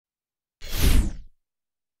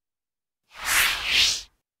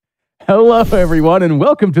Hello, everyone, and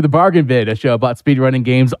welcome to the Bargain Bin, a show about speedrunning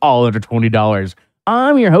games all under $20.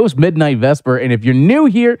 I'm your host, Midnight Vesper, and if you're new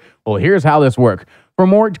here, well, here's how this works. For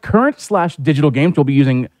more current/digital games, we'll be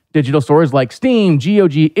using digital stores like Steam,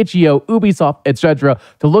 GOG, Itch.io, Ubisoft, etc.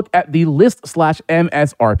 to look at the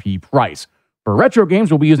list/MSRP price. For retro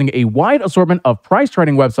games, we'll be using a wide assortment of price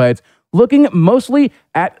trading websites, looking mostly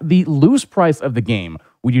at the loose price of the game.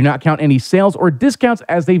 We do not count any sales or discounts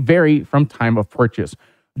as they vary from time of purchase.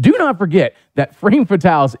 Do not forget that Frame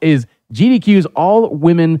Fatales is GDQ's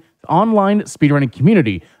all-women online speedrunning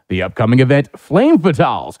community. The upcoming event, Flame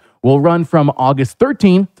Fatales, will run from August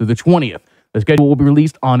 13th to the 20th. The schedule will be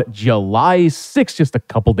released on July 6th, just a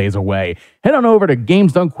couple days away. Head on over to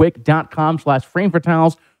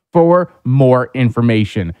gamesdonequick.com/framefatales for more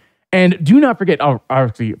information. And do not forget, here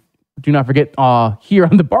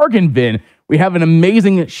on the Bargain Bin, we have an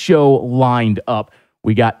amazing show lined up.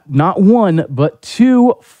 We got not one, but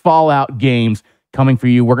two Fallout games coming for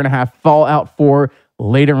you. We're going to have Fallout 4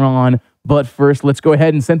 later on. But first, let's go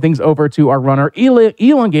ahead and send things over to our runner,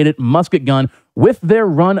 Elongated Musket Gun, with their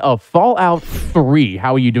run of Fallout 3.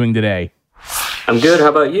 How are you doing today? I'm good. How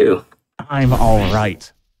about you? I'm all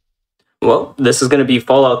right. Well, this is going to be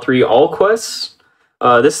Fallout 3 All Quests.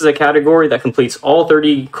 This is a category that completes all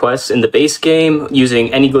 30 quests in the base game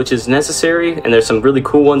using any glitches necessary, and there's some really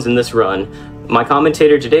cool ones in this run. My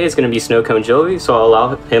commentator today is going to be Snowcone Joey, so I'll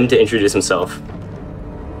allow him to introduce himself.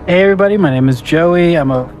 Hey everybody, my name is Joey. I'm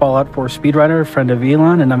a Fallout 4 speedrunner, friend of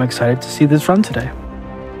Elon, and I'm excited to see this run today.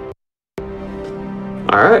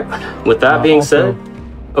 Alright, with that being also, said...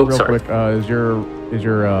 Oh, real sorry. quick, is your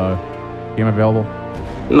game available?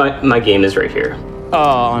 My game is right here.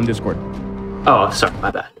 On Discord. Oh, sorry,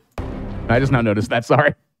 my bad. I just now noticed that,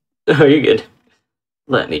 sorry. Oh, you're good.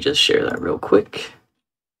 Let me just share that real quick.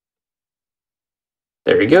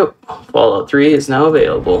 There you go. Fallout 3 is now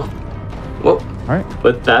available. Whoa. Alright.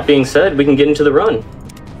 With that being said, we can get into the run.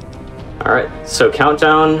 Alright, so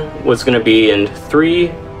countdown was going to be in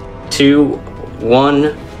 3, 2,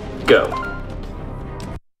 1, go.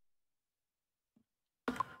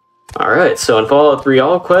 Alright, so in Fallout 3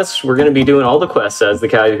 All Quests, we're going to be doing all the quests as the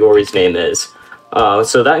category's name is.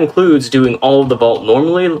 So that includes doing all of the vault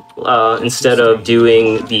normally, instead of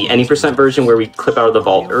doing the any % version where we clip out of the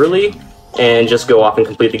vault early and just go off and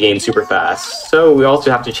complete the game super fast. So we also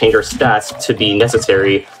have to change our stats to be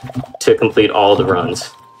necessary to complete all the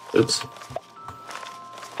runs. Oops.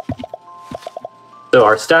 So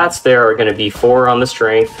our stats there are going to be 4 on the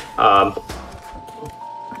strength,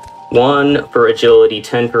 1 for agility,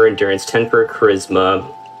 10 for endurance, 10 for charisma,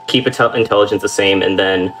 keep intelligence the same, and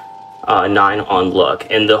then 9 on luck.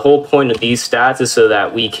 And the whole point of these stats is so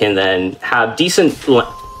that we can then have decent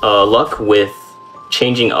luck with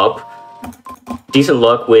changing up, decent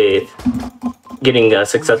luck with getting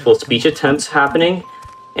successful speech attempts happening,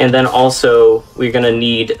 and then also we're going to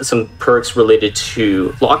need some perks related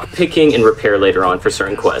to lock picking and repair later on for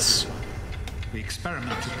certain quests.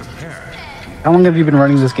 How long have you been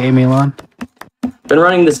running this game, Elon? Been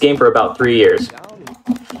running this game for about 3 years.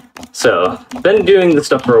 So, been doing this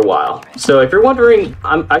stuff for a while. So if you're wondering,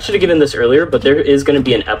 I should have given this earlier, but there is going to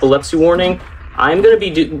be an epilepsy warning. I'm going to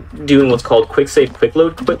be doing what's called quick save, quick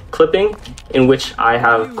load clipping, in which I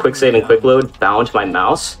have quick save and quick load bound to my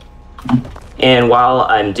mouse. And while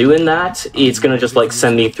I'm doing that, it's going to just like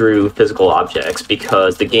send me through physical objects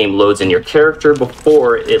because the game loads in your character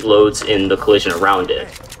before it loads in the collision around it.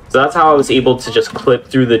 So that's how I was able to just clip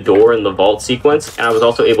through the door in the vault sequence, and I was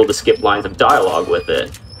also able to skip lines of dialogue with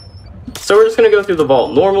it. So we're just going to go through the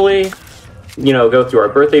vault normally, you know, go through our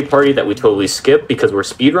birthday party that we totally skip because we're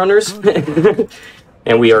speedrunners,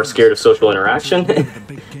 and we are scared of social interaction.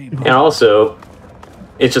 And also,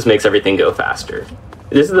 it just makes everything go faster.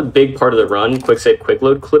 This is a big part of the run, quick save, quick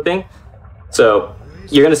load clipping, so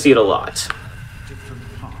you're going to see it a lot.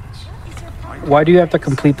 Why do you have to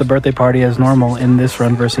complete the birthday party as normal in this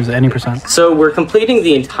run versus any %? So we're completing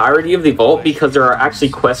the entirety of the vault because there are actually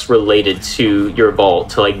quests related to your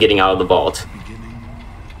vault, to like getting out of the vault.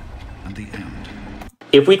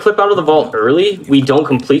 If we clip out of the vault early, we don't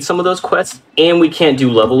complete some of those quests, and we can't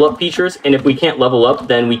do level up features, and if we can't level up,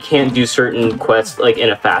 then we can't do certain quests like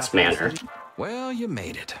in a fast manner. Well, you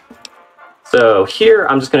made it. So here,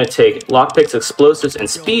 I'm just going to take lockpicks, explosives, and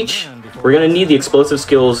speech. We're going to need the explosive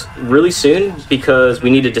skills really soon because we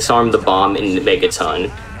need to disarm the bomb in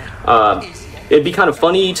Megaton. It'd be kind of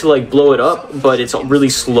funny to like blow it up, but it's really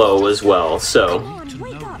slow as well. So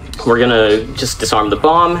we're going to just disarm the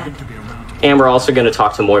bomb, and we're also going to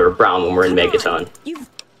talk to Moira Brown when we're in Megaton.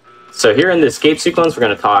 So here in the escape sequence, we're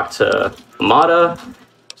going to talk to Amada,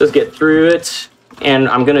 just get through it. and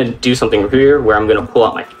I'm gonna do something here where I'm gonna pull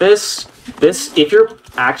out my fist. This, if you're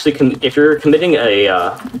actually committing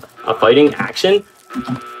a fighting action,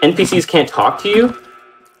 NPCs can't talk to you.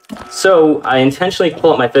 So I intentionally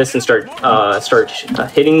pull out my fist and start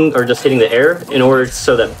hitting or just hitting the air in order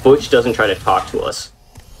so that Butch doesn't try to talk to us.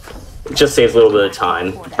 It just saves a little bit of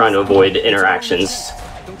time trying to avoid interactions.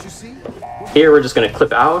 Here we're just gonna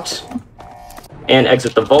clip out and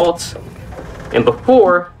exit the vault. And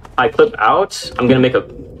before I clip out, I'm gonna make a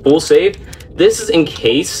full save. This is in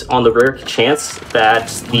case, on the rare chance that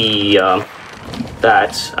the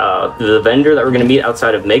vendor that we're going to meet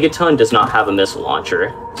outside of Megaton does not have a missile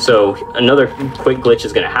launcher. So another quick glitch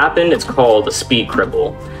is going to happen. It's called a speed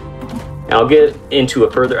cripple. And I'll get into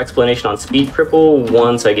a further explanation on speed cripple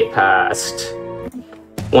once I get past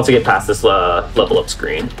this level up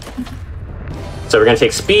screen. So we're going to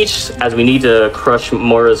take speech, as we need to crush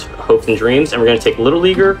Mora's hopes and dreams, and we're going to take Little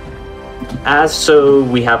Leaguer, as so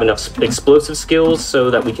we have enough explosive skills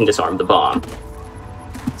so that we can disarm the bomb.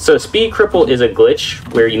 So speed cripple is a glitch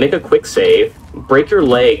where you make a quick save, break your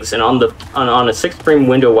legs, and on a 6-frame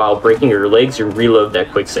window while breaking your legs, you reload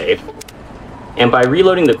that quick save. And by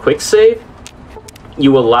reloading the quick save,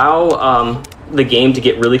 you allow the game to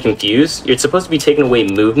get really confused. It's supposed to be taking away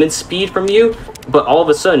movement speed from you, but all of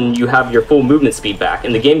a sudden you have your full movement speed back,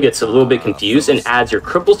 and the game gets a little bit confused and adds your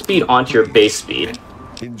cripple speed onto your base speed.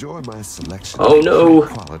 Enjoy my selection. Oh no!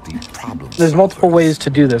 There's multiple ways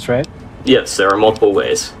to do this, right? Yes, there are multiple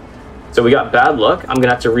ways. So we got bad luck. I'm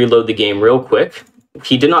gonna have to reload the game real quick.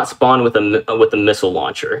 He did not spawn with a missile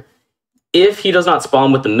launcher. If he does not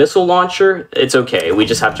spawn with the missile launcher, it's okay. We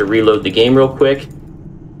just have to reload the game real quick,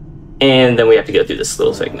 and then we have to go through this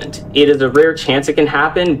little segment. It is a rare chance it can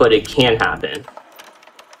happen, but it can happen.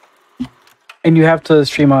 And you have to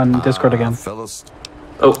stream on Discord again. Fellas,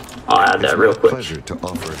 Oh, I'll add that real quick. Pleasure to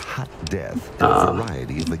offer hot death in a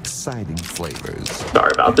variety of exciting flavors.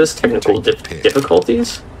 Sorry about this, technical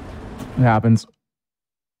difficulties. It happens.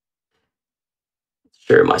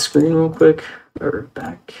 Share my screen real quick, or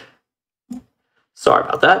back. Sorry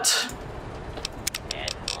about that.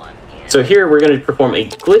 So here we're going to perform a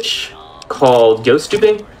glitch called ghost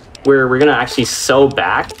duping, where we're going to actually sell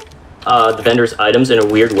back the vendor's items in a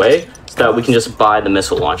weird way so that we can just buy the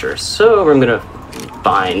missile launcher. So I'm going to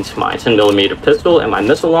find my 10mm pistol and my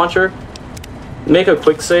missile launcher, make a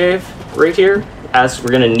quick save right here, as we're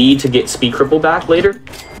going to need to get speed cripple back later.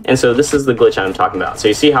 And so this is the glitch I'm talking about. So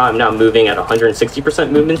you see how I'm now moving at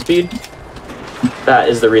 160% movement speed? That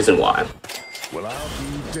is the reason why. Well, I'll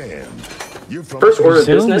be damned. First order of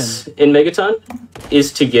business in Megaton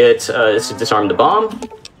is to disarm the bomb.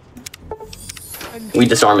 We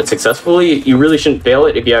disarm it successfully. You really shouldn't fail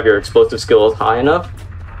it if you have your explosive skills high enough.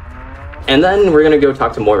 And then we're going to go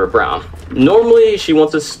talk to Moira Brown. Normally, she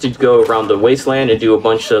wants us to go around the wasteland and do a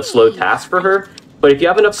bunch of slow tasks for her. But if you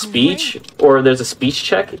have enough speech, or there's a speech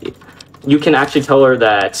check, you can actually tell her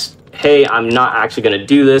that, hey, I'm not actually going to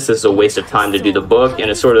do this. This is a waste of time to do the book.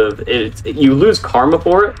 And it's sort of, you lose karma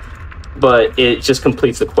for it, but it just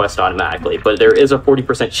completes the quest automatically. But there is a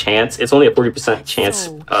 40% chance. It's only a 40% chance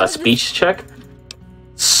speech check.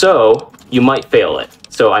 So you might fail it.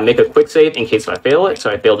 So I make a quick save in case I fail it.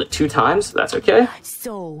 So I failed it 2 times. So that's okay.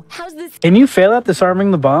 So how's this? Can you fail at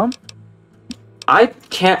disarming the bomb? I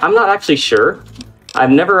can't. I'm not actually sure.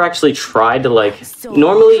 I've never actually tried to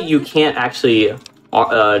Normally, you can't actually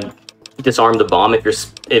disarm the bomb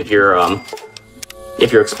if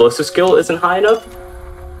your explosive skill isn't high enough.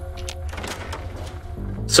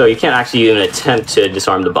 So you can't actually even attempt to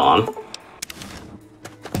disarm the bomb.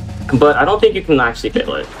 But I don't think you can actually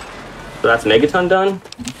fail it. So that's Megaton done.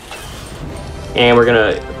 And we're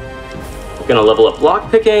gonna level up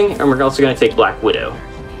lockpicking, and we're also gonna take Black Widow.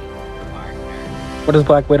 What does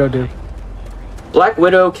Black Widow do? Black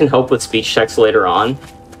Widow can help with speech checks later on,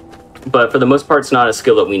 but for the most part, it's not a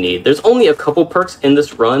skill that we need. There's only a couple perks in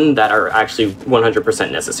this run that are actually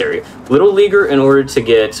 100% necessary. Little Leaguer, in order to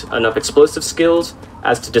get enough explosive skills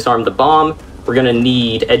as to disarm the bomb, we're going to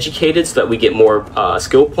need Educated so that we get more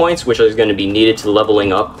skill points, which is going to be needed to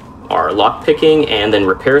leveling up our lockpicking, and then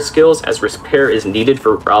Repair skills, as Repair is needed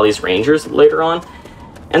for Raleigh's Rangers later on.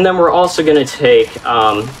 And then we're also going to take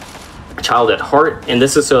Child at Heart, and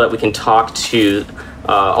this is so that we can talk to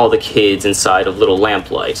all the kids inside of Little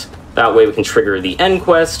Lamplight. That way we can trigger the end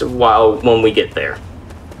quest when we get there.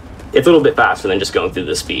 It's a little bit faster than just going through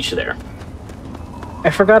the speech there.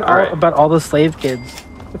 I forgot about all the slave kids.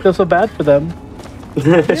 I feel so bad for them.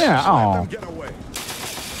 Yeah, oh.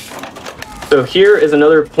 So here is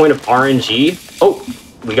another point of RNG. Oh,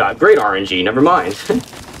 we got great RNG, never mind.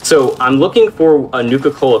 So I'm looking for a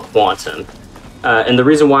Nuka-Cola Quantum. And the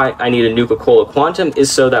reason why I need a Nuka-Cola Quantum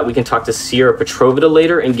is so that we can talk to Sierra Petrovita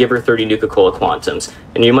later and give her 30 Nuka-Cola Quantums.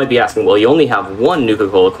 And you might be asking, well, you only have one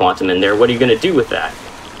Nuka-Cola Quantum in there. What are you going to do with that?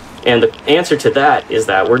 And the answer to that is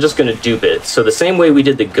that we're just going to dupe it. So the same way we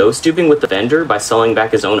did the ghost duping with the vendor by selling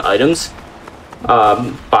back his own items,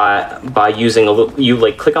 by using you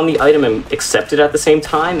like click on the item and accept it at the same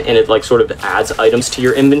time, and it like sort of adds items to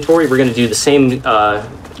your inventory. We're going to do the same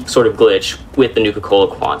sort of glitch with the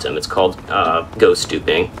Nuka-Cola Quantum. It's called ghost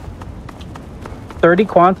duping. 30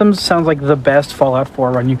 Quantums sounds like the best Fallout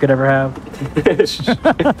 4 run you could ever have.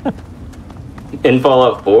 In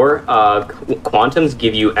Fallout 4, Quantums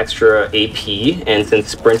give you extra AP, and since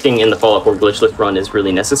sprinting in the Fallout 4 glitchless run is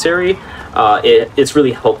really necessary, it's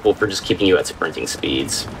really helpful for just keeping you at sprinting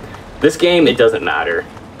speeds. This game, it doesn't matter,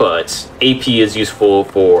 but AP is useful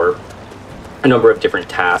for a number of different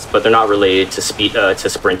tasks, but they're not related to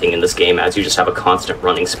sprinting in this game, as you just have a constant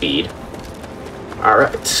running speed.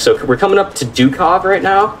 Alright, so we're coming up to Dukov right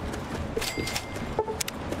now.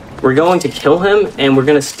 We're going to kill him, and we're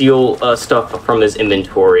going to steal stuff from his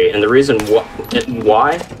inventory. And the reason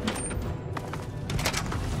why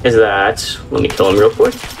is that... Let me kill him real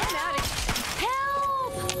quick.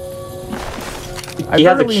 He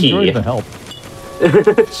has a key. The help.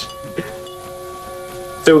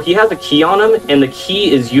 So he has a key on him, and the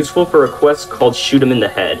key is useful for a quest called Shoot Him in the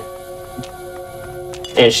Head.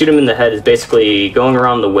 And Shoot Him in the Head is basically going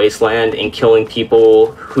around the wasteland and killing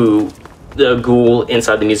people who the ghoul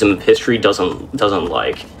inside the Museum of History doesn't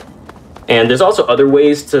like. And there's also other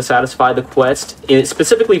ways to satisfy the quest.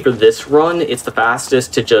 Specifically for this run, it's the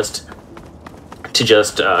fastest to just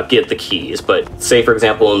get the keys. But say, for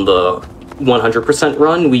example, in the 100%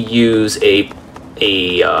 run, we use a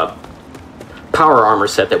power armor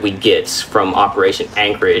set that we get from Operation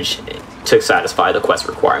Anchorage to satisfy the quest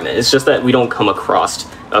requirement. It's just that we don't come across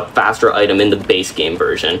a faster item in the base game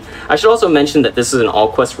version. I should also mention that this is an all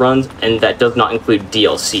quest run, and that does not include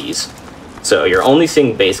DLCs. So you're only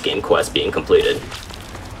seeing base game quests being completed.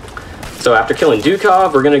 So after killing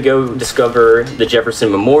Dukov, we're going to go discover the Jefferson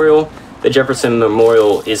Memorial. The Jefferson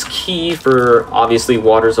Memorial is key for, obviously,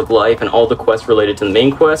 Waters of Life and all the quests related to the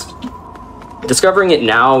main quest. Discovering it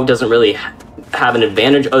now doesn't really have an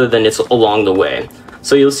advantage other than it's along the way.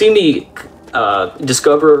 So you'll see me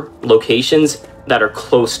discover locations that are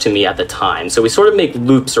close to me at the time. So we sort of make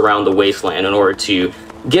loops around the wasteland in order to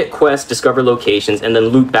get quests, discover locations, and then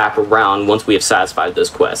loop back around once we have satisfied those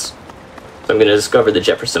quests. So I'm going to discover the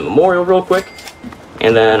Jefferson Memorial real quick,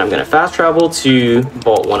 and then I'm going to fast travel to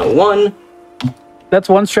Vault 101. That's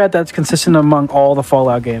one strat that's consistent among all the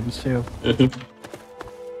Fallout games, too.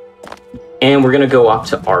 And we're going to go off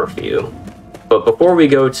to Arfu. But before we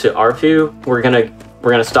go to Arfu, we're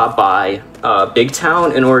gonna stop by Big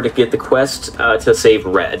Town in order to get the quest to save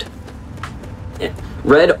Red.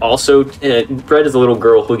 Red is a little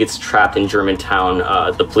girl who gets trapped in Germantown,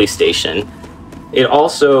 the police station. It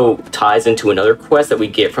also ties into another quest that we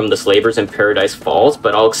get from the slavers in Paradise Falls,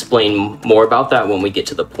 but I'll explain more about that when we get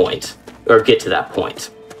to that point.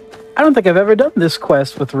 I don't think I've ever done this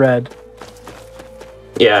quest with Red.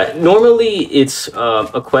 Yeah, normally it's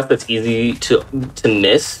a quest that's easy to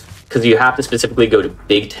miss, because you have to specifically go to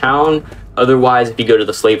Big Town. Otherwise, if you go to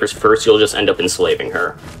the slavers first, you'll just end up enslaving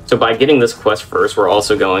her. So by getting this quest first, we're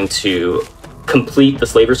also going to complete the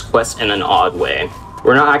slavers quest in an odd way.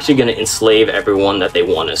 We're not actually going to enslave everyone that they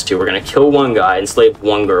want us to. We're going to kill one guy, enslave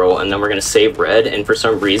one girl, and then we're going to save Red, and for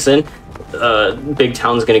some reason, Big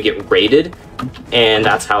Town's going to get raided, and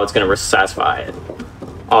that's how it's going to satisfy it.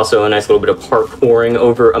 Also, a nice little bit of parkouring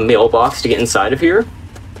over a mailbox to get inside of here.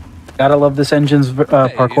 Gotta love this engine's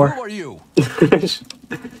parkour. Who are you?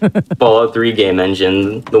 Fallout 3 game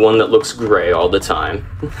engine, the one that looks gray all the time.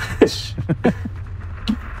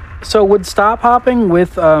 So would stop hopping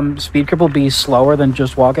with Speed Cripple be slower than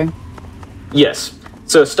just walking? Yes.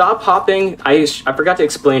 So stop hopping, I forgot to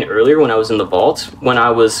explain earlier when I was in the vault, when I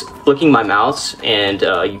was flicking my mouse and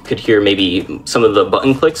you could hear maybe some of the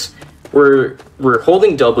button clicks. We're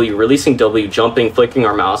holding W, releasing W, jumping, flicking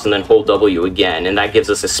our mouse, and then hold W again, and that gives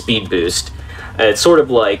us a speed boost. It's sort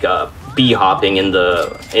of like B hopping in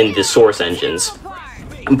the source engines,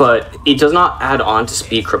 but it does not add on to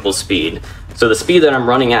Speed Cripple's speed. So the speed that I'm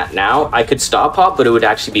running at now, I could stop hop, but it would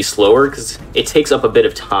actually be slower because it takes up a bit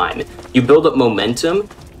of time. You build up momentum,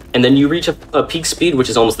 and then you reach a peak speed, which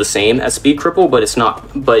is almost the same as Speed Cripple, but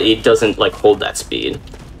it doesn't like hold that speed.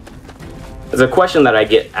 It's a question that I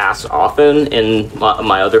get asked often in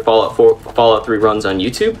my other Fallout 3 runs on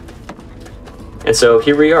YouTube. And so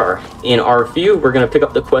here we are. In Arfu, we're going to pick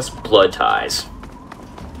up the quest Blood Ties.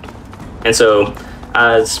 And so,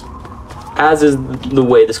 as is the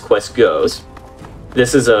way this quest goes,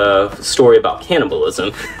 this is a story about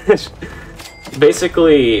cannibalism.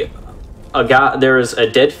 Basically, there's a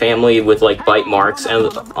dead family with like bite marks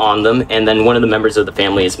on them, and then one of the members of the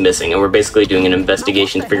family is missing, and we're basically doing an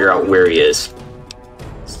investigation to figure out where he is.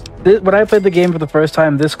 When I played the game for the first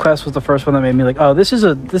time, this quest was the first one that made me like, oh, this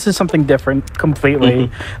is something different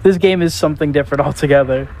completely. This game is something different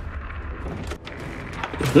altogether.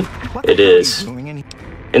 It is.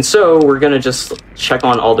 And so we're gonna just check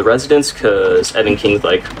on all the residents, because Evan King's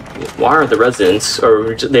like, why aren't the residents,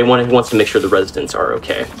 or wants to make sure the residents are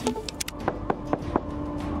okay.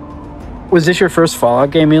 Was this your first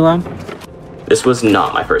Fallout game, Elon? This was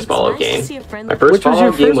not my first Fallout game. My first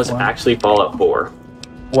Fallout game was actually Fallout 4.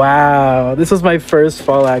 Wow, this was my first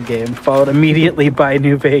Fallout game, followed immediately by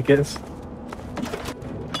New Vegas.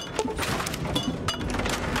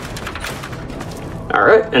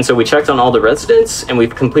 Alright, and so we checked on all the residents, and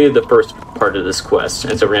we've completed the first part of this quest.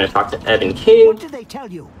 And so we're going to talk to Evan King. What did they tell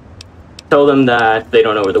you? Tell them that they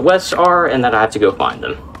don't know where the Wests are, and that I have to go find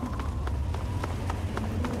them.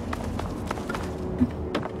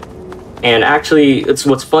 And actually,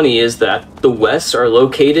 what's funny is that the Wests are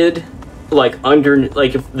located like under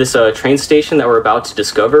if this train station that we're about to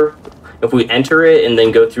discover. If we enter it and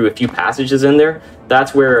then go through a few passages in there,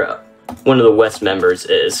 that's where one of the West members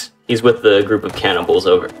is. He's with the group of cannibals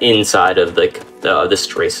over inside of this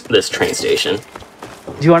train station.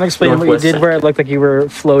 Do you want to explain what you did where it looked like you were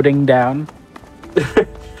floating down?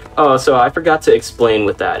 Oh, so I forgot to explain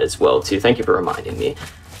with that as well too. Thank you for reminding me.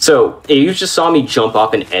 So you just saw me jump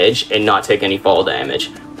off an edge and not take any fall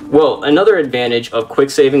damage. Well, another advantage of quick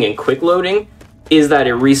saving and quick loading is that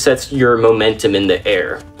it resets your momentum in the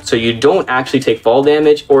air. So you don't actually take fall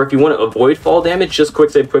damage, or if you want to avoid fall damage, just quick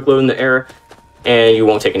save, quick load in the air, and you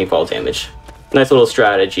won't take any fall damage. Nice little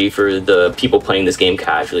strategy for the people playing this game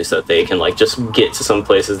casually, so that they can like just get to some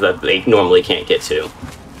places that they normally can't get to.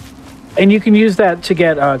 And you can use that to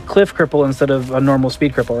get cliff cripple instead of a normal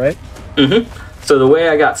speed cripple, right? Mm-hmm. So the way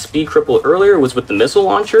I got speed cripple earlier was with the missile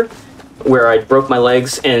launcher, where I broke my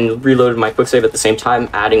legs and reloaded my quick save at the same time,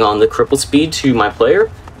 adding on the cripple speed to my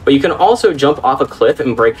player. But you can also jump off a cliff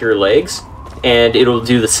and break your legs, and it'll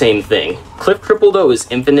do the same thing. Cliff cripple though is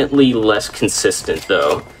infinitely less consistent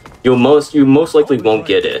though. You most likely won't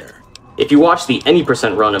get it. If you watch the any %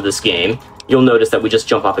 run of this game, you'll notice that we just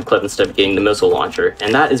jump off a cliff instead of getting the missile launcher,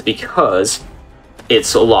 and that is because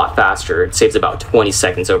it's a lot faster. It saves about 20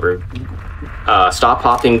 seconds over stop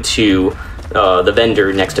hopping to the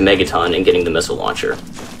vendor next to Megaton and getting the missile launcher.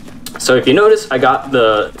 So if you notice, I got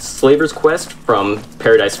the Slaver's Quest from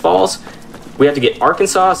Paradise Falls. We have to get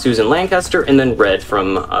Arkansas, Susan Lancaster, and then Red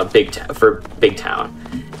from Big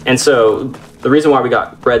Town. And so the reason why we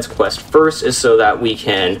got Red's quest first is so that we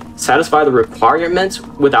can satisfy the requirements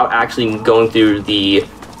without actually going through the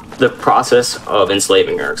process of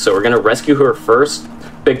enslaving her. So we're going to rescue her first.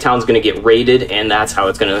 Big Town's going to get raided, and that's how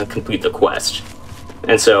it's going to complete the quest.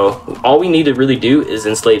 And so all we need to really do is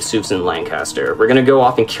enslave Susan Lancaster. We're going to go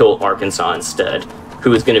off and kill Arkansas instead,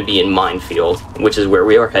 who is going to be in Minefield, which is where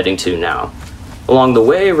we are heading to now. Along the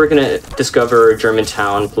way, we're going to discover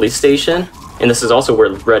Germantown Police Station, and this is also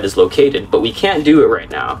where Red is located, but we can't do it right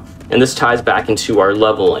now. And this ties back into our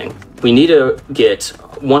leveling. We need to get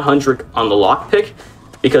 100 on the lockpick,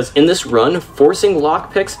 because in this run, forcing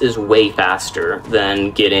lockpicks is way faster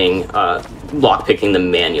than getting lockpicking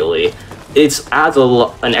them manually. It adds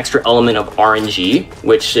an extra element of RNG,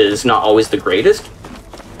 which is not always the greatest,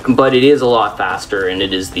 but it is a lot faster, and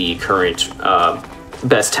it is the current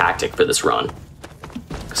best tactic for this run.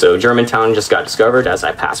 So Germantown just got discovered as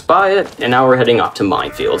I passed by it, and now we're heading off to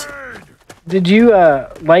Minefield. Did you,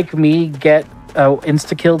 like me, get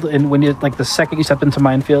insta-killed when you, like, the second you stepped into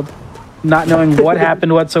Minefield? Not knowing what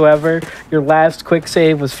happened whatsoever. Your last quick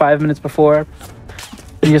save was 5 minutes before.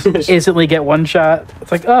 You just instantly get one shot.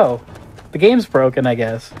 It's like, oh, the game's broken, I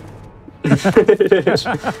guess.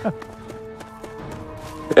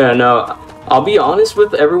 Yeah, no, I'll be honest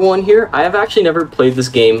with everyone here. I have actually never played this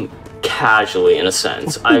game casually, in a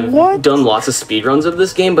sense. I've done lots of speedruns of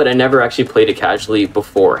this game, but I never actually played it casually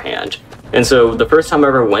beforehand. And so the first time I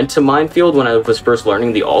ever went to Minefield, when I was first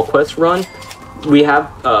learning the All Quest run, we have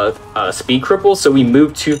speed cripple, so we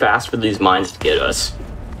move too fast for these mines to get us.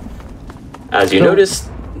 As you noticed...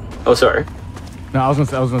 Oh, sorry. No, I was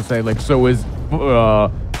gonna say, like, so is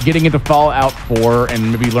getting into Fallout 4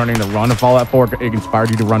 and maybe learning to run a Fallout 4 it inspired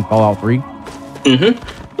you to run Fallout 3?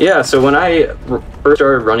 Mm-hmm. Yeah, so when I first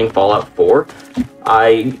started running Fallout 4,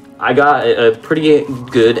 I got a pretty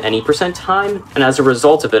good any % time, and as a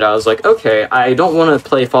result of it, I was like, okay, I don't want to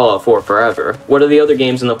play Fallout 4 forever. What are the other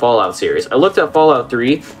games in the Fallout series? I looked at Fallout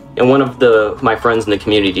 3, And one of my friends in the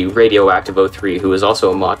community, Radioactive03, who is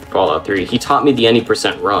also a mod for Fallout 3, he taught me the any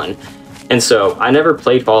percent run. And so I never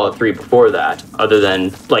played Fallout 3 before that, other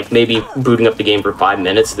than like maybe booting up the game for 5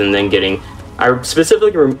 minutes and then getting... I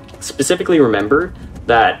specifically remember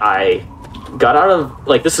that I got out of...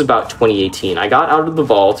 Like, this is about 2018. I got out of the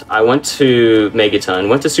vault, I went to Megaton,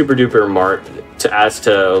 went to Super Duper Mart to ask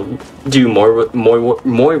to do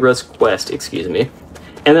Moira's quest, excuse me.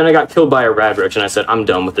 And then I got killed by a radroach, and I said, I'm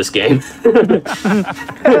done with this game.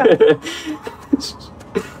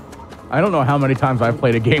 I don't know how many times I've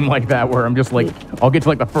played a game like that where I'm just like, I'll get to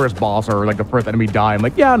like the first boss or like the first enemy die. I'm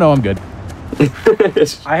like, yeah, no, I'm good.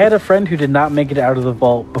 I had a friend who did not make it out of the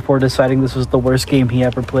vault before deciding this was the worst game he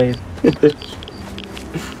ever played.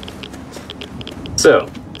 So,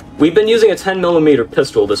 we've been using a 10mm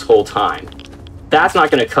pistol this whole time. That's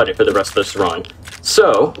not going to cut it for the rest of this run.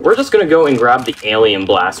 So, we're just going to go and grab the Alien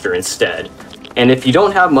Blaster instead. And if you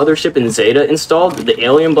don't have Mothership and Zeta installed, the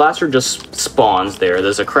Alien Blaster just spawns there.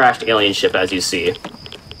 There's a crashed alien ship, as you see.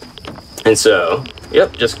 And so,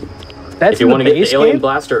 yep, if you want to get the Alien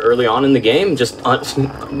Blaster early on in the game, just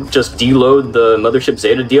deload the Mothership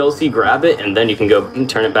Zeta DLC, grab it, and then you can go and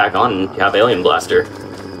turn it back on and have Alien Blaster.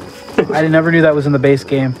 I never knew that was in the base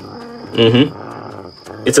game.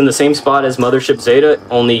 Mm-hmm. It's in the same spot as Mothership Zeta,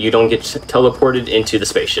 only you don't get teleported into the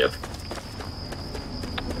spaceship.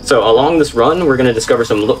 So along this run, we're going to discover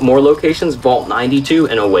some more locations, Vault 92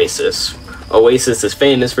 and Oasis. Oasis is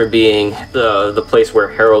famous for being the place where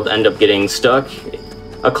Harold ended up getting stuck,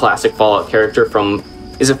 a classic Fallout character from...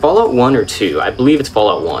 Is it Fallout 1 or 2? I believe it's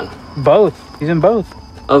Fallout 1. Both. He's in both.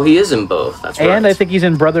 Oh, he is in both. That's right. And I think he's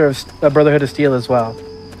in Brotherhood of Steel as well.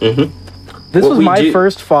 Mm-hmm. This was my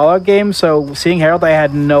first Fallout game, so seeing Harold, I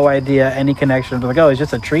had no idea any connection. I was like, oh, he's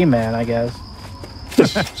just a tree man, I guess.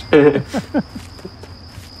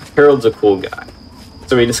 Harold's a cool guy.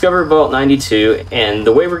 So we discover Vault 92, and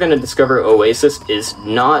the way we're going to discover Oasis is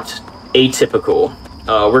not atypical.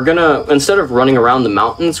 We're going to, instead of running around the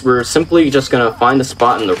mountains, we're simply just going to find a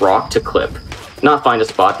spot in the rock to clip. Not find a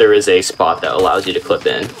spot, there is a spot that allows you to clip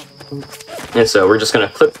in. And so we're just going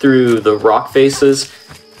to clip through the rock faces,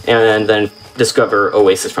 and then discover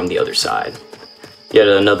Oasis from the other side. Yet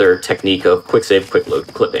another technique of quick save, quick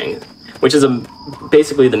load clipping, which is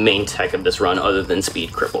basically the main tech of this run other than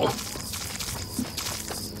speed cripple.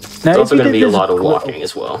 Now, it's also going to be a lot of walking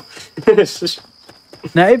as well.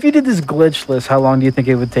 Now, if you did this glitchless, how long do you think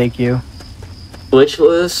it would take you?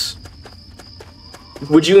 Glitchless?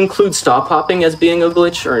 Would you include stop hopping as being a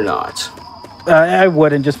glitch or not? I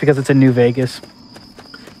wouldn't, just because it's in New Vegas.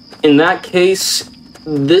 In that case,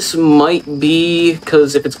 this might be,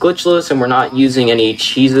 because if it's glitchless and we're not using any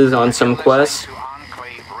cheeses on some quests,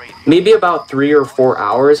 maybe about 3 or 4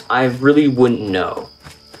 hours. I really wouldn't know,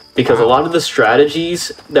 because a lot of the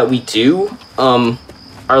strategies that we do are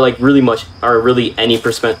really any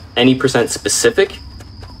percent specific,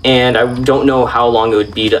 and I don't know how long it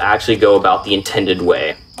would be to actually go about the intended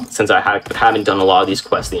way, since I haven't done a lot of these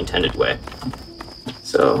quests the intended way.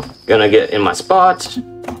 So, gonna get in my spot,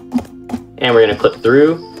 and we're gonna clip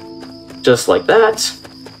through, just like that.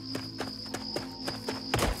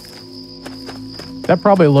 That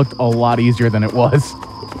probably looked a lot easier than it was.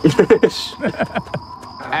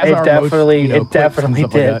 It definitely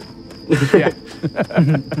did. Like yeah.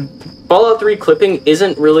 Fallout 3 clipping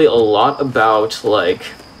isn't really a lot about, like...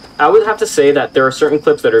 I would have to say that there are certain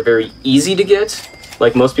clips that are very easy to get,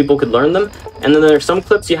 like most people could learn them, and then there are some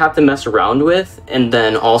clips you have to mess around with, and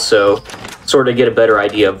then also sort of get a better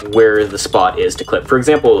idea of where the spot is to clip. For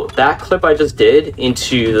example, that clip I just did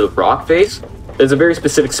into the rock face, there's a very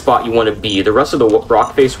specific spot you want to be. The rest of the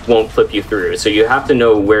rock face won't clip you through, so you have to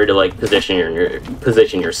know where to like position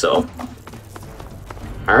yourself.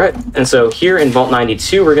 Alright, and so here in Vault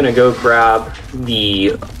 92, we're going to go grab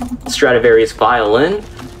the Stradivarius violin.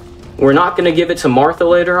 We're not going to give it to Martha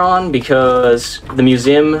later on, because the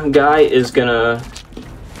museum guy is going to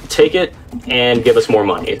take it and give us more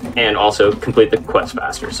money, and also complete the quest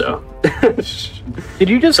faster, so... Did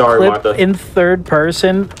you just Sorry, clip Martha. in third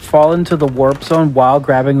person, fall into the warp zone while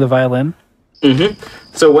grabbing the violin? Mm-hmm.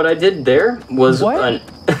 So what I did there was it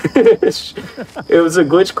was a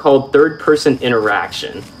glitch called third-person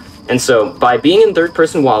interaction. And so by being in third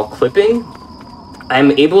person while clipping,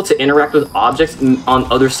 I'm able to interact with objects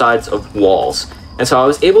on other sides of walls. And so I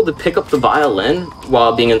was able to pick up the violin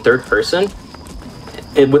while being in third person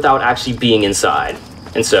without actually being inside.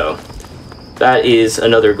 And so that is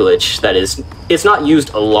another glitch that it's not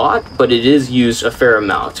used a lot, but it is used a fair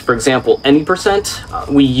amount. For example, any percent,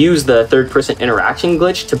 we use the third-person interaction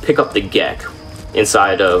glitch to pick up the Gek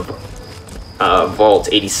inside of Vault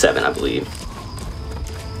 87, I believe.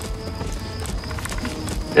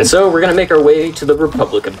 And so we're going to make our way to the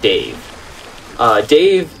Republic of Dave.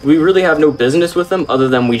 Dave, we really have no business with him other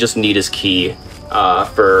than we just need his key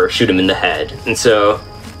for shoot him in the head. And so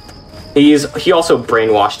he also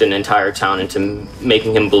brainwashed an entire town into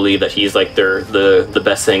making him believe that he's like the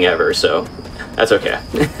best thing ever, so that's okay.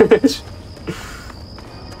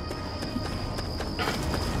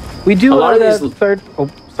 We do a lot of these third. Oh,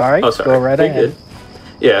 sorry. Go right ahead. Good.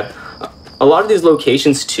 Yeah, a lot of these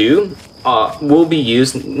locations too will be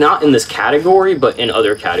used not in this category, but in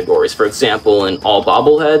other categories. For example, in all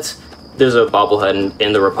bobbleheads, there's a bobblehead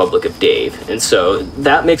in the Republic of Dave, and so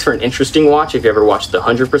that makes for an interesting watch. If you ever watched the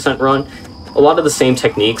 100% run, a lot of the same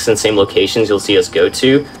techniques and same locations you'll see us go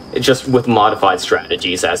to, just with modified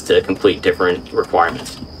strategies as to complete different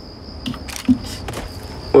requirements.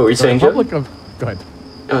 What were you saying, Joe? Go ahead.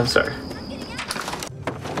 Oh, sorry.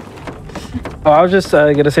 Oh, I was just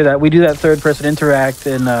going to say that we do that third-person interact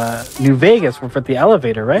in New Vegas. We're at the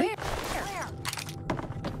elevator, right?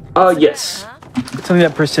 Yes. It's something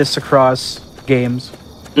that persists across games.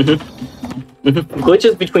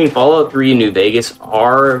 Glitches between Fallout 3 and New Vegas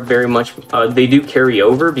are very much... they do carry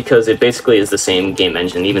over because it basically is the same game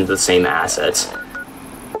engine, even the same assets.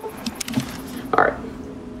 Alright.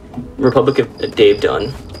 Republic of Dave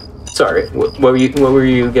done. Sorry, what were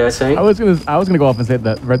you guys saying? I was gonna go off and say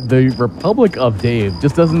that the Republic of Dave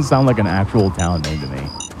just doesn't sound like an actual town name to me.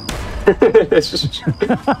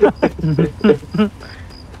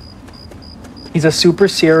 He's a super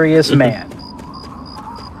serious man.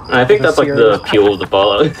 I think that's like the appeal of the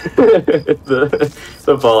Fallout,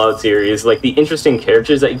 the Fallout series. Like the interesting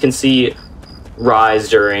characters that you can see rise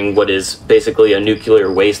during what is basically a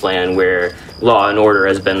nuclear wasteland where law and order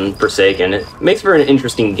has been forsaken. It makes for an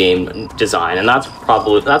interesting game design, and that's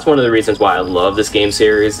one of the reasons why I love this game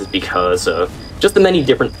series, is because of just the many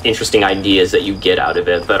different interesting ideas that you get out of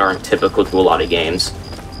it that aren't typical to a lot of games.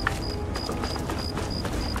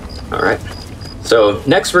 Alright, so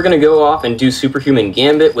next we're going to go off and do Superhuman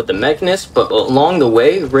Gambit with the Mechanist, but along the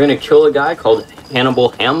way we're going to kill a guy called Hannibal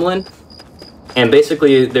Hamlin. And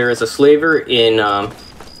basically, there is a slaver in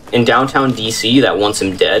downtown DC that wants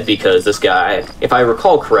him dead because this guy, if I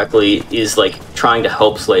recall correctly, is like trying to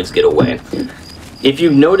help slaves get away. If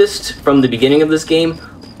you've noticed from the beginning of this game,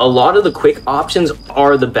 a lot of the quick options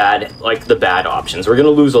are the bad options. We're gonna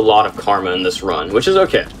lose a lot of karma in this run, which is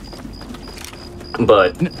okay.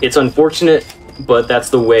 But it's unfortunate, but that's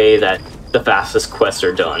the way that the fastest quests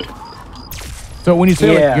are done. So when you say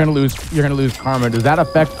like, you're gonna lose karma, does that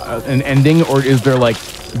affect an ending, or is there like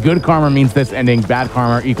good karma means this ending, bad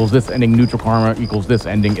karma equals this ending, neutral karma equals this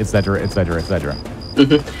ending, etc., etc., etc.?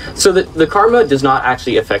 So the karma does not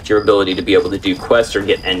actually affect your ability to be able to do quests or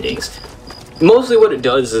get endings. Mostly what it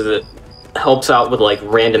does is it helps out with like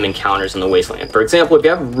random encounters in the wasteland. For example, if you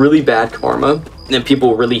have really bad karma and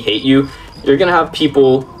people really hate you, you're gonna have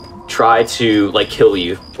people try to like kill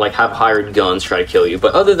you, like have hired guns try to kill you,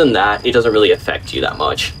 but other than that it doesn't really affect you that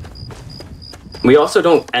much. We also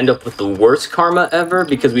don't end up with the worst karma ever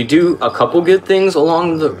because we do a couple good things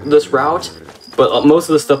along this route, but most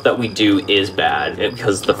of the stuff that we do is bad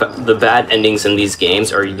because the bad endings in these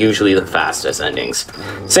games are usually the fastest endings.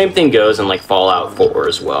 Same thing goes in like Fallout 4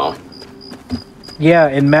 as well. Yeah,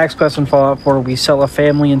 in Max Quest and Fallout 4 we sell a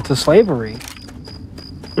family into slavery.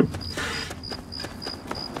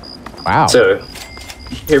 Wow. So,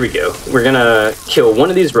 here we go. We're gonna kill one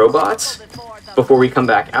of these robots before we come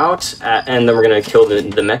back out, and then we're gonna kill the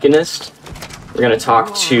Mechanist. We're gonna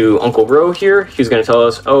talk to Uncle Ro here. He's gonna tell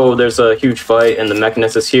us, oh, there's a huge fight and the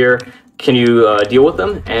Mechanist is here. Can you deal with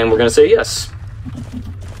them? And we're gonna say yes.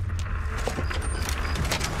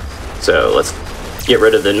 So, let's get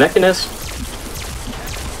rid of the Mechanist.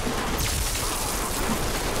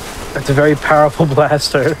 That's a very powerful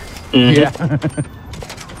blaster. Yeah.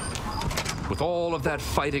 With all of that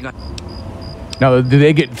fighting, Now, do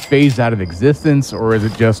they get phased out of existence, or is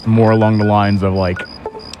it just more along the lines of like,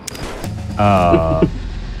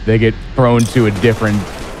 they get thrown to a different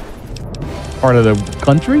part of the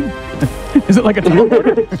country? Is it like a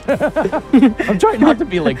teleporter? I'm trying not to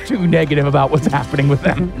be like too negative about what's happening with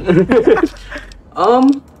them.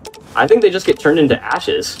 I think they just get turned into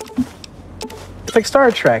ashes. It's like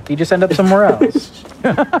Star Trek. You just end up somewhere else.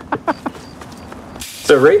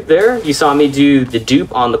 So right there, you saw me do the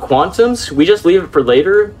dupe on the Quantums. We just leave it for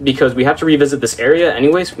later because we have to revisit this area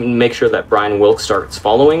anyways. We make sure that Brian Wilkes starts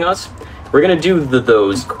following us. We're going to do the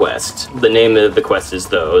Those quest. The name of the quest is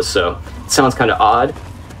Those, so it sounds kind of odd.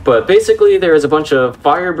 But basically, there is a bunch of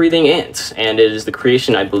fire-breathing ants, and it is the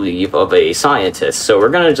creation, I believe, of a scientist. So we're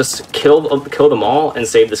going to just kill them all and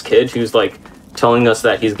save this kid who's like telling us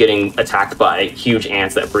that he's getting attacked by huge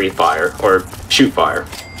ants that breathe fire or shoot fire.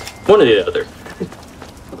 One or the other.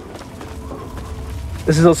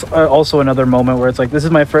 This is also another moment where it's like, this is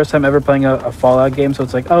my first time ever playing a Fallout game, so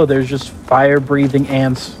it's like, oh, there's just fire-breathing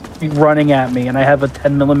ants running at me, and I have a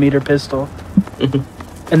 10mm pistol.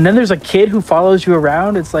 And then there's a kid who follows you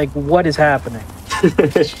around. It's like, what is happening?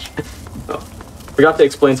 Oh, forgot to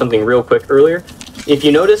explain something real quick earlier. If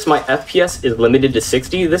you notice, my FPS is limited to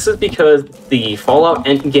 60. This is because the Fallout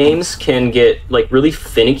games can get like really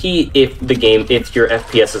finicky if your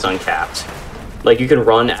FPS is uncapped. Like, you can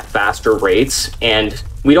run at faster rates, and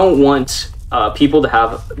we don't want people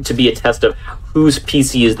to be a test of whose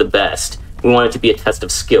PC is the best. We want it to be a test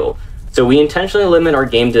of skill. So we intentionally limit our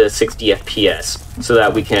game to 60 FPS so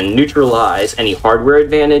that we can neutralize any hardware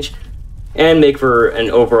advantage and make for an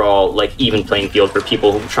overall like even playing field for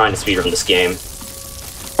people who are trying to speedrun this game,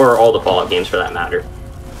 or all the Fallout games for that matter.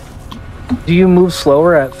 Do you move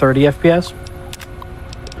slower at 30 FPS?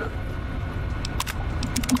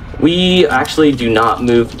 We actually do not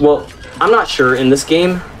move. Well, I'm not sure in this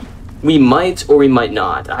game. We might or we might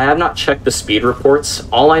not. I have not checked the speed reports.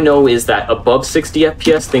 All I know is that above 60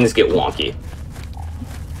 FPS, things get wonky.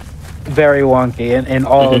 Very wonky in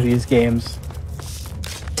all of these games.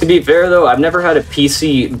 To be fair, though, I've never had a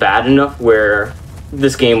PC bad enough where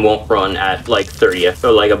this game won't run at like 30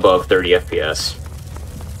 or like above 30 FPS.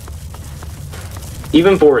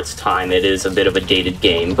 Even for its time, it is a bit of a dated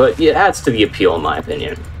game, but it adds to the appeal, in my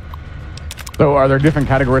opinion. So are there different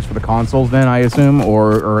categories for the consoles then, I assume,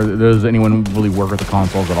 or does anyone really work with the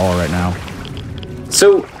consoles at all right now?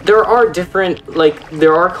 So there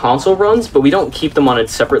are console runs, but we don't keep them on a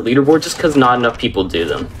separate leaderboard just because not enough people do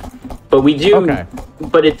them. But we do,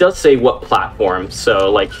 but it does say what platform.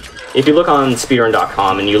 So like, if you look on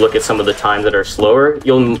speedrun.com and you look at some of the times that are slower,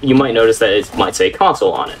 you might notice that it might say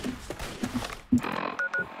console on it.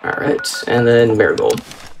 All right, and then Marigold.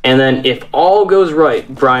 And then, if all goes right,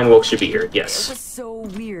 Brian Wilkes should be here. Yes. That was so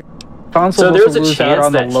weird. So there's a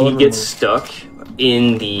chance that he gets stuck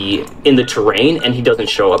in the terrain and he doesn't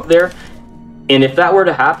show up there. And if that were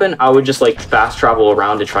to happen, I would just like fast travel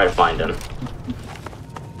around to try to find him.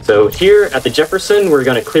 So here at the Jefferson, we're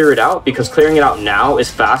going to clear it out because clearing it out now is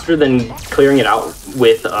faster than clearing it out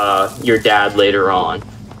with your dad later on.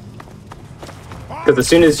 Because as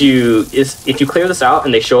soon as if you clear this out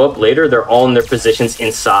and they show up later, they're all in their positions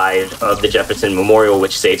inside of the Jefferson Memorial,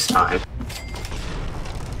 which saves time.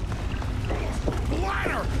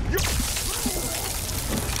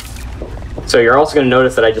 So you're also going to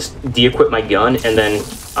notice that I just de-equip my gun and then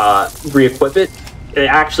re-equip it. It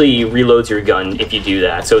actually reloads your gun if you do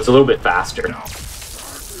that, so it's a little bit faster.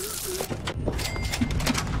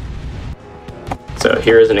 So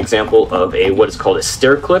here is an example of what is called a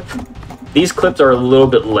stair clip. These clips are a little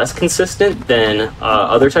bit less consistent than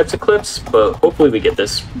other types of clips, but hopefully we get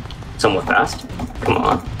this somewhat fast. Come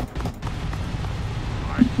on.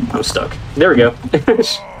 I'm stuck. There we go.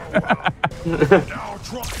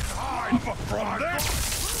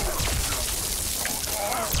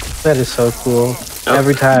 That is so cool.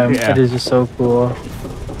 Every time, it is just so cool.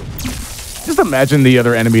 Just imagine the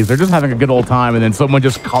other enemies. They're just having a good old time, and then someone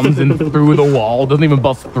just comes in through the wall, doesn't even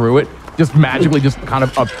bust through it, just magically just kind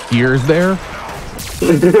of appears there.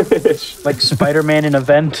 Like Spider-Man in a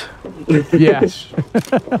vent. Yeah.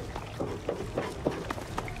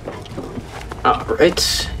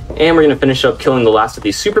 Alright. And we're going to finish up killing the last of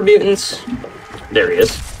these super mutants. There he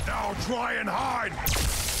is. Now try and hide.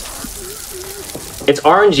 It's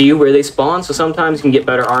RNG where they spawn, so sometimes you can get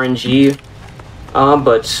better RNG.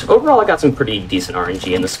 But overall, I got some pretty decent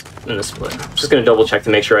RNG in the split. I'm just going to double check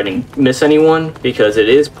to make sure I didn't miss anyone, because it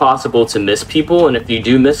is possible to miss people, and if you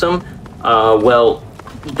do miss them, well,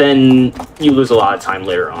 then you lose a lot of time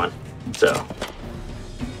later on. So,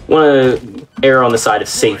 want to err on the side of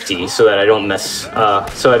safety so that I don't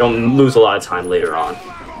so I don't lose a lot of time later on.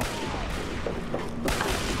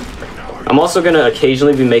 I'm also going to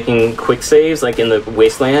occasionally be making quick saves, like in the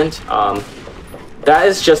Wasteland. That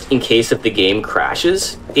is just in case if the game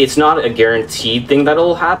crashes. It's not a guaranteed thing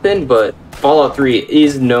that'll happen, but Fallout 3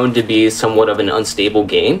 is known to be somewhat of an unstable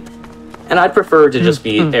game, and I'd prefer to just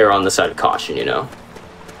be err on the side of caution, you know?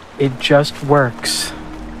 It just works.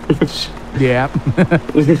 Yeah.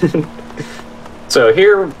 So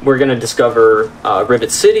here, we're going to discover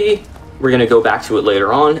Rivet City. We're going to go back to it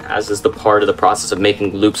later on, as is the part of the process of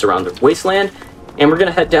making loops around the Wasteland, and we're going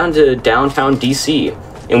to head down to downtown DC,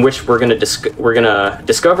 in which we're going to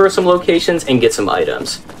discover some locations and get some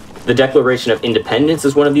items. The Declaration of Independence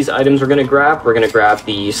is one of these items we're going to grab. We're going to grab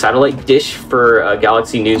the satellite dish for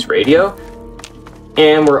Galaxy News Radio,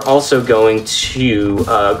 and we're also going to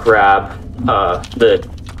grab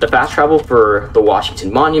the fast travel for the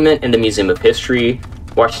Washington Monument and the Museum of History.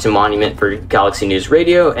 Washington Monument for Galaxy News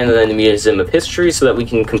Radio, and then the Museum of History, so that we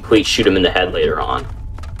can complete Shoot 'em in the Head later on.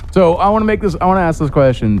 So I want to ask this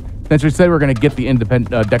question. Since we said we're going to get the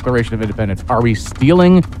Declaration of Independence, are we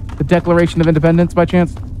stealing the Declaration of Independence by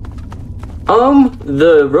chance?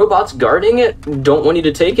 The robots guarding it don't want you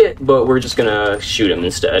to take it, but we're just gonna shoot them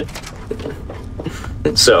instead.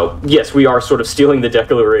 So, yes, we are sort of stealing the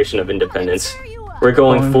Declaration of Independence. We're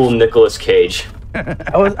going full Nicolas Cage.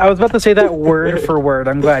 I was about to say that word for word.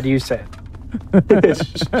 I'm glad you said.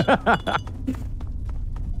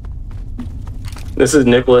 This is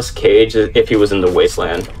Nicolas Cage if he was in the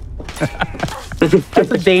Wasteland.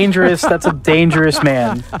 That's a dangerous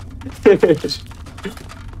man.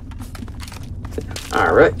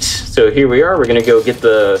 All right, so here we are. We're gonna go get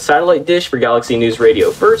the satellite dish for Galaxy News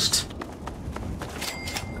Radio first.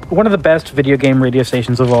 One of the best video game radio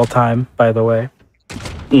stations of all time, by the way.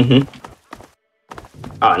 Mm-hmm.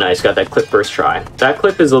 Ah, nice. Got that clip first try. That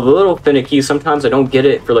clip is a little finicky. Sometimes I don't get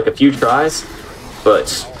it for like a few tries,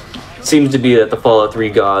 but it seems to be that the Fallout 3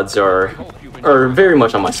 gods are very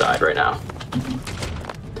much on my side right now.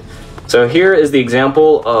 So here is the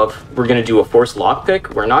example of we're going to do a forced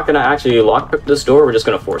lockpick. We're not going to actually lockpick this door. We're just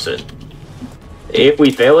going to force it. If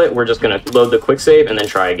we fail it, we're just going to load the quick save and then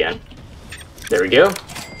try again. There we go.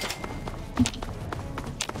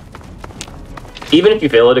 Even if you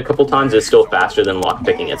fail it a couple times, it's still faster than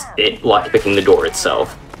lockpicking lockpicking the door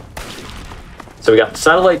itself. So we got the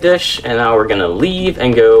satellite dish, and now we're gonna leave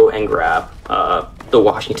and go and grab the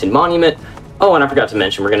Washington Monument. Oh, and I forgot to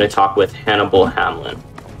mention, we're gonna talk with Hannibal Hamlin.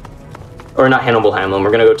 Or not Hannibal Hamlin,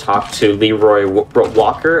 we're gonna go talk to Leroy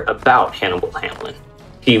Walker about Hannibal Hamlin.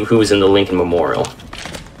 Who was in the Lincoln Memorial.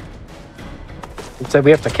 It said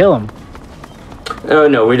we have to kill him. Oh,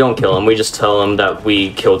 no, we don't kill him. We just tell him that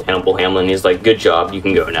we killed Hannibal Hamlin. He's like, good job, you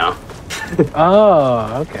can go now.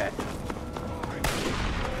 Oh, okay.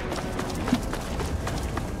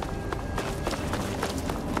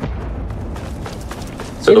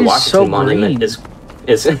 So the Washington Monument is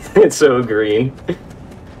it's so green.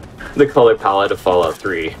 The color palette of Fallout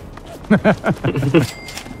 3.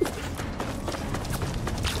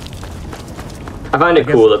 I find it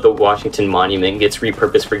cool that the Washington Monument gets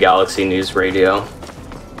repurposed for Galaxy News Radio.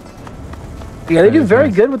 Yeah, they do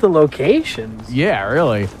very good with the locations. Yeah,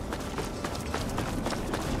 really.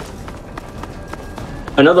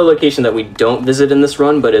 Another location that we don't visit in this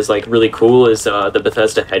run, but is like really cool, is the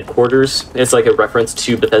Bethesda headquarters. It's like a reference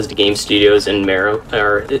to Bethesda Game Studios in Maryland.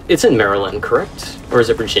 Or it's in Maryland, correct? Or is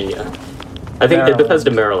it Virginia? I think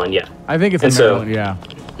Bethesda, Maryland. Yeah. I think it's in Maryland. Yeah.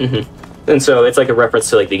 Mm-hmm. And so it's like a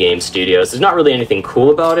reference to like the game studios. There's not really anything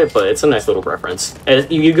cool about it, but it's a nice little reference.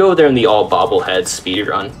 You go there in the all bobblehead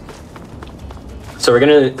speedrun. So we're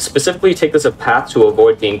gonna specifically take this a path to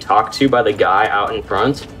avoid being talked to by the guy out in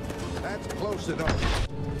front. That's close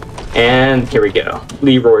enough. And here we go,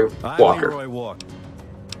 Leroy Walker. Leroy Walker.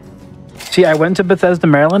 See, I went to Bethesda,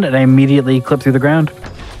 Maryland, and I immediately clipped through the ground.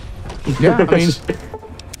 Yeah, I mean,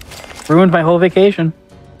 ruined my whole vacation.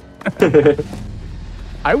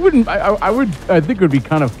 I think it would be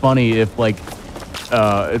kind of funny if like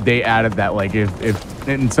they added that, like if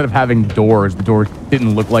instead of having doors, the doors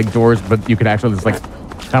didn't look like doors, but you could actually just like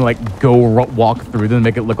kind of like go walk through them and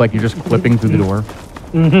make it look like you're just clipping through the door.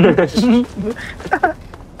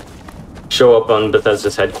 Show up on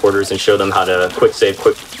Bethesda's headquarters and show them how to quick save,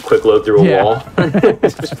 quick load through a wall.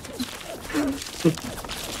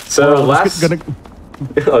 So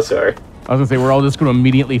oh, sorry. I was gonna say we're all just gonna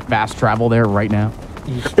immediately fast travel there right now.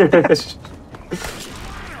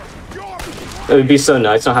 It would be so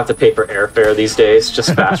nice not have to pay for airfare these days,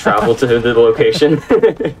 just fast travel to the location.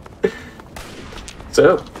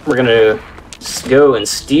 So we're gonna go and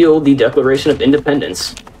steal the Declaration of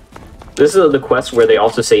Independence. This is the quest where they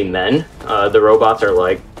also say men. The robots are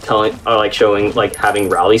like showing, like having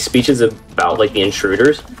rally speeches about like the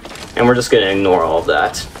intruders, and we're just gonna ignore all of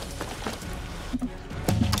that.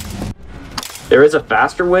 There is a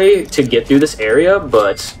faster way to get through this area,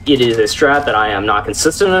 but it is a strat that I am not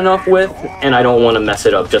consistent enough with, and I don't want to mess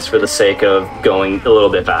it up just for the sake of going a little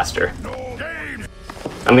bit faster.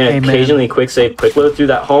 I'm going to occasionally quick save, quick load through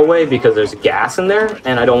that hallway because there's gas in there,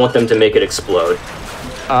 and I don't want them to make it explode.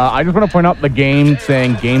 I just want to point out the game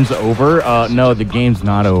saying game's over. No, the game's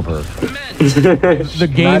not over. The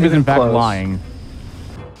game is in fact lying.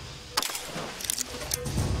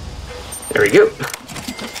 There we go.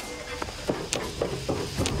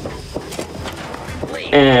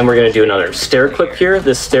 And we're going to do another stair clip here.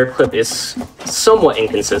 This stair clip is somewhat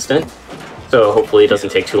inconsistent, so hopefully it doesn't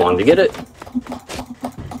take too long to get it.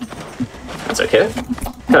 That's okay.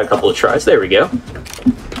 Got a couple of tries. There we go.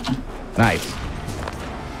 Nice.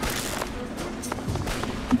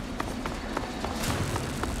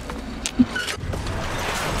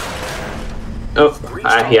 Oh,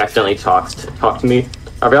 he accidentally talked to me.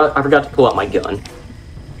 I forgot to pull out my gun.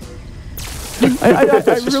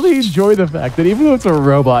 I really enjoy the fact that even though it's a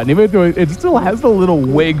robot, and even though it still has the little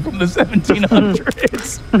wig from the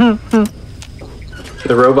 1700s.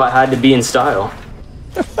 The robot had to be in style.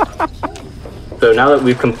 So now that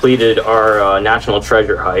we've completed our national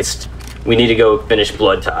treasure heist, we need to go finish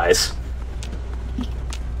Blood Ties.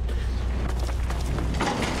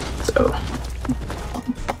 So.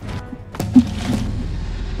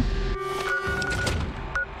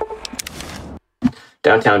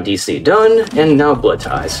 Downtown DC done, and now Blood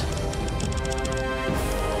Ties.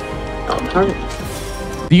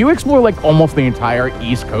 Do you explore like almost the entire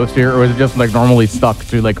East Coast here, or is it just like normally stuck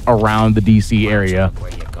to like around the DC area?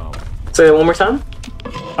 Say that one more time.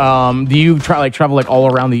 Do you travel like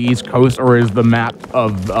all around the East Coast, or is the map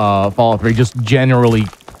of Fallout 3 just generally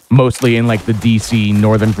mostly in like the DC,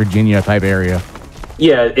 Northern Virginia type area?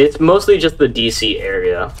 Yeah, it's mostly just the DC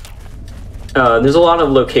area. There's a lot of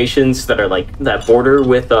locations that are like that border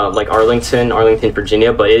with like Arlington,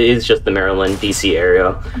 Virginia, but it is just the Maryland, DC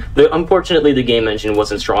area. Unfortunately, the game engine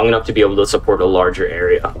wasn't strong enough to be able to support a larger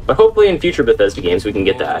area. But hopefully in future Bethesda games we can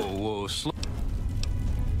get that.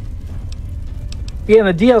 Yeah,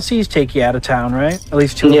 and the DLCs take you out of town, right? At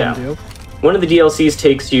least two of them do. One of the DLCs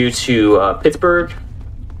takes you to Pittsburgh,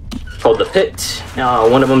 called The Pit.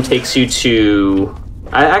 One of them takes you to...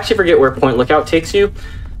 I actually forget where Point Lookout takes you.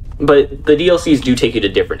 But the DLCs do take you to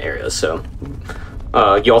different areas, so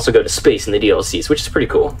you also go to space in the DLCs, which is pretty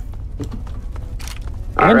cool.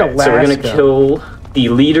 Alright, so we're gonna kill the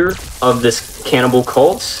leader of this cannibal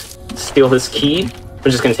cult, steal his key.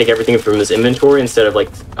 We're just gonna take everything from his inventory instead of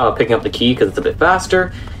like picking up the key because it's a bit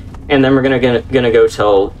faster. And then we're gonna go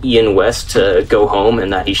tell Ian West to go home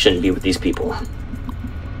and that he shouldn't be with these people.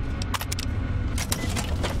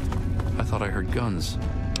 I thought I heard guns.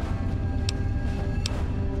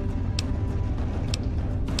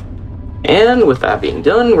 And with that being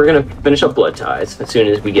done, we're going to finish up Blood Ties as soon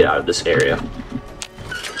as we get out of this area.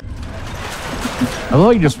 I love how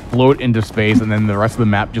you just float into space and then the rest of the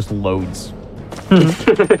map just loads.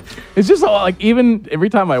 It's just like, even every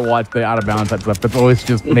time I watch the Out of Bounds type stuff, that always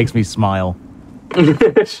just makes me smile.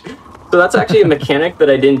 So that's actually a mechanic that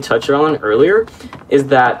I didn't touch on earlier, is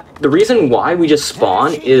that the reason why we just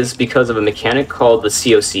spawn is because of a mechanic called the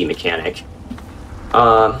COC mechanic.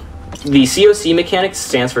 The COC mechanic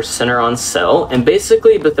stands for Center on Cell, and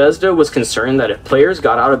basically Bethesda was concerned that if players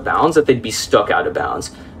got out of bounds, that they'd be stuck out of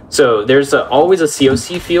bounds. So there's always a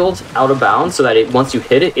COC field out of bounds, so that once you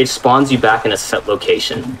hit it, it spawns you back in a set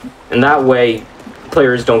location. And that way,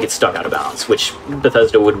 players don't get stuck out of bounds, which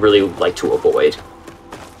Bethesda would really like to avoid.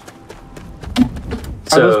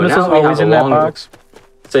 Are those missiles always in that box?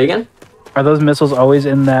 Say again? Are those missiles always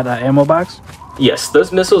in that ammo box? Yes,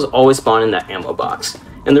 those missiles always spawn in that ammo box.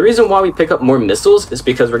 And the reason why we pick up more missiles is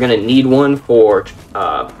because we're going to need one for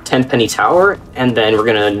 10 Penny Tower, and then we're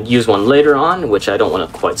going to use one later on, which I don't want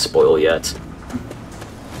to quite spoil yet.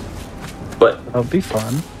 But that'll be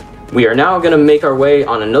fun. We are now going to make our way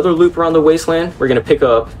on another loop around the wasteland. We're going to pick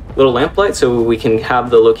up Little Lamplight so we can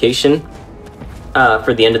have the location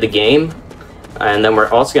for the end of the game. And then we're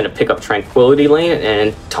also going to pick up Tranquility Lane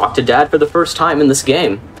and talk to Dad for the first time in this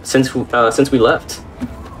game since we left.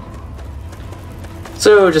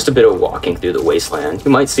 So just a bit of walking through the wasteland. You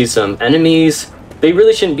might see some enemies. They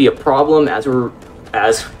really shouldn't be a problem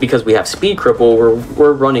because we have speed cripple.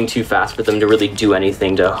 We're running too fast for them to really do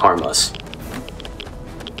anything to harm us.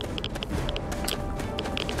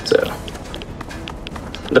 So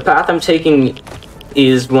the path I'm taking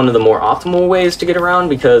is one of the more optimal ways to get around,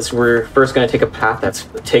 because we're first going to take a path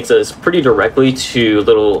that takes us pretty directly to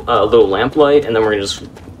Little Lamplight, and then we're going to just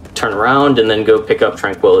turn around and then go pick up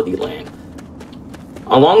Tranquility Lane.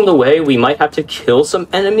 Along the way, we might have to kill some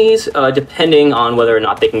enemies, depending on whether or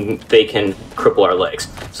not they can cripple our legs.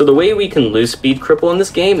 So the way we can lose speed cripple in this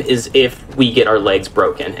game is if we get our legs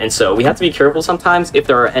broken. And so we have to be careful sometimes if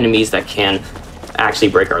there are enemies that can actually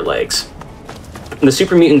break our legs. The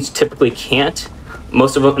super mutants typically can't,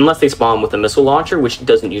 most of them, unless they spawn with a missile launcher, which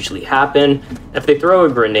doesn't usually happen. If they throw a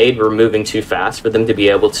grenade, we're moving too fast for them to be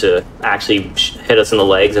able to actually hit us in the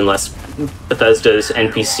legs, unless Bethesda's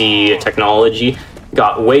NPC technology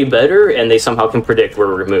got way better and they somehow can predict where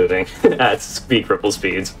we're moving at speed cripple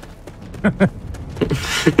speeds.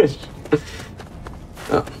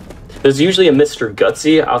 There's usually a Mr.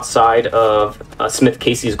 Gutsy outside of Smith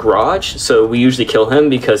Casey's garage, so we usually kill him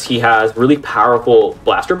because he has really powerful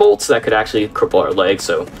blaster bolts that could actually cripple our legs,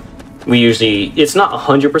 so we usually... It's not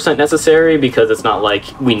 100% necessary because it's not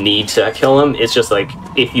like we need to kill him, it's just like,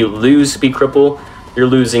 if you lose Speed Cripple, you're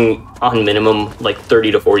losing on minimum like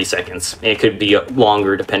 30 to 40 seconds. And it could be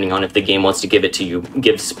longer depending on if the game wants to give it to you,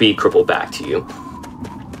 give Speed Cripple back to you.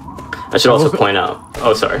 I should also point out...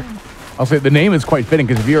 Oh, sorry. I'll say the name is quite fitting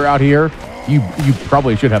because if you're out here, you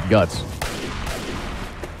probably should have guts.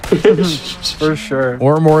 For sure.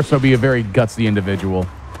 Or more so be a very gutsy individual.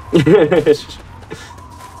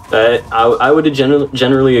 I would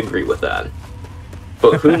generally agree with that.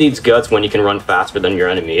 But who needs guts when you can run faster than your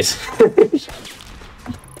enemies?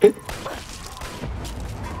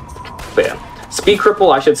 But yeah, Speed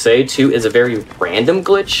Cripple, I should say, too, is a very random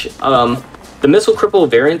glitch. The Missile Cripple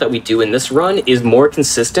variant that we do in this run is more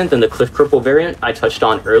consistent than the Cliff Cripple variant I touched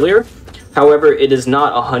on earlier. However, it is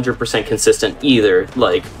not 100% consistent either.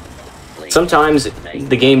 Like, sometimes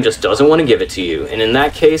the game just doesn't want to give it to you, and in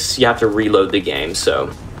that case, you have to reload the game,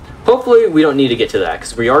 so... Hopefully, we don't need to get to that,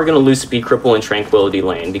 because we are going to lose Speed Cripple in Tranquility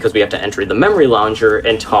Lane, because we have to enter the Memory Lounger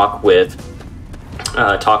and talk with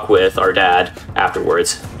our dad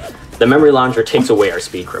afterwards. The Memory Lounger takes away our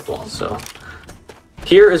Speed Cripple, so...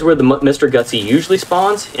 Here is where the Mr. Gutsy usually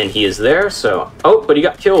spawns, and he is there, so... Oh, but he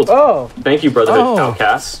got killed. Oh! Thank you, Brotherhood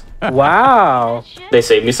Outcasts. Wow! They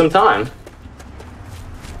saved me some time.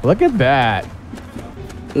 Look at that.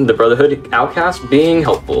 The Brotherhood Outcast being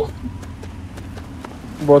helpful.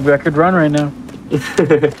 World record run right now.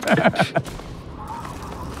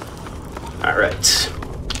 Alright.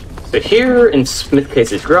 So here in Smith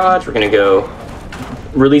Case's garage, we're gonna go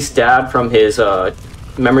release Dad from his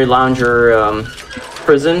Memory Lounger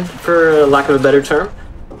prison, for lack of a better term.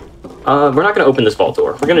 We're not gonna open this vault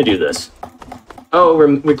door. We're gonna do this. Oh, we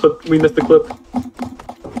missed the clip.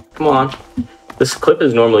 Come on. This clip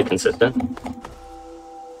is normally consistent.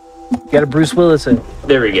 You got a Bruce Willis in.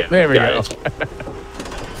 There we go. There we go.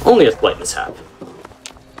 Only a slight mishap.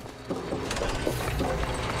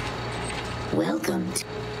 Welcome.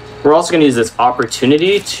 We're also going to use this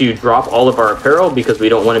opportunity to drop all of our apparel because we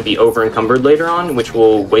don't want to be over encumbered later on, which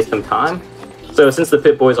will waste some time. So since the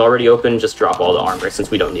Pit Boy's already open, just drop all the armor since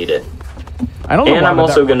we don't need it. I don't know. And I'm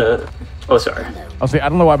also going to... Oh, sorry. I'll say, I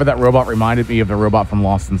don't know why, but that robot reminded me of the robot from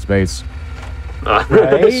Lost in Space.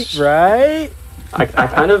 Right? Right? I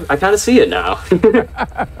kind of see it now.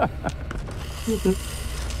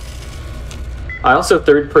 I also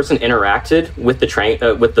third-person interacted with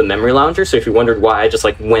the Memory Lounger, so if you wondered why I just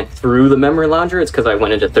like went through the Memory Lounger, it's because I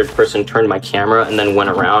went into third-person, turned my camera, and then went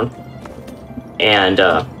around and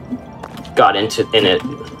got in it.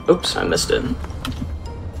 Oops, I missed it.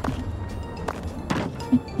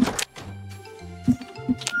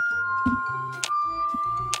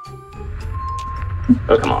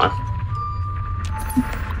 Oh, come on.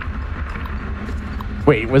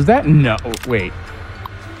 Wait, was that? No, wait.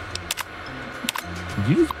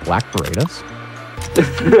 Did you just black parade us?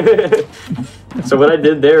 So what I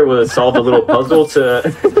did there was solve a little puzzle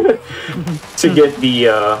to get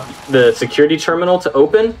the security terminal to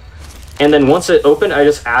open, and then once it opened, I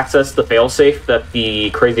just accessed the failsafe that the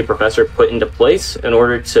crazy professor put into place in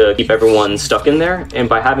order to keep everyone stuck in there. And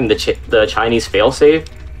by having the Chinese failsafe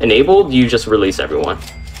enabled, you just release everyone.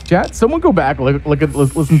 Chat, someone go back,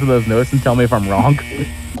 listen to those notes, and tell me if I'm wrong.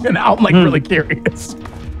 And now I'm like really curious.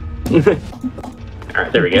 All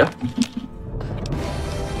right, there we go.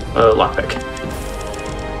 Lockpick.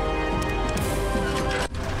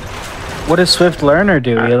 What does Swift Learner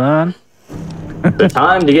do, Elon? The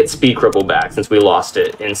time to get Speed Cripple back since we lost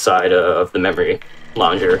it inside of the Memory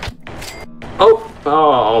Lounger. Oh,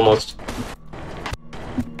 almost.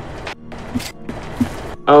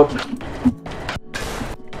 Oh.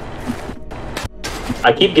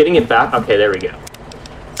 I keep getting it back. Okay, there we go.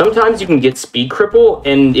 Sometimes you can get Speed Cripple,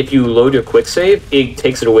 and if you load your quick save, it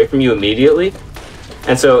takes it away from you immediately.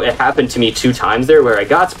 And so it happened to me 2 times there where I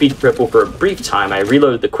got Speed Cripple for a brief time, I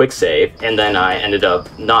reloaded the quick save, and then I ended up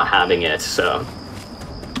not having it, so...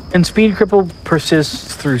 And Speed Cripple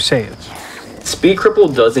persists through saves. Speed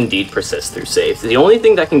Cripple does indeed persist through saves. The only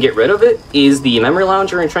thing that can get rid of it is the Memory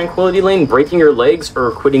Lounger and Tranquility Lane breaking your legs or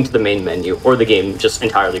quitting to the main menu, or the game just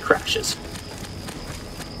entirely crashes.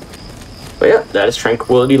 But yeah, that is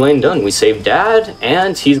Tranquility Lane done. We saved Dad,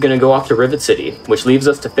 and he's going to go off to Rivet City, which leaves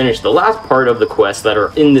us to finish the last part of the quests that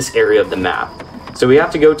are in this area of the map. So we have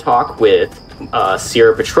to go talk with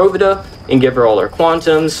Sierra Petrovita and give her all our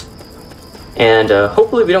quantums. And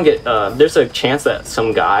hopefully we don't get... there's a chance that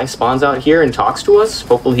some guy spawns out here and talks to us.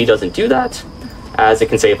 Hopefully he doesn't do that, as it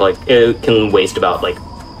can save, like... It can waste about, like,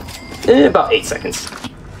 About 8 seconds.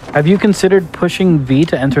 Have you considered pushing V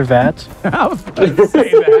to enter VAT? I was going to say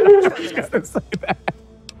that. I was gonna say that.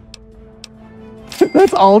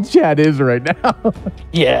 That's all chat is right now.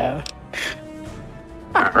 Yeah.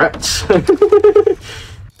 All right.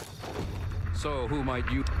 So who might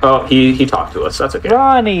you? Oh, he talked to us. That's okay.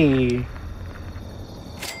 Ronnie.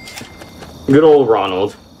 Good old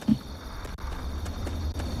Ronald.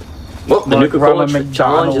 Well, the Like Nuka-Cola Ronald challenge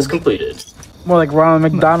McDonald. is completed. More like Ronald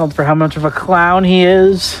McDonald for how much of a clown he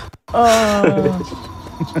is.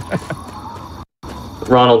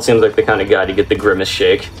 Ronald seems like the kind of guy to get the grimace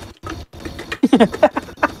shake.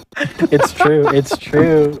 It's true. It's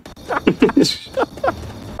true.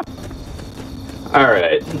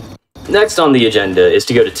 Alright. Next on the agenda is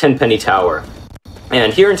to go to Tenpenny Tower.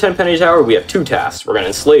 And here in Tenpenny Tower, we have 2 tasks. We're going to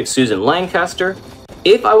enslave Susan Lancaster.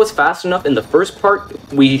 If I was fast enough in the first part,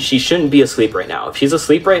 she shouldn't be asleep right now. If she's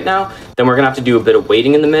asleep right now, then we're going to have to do a bit of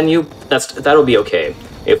waiting in the menu. That'll be okay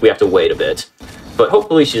if we have to wait a bit. But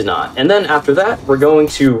hopefully she's not. And then after that, we're going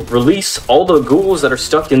to release all the ghouls that are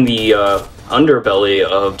stuck in the underbelly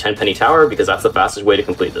of Tenpenny Tower, because that's the fastest way to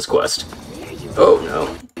complete this quest. Oh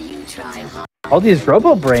no. All these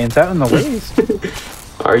robo brains out in the waste.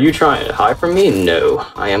 Are you trying to hide from me? No,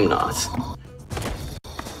 I am not.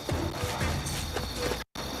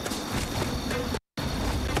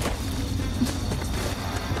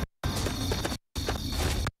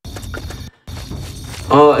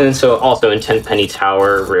 Oh, and so also in Tenpenny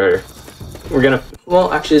Tower, we're gonna...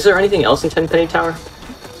 Well, actually, is there anything else in Tenpenny Tower?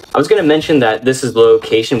 I was gonna mention that this is the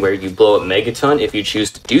location where you blow up Megaton if you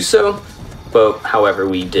choose to do so, but however,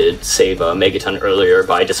 we did save Megaton earlier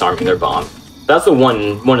by disarming their bomb. That's the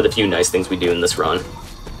one of the few nice things we do in this run.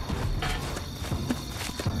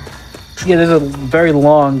 Yeah, there's a very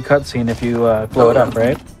long cutscene if you blow it up,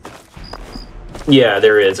 right? Yeah,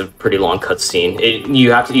 there is a pretty long cutscene.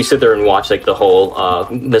 You sit there and watch like the whole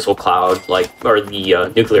missile cloud, or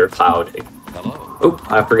the nuclear cloud. Hello. Oh,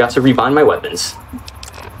 I forgot to rebind my weapons.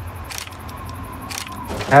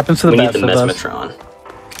 Happens to the We need best the of us. Mesmetron.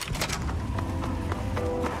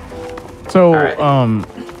 So, Alright.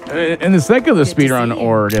 in the sake of the speedrun,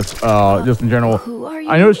 or just in general,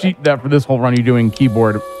 I noticed that for this whole run you're doing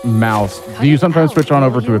keyboard, mouse. Do you sometimes switch on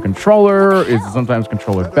over to a controller? Is it sometimes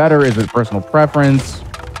controller better? Is it personal preference?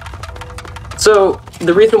 So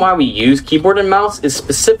the reason why we use keyboard and mouse is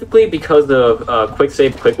specifically because of quick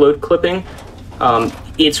save, quick load clipping.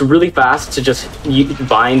 It's really fast to just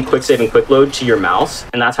bind quick save and quick load to your mouse,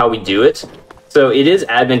 and that's how we do it. So it is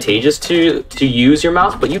advantageous to use your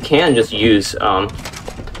mouse, but you can just use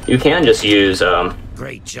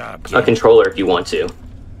Great job, a controller if you want to.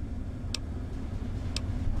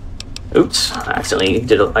 Oops, I accidentally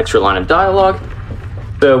did an extra line of dialogue.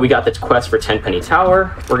 So we got the quest for Tenpenny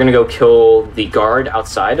Tower. We're gonna go kill the guard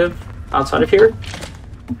outside of here,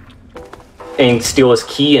 and steal his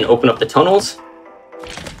key and open up the tunnels.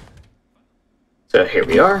 So here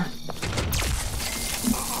we are.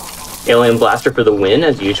 Alien Blaster for the win,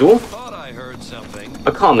 as usual. Thought I heard something.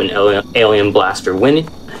 A common Alien Blaster win.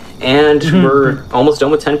 And we're almost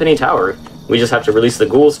done with Tenpenny Tower. We just have to release the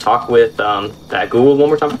ghouls, talk with that ghoul one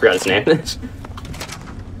more time. I forgot his name.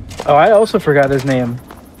 Oh, I also forgot his name.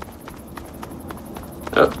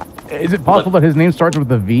 Oh, Is it possible that his name starts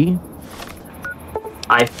with a V?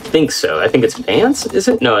 I think so. I think it's Vance, is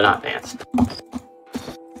it? No, not Vance.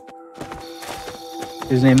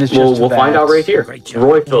 His name is just We'll find out right here.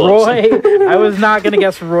 Roy Phillips. Roy. I was not going to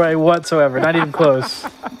guess Roy whatsoever. Not even close.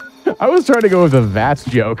 I was trying to go with a VATS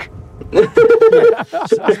joke.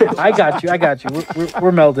 I got you.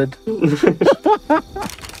 We're melded.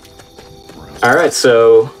 All right,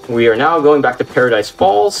 so we are now going back to Paradise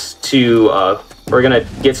Falls to, we're gonna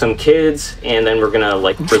get some kids, and then we're gonna,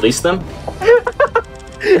 release them.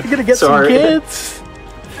 You're going to get some kids.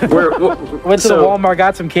 Went to the Walmart,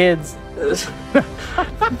 got some kids.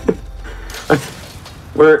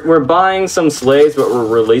 We're buying some slaves, but we're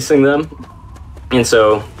releasing them. And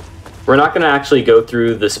so we're not going to actually go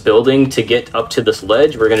through this building to get up to this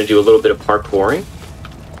ledge. We're going to do a little bit of parkouring.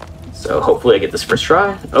 So hopefully I get this first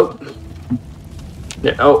try. Oh.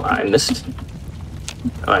 Yeah, oh, I missed.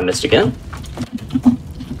 Oh, I missed again.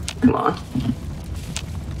 Come on.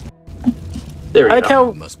 There we I like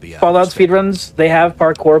go. how Fallout speedruns, they have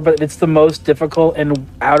parkour, but it's the most difficult and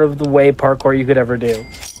out-of-the-way parkour you could ever do.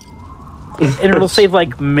 And it'll save,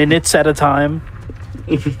 minutes at a time.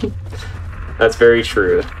 That's very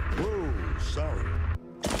true.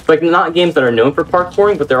 Not games that are known for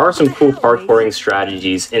parkouring, but there are some cool parkouring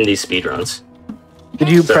strategies in these speedruns. Did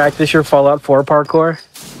you practice your Fallout 4 parkour?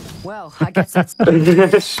 Well, I guess that's...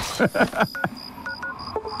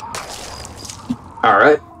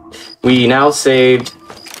 Alright. We saved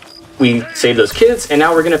those kids, and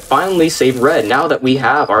now we're gonna finally save Red now that we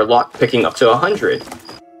have our lock picking up to 100.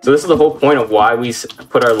 So this is the whole point of why we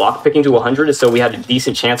put our lock picking to 100, is so we had a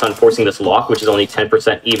decent chance on forcing this lock, which is only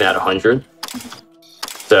 10% even at 100.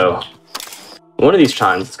 So one of these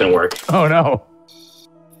times it's gonna work. Oh no.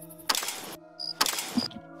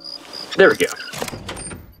 There we go.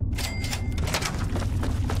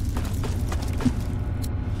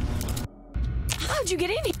 How'd you get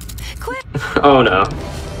in here? Quick! Oh no.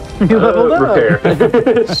 You leveled up. Repair.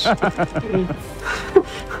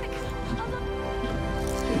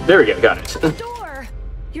 There we go, got it. Door!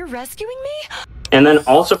 You're rescuing me? And then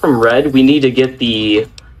also from Red, we need to get the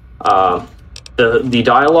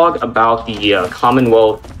dialogue about the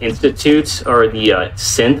Commonwealth Institute, or the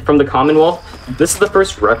synth from the Commonwealth. This is the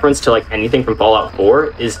first reference to like anything from Fallout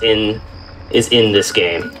 4 is in this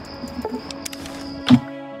game.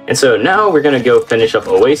 And so now we're gonna go finish up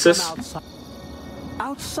Oasis.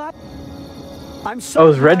 Outside. Oh,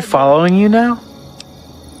 is Red following you now?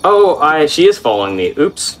 Oh, she is following me.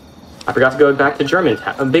 Oops, I forgot to go back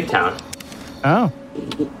to Big Town. Oh.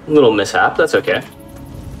 Little mishap. That's okay.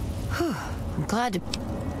 I'm glad to...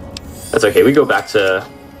 That's okay. We go back to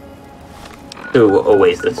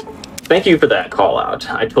Oasis. Thank you for that call out.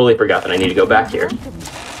 I totally forgot that I need to go back here.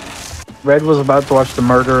 Red was about to watch the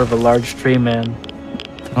murder of a large tree man.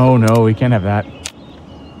 Oh no, we can't have that.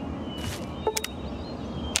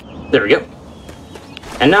 There we go.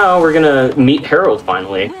 And now we're gonna meet Harold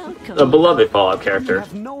finally, a beloved Fallout character.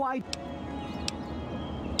 No idea.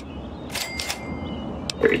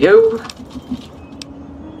 There we go.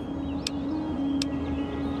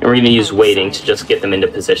 And we're gonna use waiting to just get them into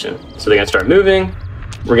position. So they're gonna start moving.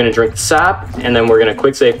 We're gonna drink the sap, and then we're gonna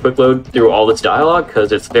quick save, quick load through all this dialogue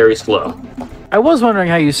because it's very slow. I was wondering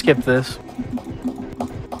how you skipped this.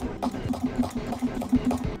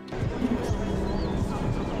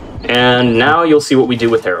 And now you'll see what we do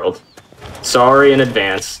with Harold. Sorry in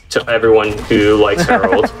advance to everyone who likes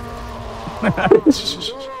Harold.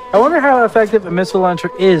 I wonder how effective a missile launcher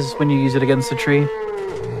is when you use it against a tree.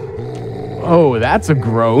 Oh, that's a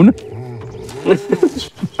groan.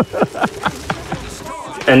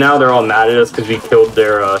 And now they're all mad at us because we killed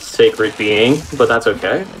their sacred being, but that's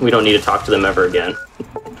okay. We don't need to talk to them ever again.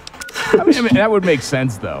 I mean, that would make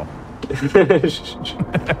sense, though.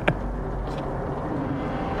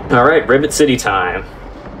 All right, Rivet City time.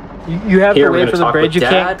 You have Here, to we're wait gonna for the talk bridge. with You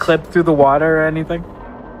can't Dad. clip through the water or anything.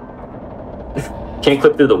 Can't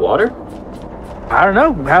clip through the water? I don't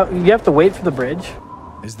know. How you have to wait for the bridge.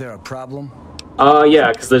 Is there a problem?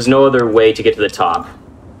 Yeah, because there's no other way to get to the top.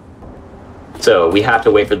 So we have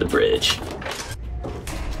to wait for the bridge.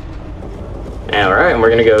 Alright, and we're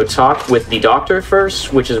gonna go talk with the doctor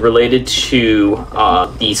first, which is related to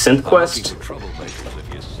the synth quest.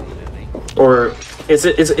 Or is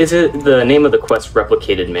it the name of the quest,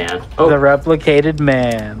 Replicated Man? Oh, The replicated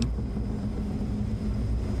man.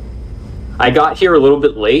 I got here a little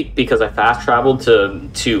bit late because I fast traveled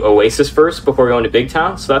to Oasis first before going to Big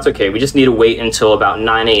Town, so that's okay. We just need to wait until about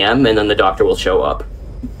 9 a.m. and then the doctor will show up.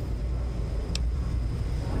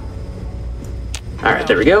 Alright,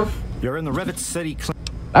 there we go. You're in the Rivet City.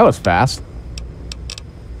 That was fast.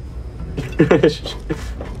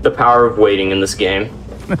 The power of waiting in this game.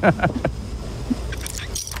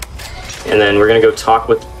 And then we're gonna go talk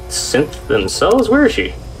with Synth themselves. Where is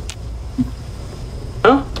she?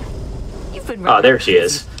 Huh? You've been Oh, there she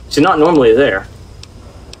is. She's not normally there.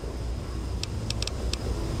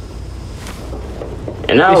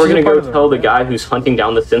 And now we're gonna go tell the guy who's hunting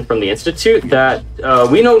down the synth from the Institute that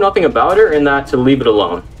we know nothing about her and that to leave it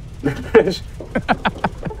alone.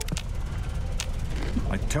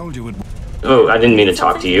 I told you it. Oh, I didn't mean to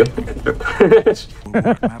talk to you.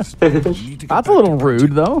 That's a little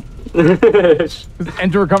rude, though. Just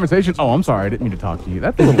enter a conversation. Oh, I'm sorry. I didn't mean to talk to you.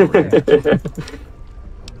 That's a little rude.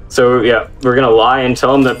 So yeah, we're gonna lie and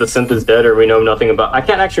tell him that the synth is dead or we know nothing about. I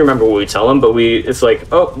can't actually remember what we tell him, but it's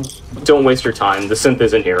like, oh, don't waste your time. The synth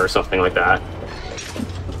isn't here or something like that.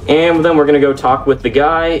 And then we're gonna go talk with the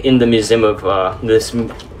guy in the museum of this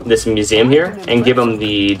museum here and give him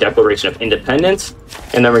the Declaration of Independence.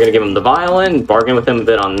 And then we're gonna give him the violin, bargain with him a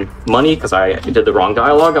bit on money because I did the wrong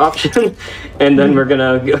dialogue option. And then we're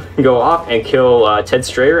gonna go off and kill Ted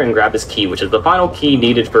Strayer and grab his key, which is the final key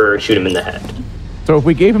needed for shoot him in the head. So if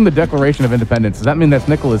we gave him the Declaration of Independence, does that mean that's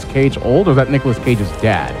Nicolas Cage old, or is that Nicolas Cage's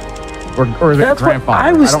dad? Or is it That's what grandfather?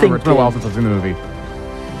 I was don't remember. It's been a while thinking. since I've seen the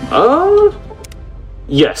movie.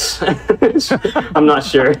 Yes. I'm not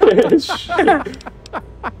sure.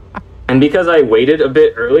 And because I waited a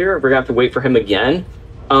bit earlier, we're gonna have to wait for him again.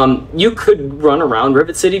 You could run around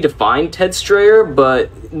Rivet City to find Ted Strayer, but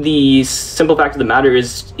the simple fact of the matter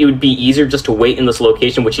is it would be easier just to wait in this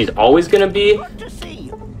location, which he's always going to be.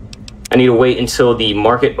 I need to wait until the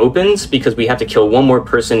market opens because we have to kill one more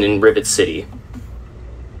person in Rivet City.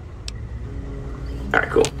 Alright,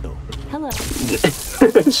 cool. Hello.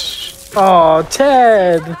 Oh,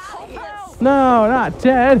 Ted! No, not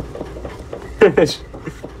Ted.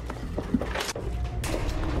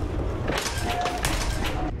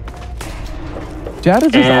 Chad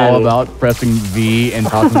is just all about pressing V and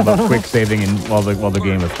talking about quick saving and while the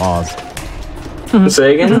game is paused.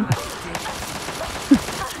 Say again?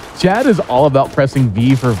 Chad is all about pressing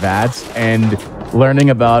V for VATS and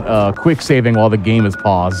learning about quick saving while the game is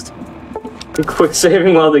paused. Quick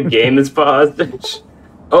saving while the game is paused.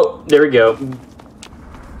 Oh, there we go.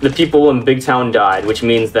 The people in Big Town died, which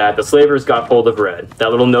means that the slavers got hold of Red.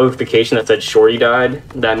 That little notification that said Shorty died,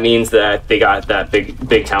 that means that they got that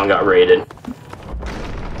big town got raided.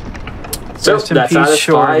 So that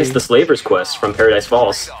satisfies the Slaver's quest from Paradise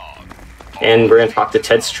Falls. And we're going to talk to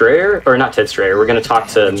Ted Strayer, or not Ted Strayer, we're going to talk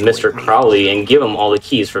to Mr. Crowley and give him all the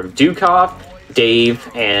keys from Dukov, Dave,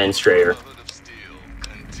 and Strayer.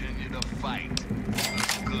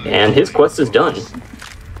 And his quest is done.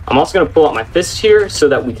 I'm also going to pull out my fist here so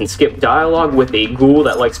that we can skip dialogue with a ghoul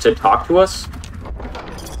that likes to talk to us.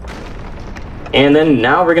 And then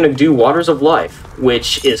now we're going to do Waters of Life,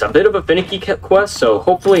 which is a bit of a finicky quest, so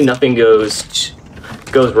hopefully nothing goes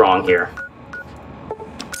wrong here.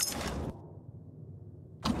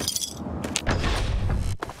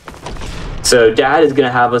 So Dad is going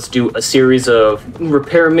to have us do a series of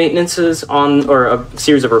repair maintenances on, or a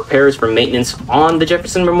series of repairs for maintenance on the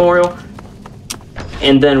Jefferson Memorial,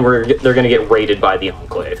 and then they're going to get raided by the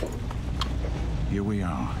Enclave. Here we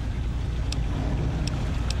are.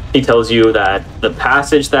 He tells you that the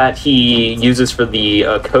passage that he uses for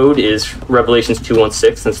the code is Revelations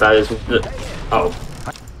 2:16, since that is the... Oh.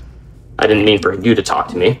 I didn't mean for you to talk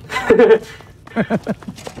to me.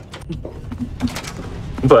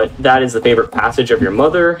 But that is the favorite passage of your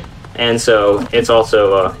mother, and so it's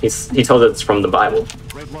also, he tells us it's from the Bible.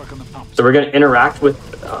 So we're going to interact with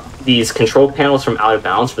these control panels from Out of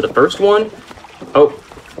Bounds for the first one. Oh,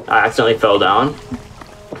 I accidentally fell down.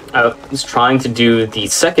 I was trying to do the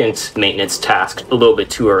second maintenance task a little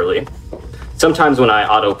bit too early. Sometimes when I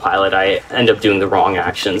autopilot, I end up doing the wrong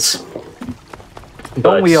actions.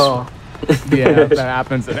 Don't we all? Yeah, that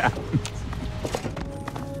happens. It happens.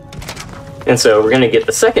 And so we're going to get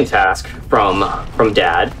the second task from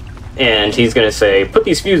Dad, and he's going to say, put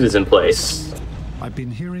these fuses in place. I've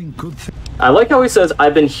been hearing good things. I like how he says,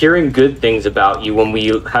 I've been hearing good things about you when we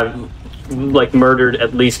have, like, murdered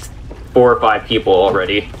at least 4 or 5 people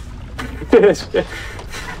already. How's it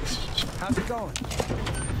going?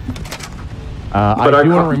 I do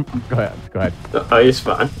want to... Go ahead. Oh, it's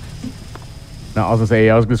fine. No, I was just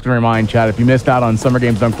going to remind Chad, if you missed out on Summer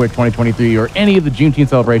Games Done Quick 2023 or any of the Juneteenth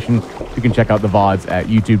celebration, you can check out the VODs at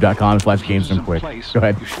youtube.com/gamesdonequick. Go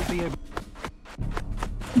ahead.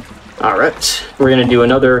 All right, we're going to do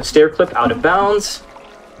another stair clip Out of Bounds.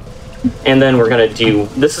 And then we're going to do,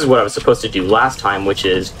 this is what I was supposed to do last time, which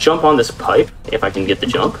is jump on this pipe, if I can get the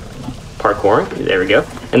jump. Parkouring, there we go.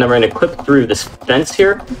 And then we're going to clip through this fence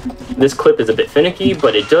here. This clip is a bit finicky,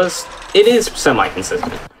 but it is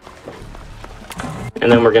semi-consistent.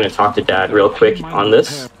 And then we're going to talk to Dad real quick on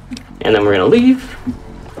this. And then we're going to leave.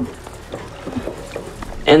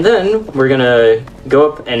 And then we're going to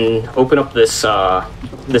go up and open up this,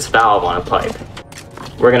 this valve on a pipe.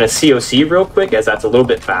 We're going to COC real quick, as that's a little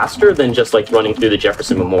bit faster than just like running through the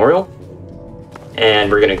Jefferson Memorial.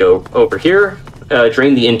 And we're going to go over here,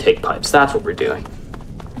 drain the intake pipes. That's what we're doing.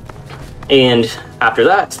 And after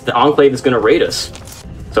that, the Enclave is going to raid us.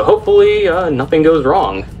 So hopefully nothing goes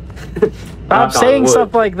wrong. Stop saying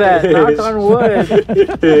stuff like that. Knock on wood.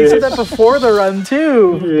 You said that before the run,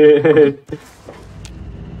 too. Yeah.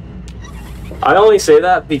 I only say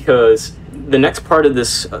that because the next part of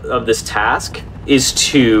this task is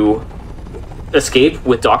to escape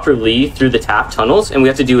with Dr. Lee through the tap tunnels, and we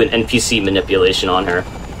have to do an NPC manipulation on her.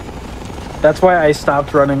 That's why I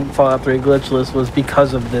stopped running Fallout 3 glitchless, was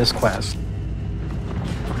because of this quest.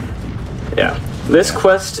 Yeah. This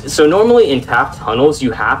quest, so normally in tap tunnels,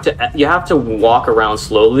 you have to walk around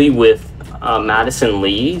slowly with Madison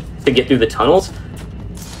Lee to get through the tunnels.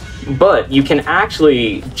 But you can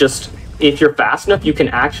actually just, if you're fast enough, you can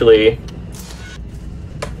actually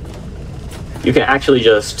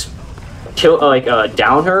just kill,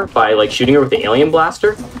 down her by like shooting her with the alien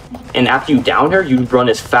blaster. And after you down her, you run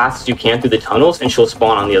as fast as you can through the tunnels, and she'll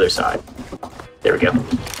spawn on the other side. There we go.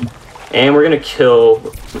 And we're gonna kill.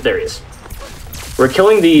 There he is. We're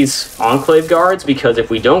killing these Enclave guards because if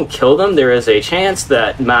we don't kill them, there is a chance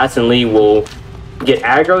that Matt and Lee will get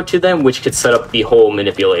aggro to them, which could set up the whole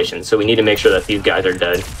manipulation. So we need to make sure that these guys are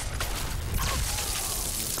dead.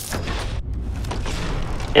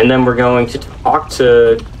 And then we're going to talk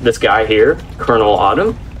to this guy here, Colonel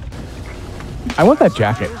Autumn. I want that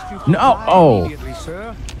jacket. No, oh.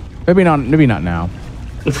 Maybe not now.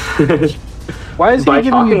 Why is he By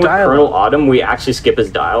giving talking you with dialogue? Colonel Autumn, we actually skip his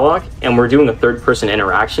dialogue, and we're doing a third-person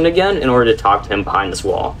interaction again in order to talk to him behind this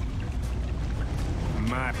wall.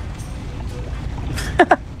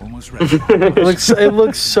 Almost ready. It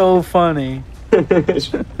looks so funny.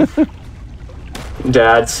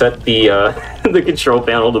 Dad set the the control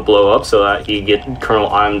panel to blow up so that Colonel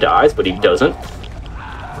Autumn dies, but he doesn't.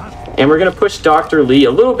 And we're gonna push Dr. Lee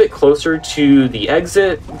a little bit closer to the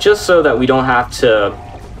exit, just so that we don't have to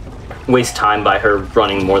waste time by her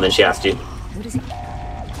running more than she has to.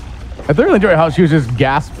 I thoroughly enjoyed how she was just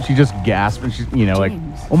gasped. She just gasped, and she's, you know, like,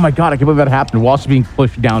 oh my god, I can't believe that happened while she's being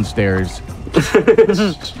pushed downstairs.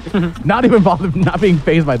 Not even bothered, not being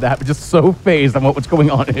phased by that, but just so phased on what's going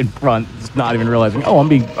on in front, just not even realizing, oh,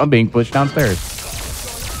 I'm being pushed downstairs.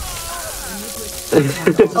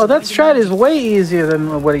 Oh, that strat is way easier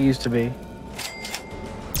than what it used to be.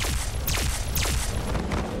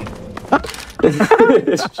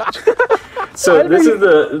 So this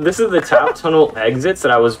is the tap tunnel exits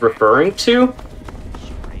that I was referring to.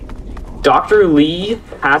 Dr. Lee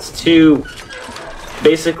has to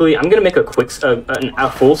basically, I'm gonna make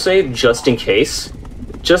a full save just in case,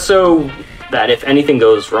 just so that if anything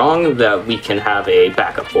goes wrong, that we can have a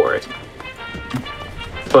backup for it.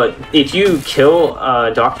 But if you kill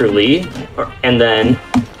Dr. Lee and then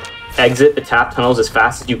exit the tap tunnels as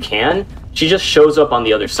fast as you can, she just shows up on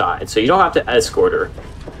the other side, so you don't have to escort her.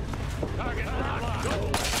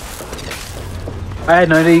 I had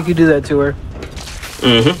no idea you could do that to her.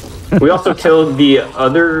 Mm-hmm. We also killed the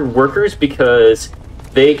other workers because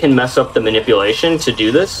they can mess up the manipulation to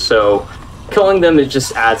do this, so killing them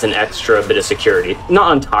just adds an extra bit of security.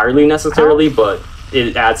 Not entirely necessarily, but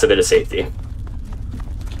it adds a bit of safety.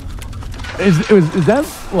 Is that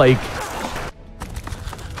like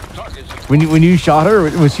when you shot her?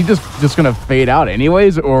 Was she just gonna fade out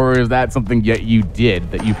anyways, or is that something yet you did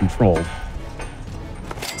that you controlled?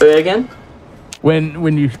 Say again.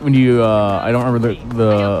 When you I don't remember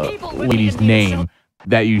the lady's name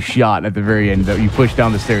that you shot at the very end that you pushed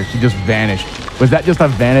down the stairs. She just vanished. Was that just a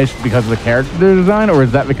vanish because of the character design, or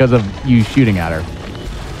is that because of you shooting at her?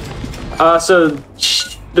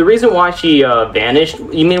 The reason why she vanished,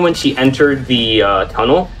 you mean when she entered the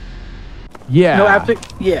tunnel? Yeah. No, after,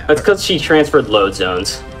 yeah. That's because she transferred load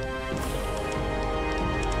zones.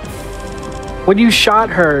 When you shot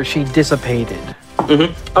her, she dissipated.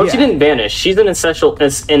 Mm-hmm. Oh, Yeah. she didn't vanish. She's an essential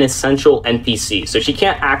NPC, so she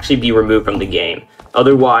can't actually be removed from the game.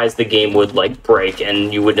 Otherwise, the game would like break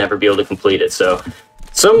and you would never be able to complete it. So,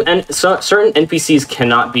 certain NPCs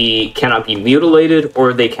cannot be mutilated,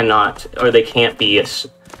 or they can't be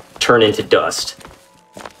turned into dust.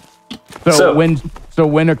 So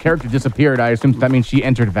when her character disappeared, I assume that means she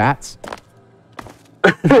entered VATS.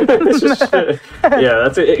 Yeah,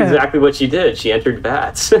 that's exactly what she did. She entered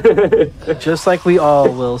VATS. Just like we all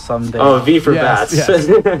will someday. Oh, V for Yes,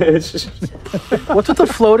 VATS. What's with the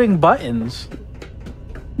floating buttons?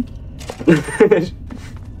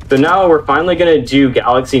 So now we're finally going to do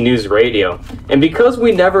Galaxy News Radio. And because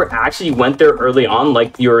we never actually went there early on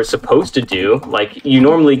like you're supposed to do, like you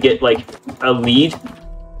normally get like a lead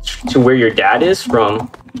to where your dad is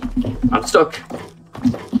from... I'm stuck.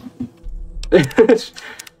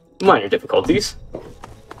 Minor difficulties.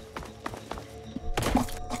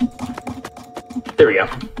 There we go.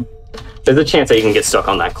 There's a chance that you can get stuck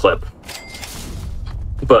on that clip.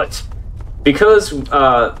 But because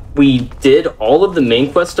we did all of the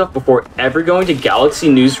main quest stuff before ever going to Galaxy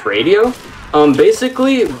News Radio,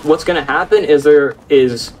 basically what's going to happen is there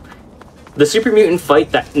is the super mutant fight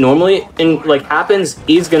that normally happens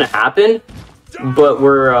is going to happen, but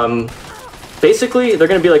we're basically they're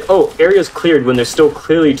going to be like, oh, area's cleared when there's still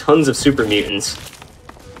clearly tons of super mutants.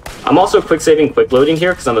 I'm also quick saving, quick loading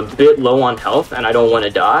here because I'm a bit low on health and I don't want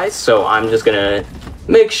to die, so I'm just going to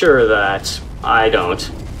make sure that I don't.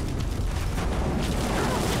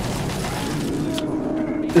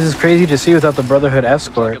 This is crazy to see without the Brotherhood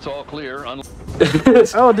escort. It's all clear.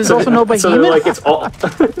 Oh, there's also no behemoth? So they're like, it's all...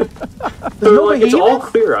 it's all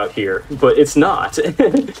clear out here, but it's not.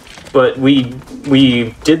 But we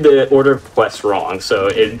did the order of quests wrong, so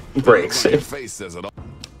it breaks.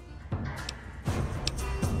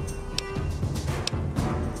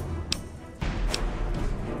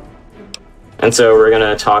 And so we're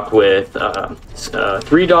gonna talk with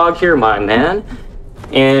Three Dog here, my man,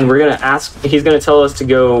 and we're gonna ask. He's gonna tell us to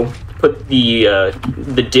go put the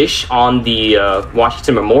dish on the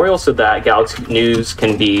Washington Memorial so that Galaxy News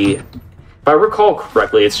can be. If I recall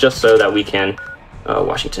correctly, it's just so that we can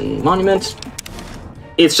Washington Monument.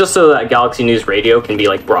 It's just so that Galaxy News Radio can be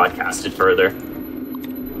like broadcasted further.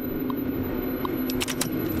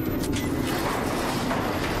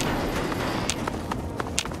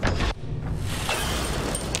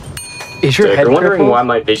 Is your So if head you're wondering crippled? why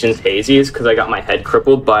my vision's hazy, is because I got my head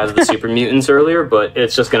crippled by the super mutants earlier, but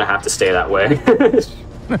it's just gonna have to stay that way.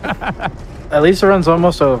 At least the run's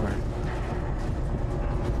almost over.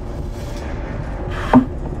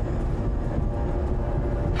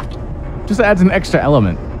 Just adds an extra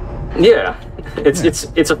element. Yeah,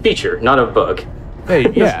 it's a feature, not a bug.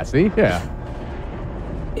 Hey, yeah, see? Yeah.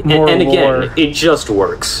 More And again, lore. it just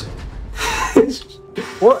works.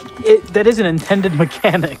 Well, that is an intended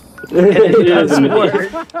mechanic. And It it does is.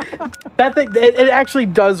 work. That thing, it actually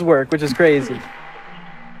does work, which is crazy.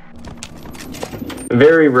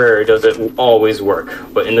 Very rare does it always work,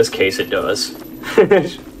 but in this case it does.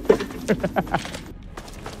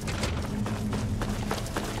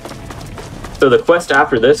 So the quest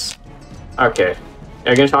after this... Okay.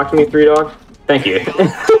 Are you gonna talk to me, Three Dog? Thank you.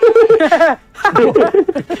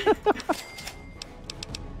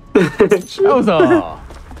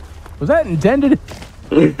 Was that intended?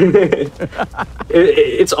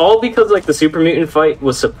 It's all because like the super mutant fight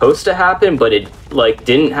was supposed to happen, but it like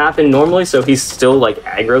didn't happen normally, so he's still like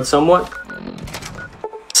aggroed somewhat.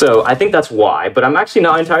 So I think that's why, but I'm actually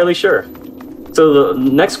not entirely sure. So the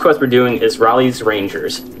next quest we're doing is Raleigh's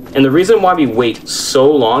Rangers. And the reason why we wait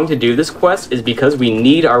so long to do this quest is because we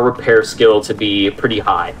need our repair skill to be pretty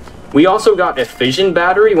high. We also got a fission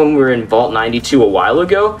battery when we were in Vault 92 a while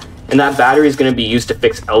ago, and that battery is going to be used to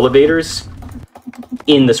fix elevators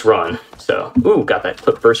in this run. So, ooh, got that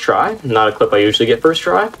clip first try. Not a clip I usually get first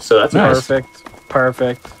try, so that's nice.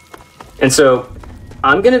 Perfect. And so,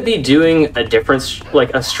 I'm going to be doing a different, like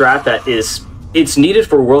a strat that is, it's needed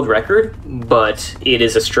for world record, but it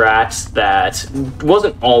is a strat that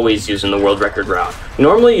wasn't always used in the world record route.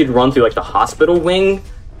 Normally, you'd run through like the hospital wing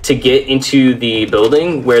to get into the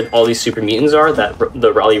building where all these super mutants are that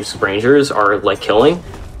the Raleigh's Rangers are like killing.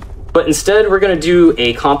 But instead, we're going to do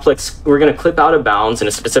a complex, we're going to clip out of bounds in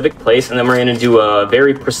a specific place, and then we're going to do a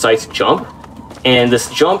very precise jump. And this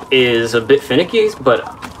jump is a bit finicky, but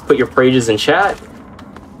put your praises in chat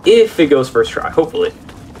if it goes first try, hopefully.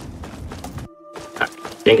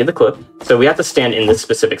 Didn't get the clip. So we have to stand in this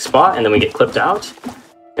specific spot, and then we get clipped out.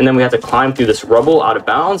 And then we have to climb through this rubble out of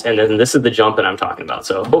bounds, and then this is the jump that I'm talking about.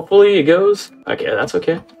 So hopefully it goes. Okay, that's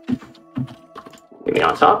okay. Get me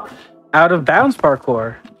on top. Out of bounds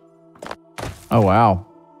parkour. Oh, wow.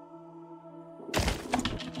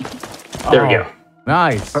 There we go.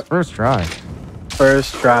 Nice. First try.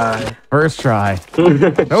 First try. First try.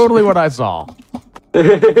 Totally what I saw.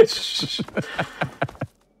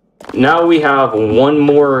 Now we have one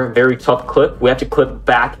more very tough clip. We have to clip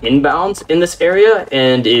back inbounds in this area,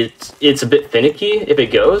 and it's a bit finicky if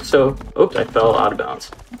it goes. So, oops, I fell out of bounds.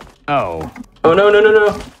 Oh. Oh no.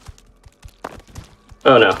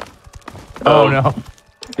 Oh no. Oh, no.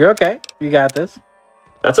 You're okay. You got this.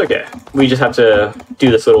 That's okay. We just have to do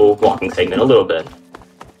this little walking segment a little bit.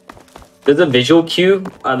 There's a visual cue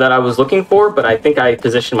that I was looking for, but I think I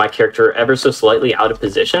positioned my character ever so slightly out of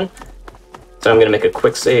position. So I'm going to make a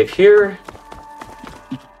quick save here.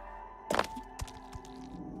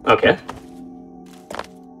 Okay.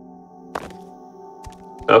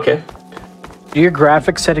 Okay. Do your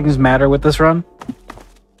graphic settings matter with this run?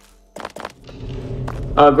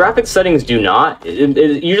 Graphics settings do not.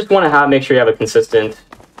 You just want to make sure you have a consistent...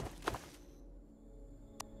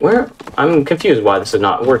 I'm confused why this is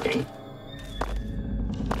not working.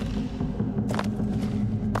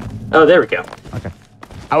 Oh, there we go. Okay.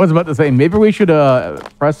 I was about to say, maybe we should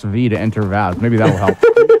press V to enter VAS. Maybe that'll help.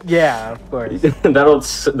 Yeah, of course.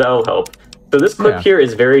 that'll help. So this clip here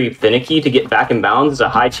is very finicky to get back in bounds. There's a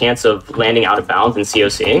high chance of landing out of bounds and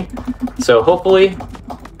COCing. So hopefully...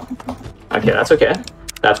 Okay, that's okay.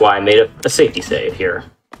 That's why I made a safety save here.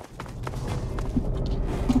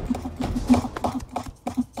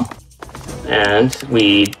 And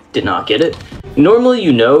we did not get it. Normally,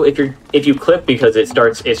 you know if you clip because it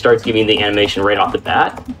starts giving the animation right off the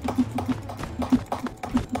bat.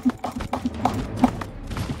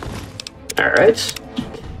 All right.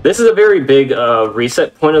 This is a very big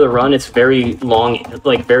reset point of the run. It's very long,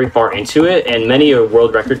 like very far into it, and many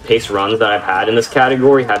world record pace runs that I've had in this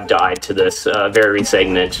category have died to this very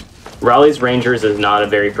segment. Raleigh's Rangers is not a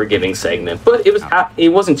very forgiving segment, but it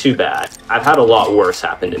wasn't too bad. I've had a lot worse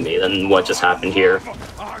happen to me than what just happened here.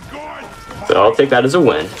 So I'll take that as a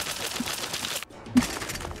win.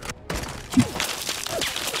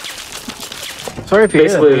 Sorry if you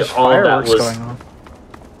Basically, hear that. all of that Fireworks was going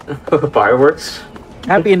on. fireworks.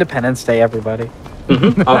 Happy Independence Day, everybody.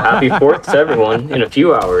 Oh, happy 4th to everyone in a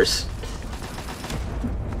few hours.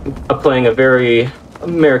 I'm playing a very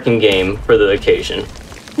American game for the occasion.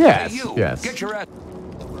 Yes, Hey, you, yes. Get your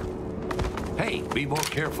Hey, be more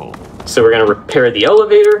careful. So we're going to repair the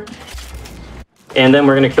elevator, and then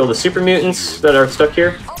we're going to kill the super mutants that are stuck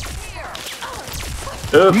here.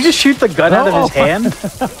 Oops. You just shoot the gun out of his hand?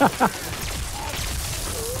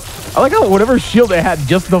 I like how whatever shield they had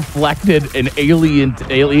just deflected an alien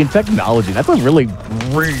technology. That's a really,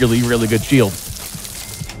 really, really good shield.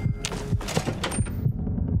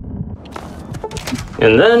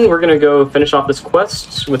 And then we're going to go finish off this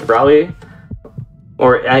quest with Raleigh.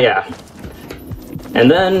 Or, yeah. And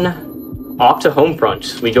then off to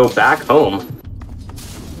Homefront. We go back home.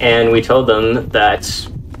 And we tell them that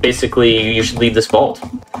basically you should leave this vault.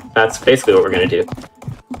 That's basically what we're going to do.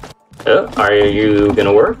 Oh, are you going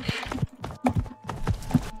to work?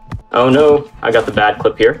 Oh no, I got the bad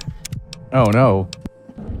clip here. Oh no.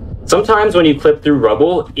 Sometimes when you clip through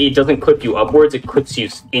rubble, it doesn't clip you upwards, it clips you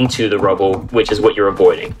into the rubble, which is what you're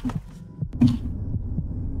avoiding.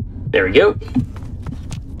 There we go.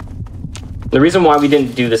 The reason why we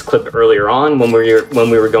didn't do this clip earlier on when we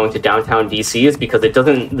were going to downtown DC is because it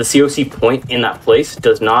doesn't, the COC point in that place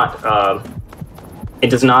does not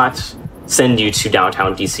send you to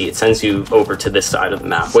downtown DC. It sends you over to this side of the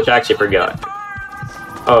map, which I actually forgot.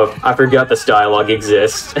 Oh, I forgot this dialogue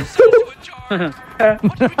exists.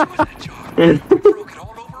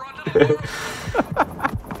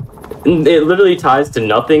 It literally ties to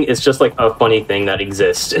nothing. It's just like a funny thing that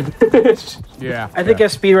exists. Yeah. I think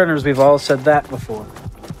as speedrunners, we've all said that before.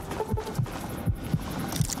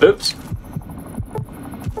 Oops.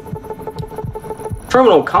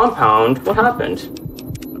 Terminal compound? What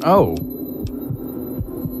happened? Oh.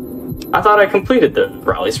 I thought I completed the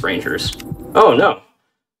Raleigh's Rangers. Oh no.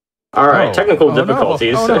 Alright, Oh. technical Oh, no.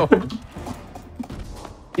 difficulties. Oh, no.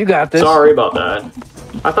 You got this. Sorry about that.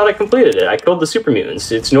 I thought I completed it. I killed the super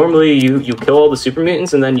mutants. It's normally you kill all the super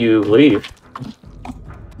mutants and then you leave.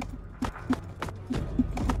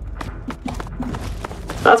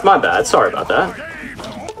 That's my bad. Sorry about that.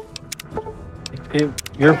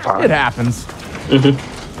 You're fine. It happens.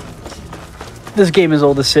 This game is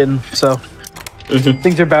old as sin, so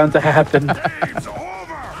things are bound to happen.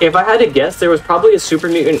 If I had to guess, there was probably a super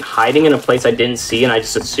mutant hiding in a place I didn't see, and I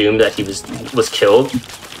just assumed that he was killed.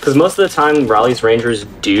 Because most of the time, Raleigh's Rangers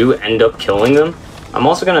do end up killing them. I'm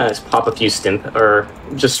also gonna pop a few or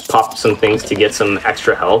just pop some things to get some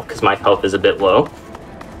extra health, because my health is a bit low.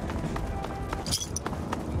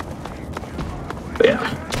 But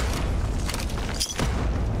yeah.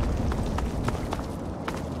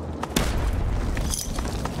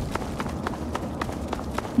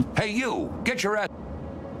 Hey, you, get your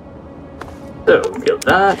So, kill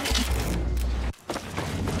that.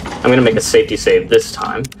 I'm gonna make a safety save this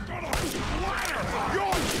time.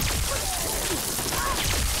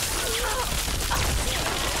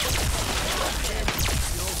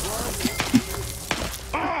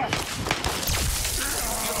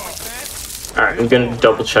 Alright, I'm gonna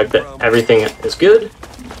double check that everything is good.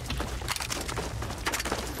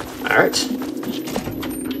 Alright.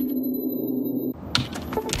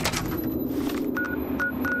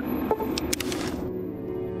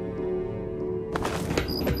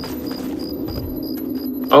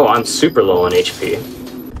 Oh, I'm super low on HP.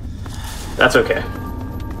 That's okay.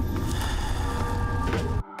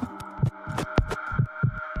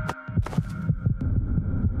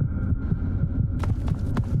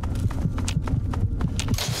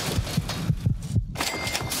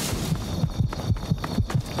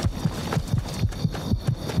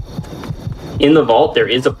 In the vault, there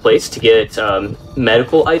is a place to get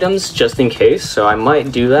medical items just in case, so I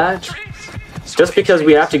might do that. Just because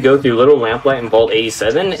we have to go through Little Lamplight and Vault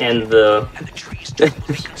 87, and the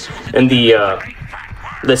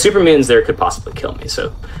the super mutants there could possibly kill me,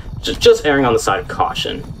 so just erring on the side of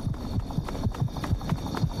caution.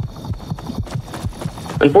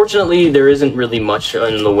 Unfortunately, there isn't really much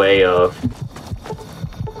in the way of...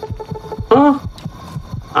 Huh?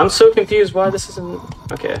 I'm so confused why this isn't...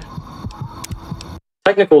 Okay.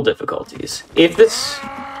 Technical difficulties. If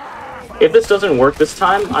this doesn't work this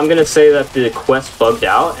time, I'm gonna say that the quest bugged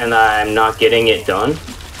out and I'm not getting it done.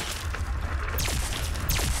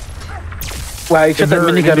 Wow, you took that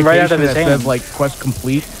minigun right out of his that hand. says, like, quest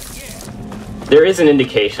complete? There is an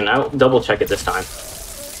indication. I'll double check it this time.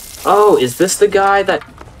 Oh, is this the guy that...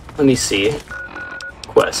 Let me see.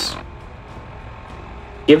 Quest.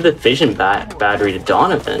 Give the fission battery to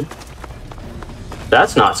Donovan.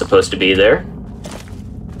 That's not supposed to be there.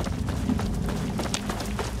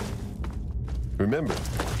 Remember,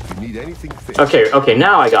 if you need anything fixed. Okay,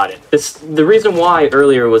 now I got it. The reason why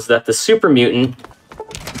earlier was that the super mutant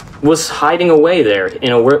was hiding away there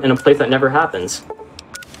in a place that never happens.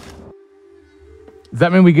 Does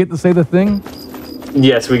that mean we get to say the thing?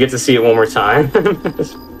 Yes, we get to see it one more time.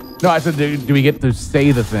 No, I said, do we get to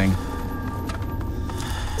say the thing?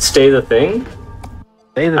 Stay the thing?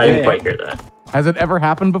 Say the I thing. didn't quite hear that. Has it ever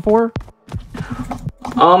happened before?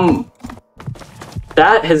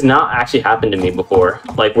 That has not actually happened to me before.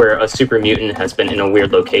 Like where a super mutant has been in a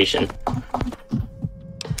weird location.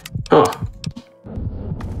 Huh.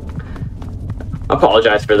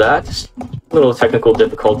 Apologize for that. Just little technical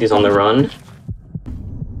difficulties on the run.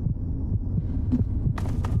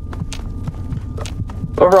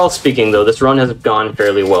 Overall speaking, though, this run has gone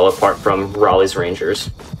fairly well apart from Raleigh's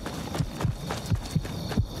Rangers.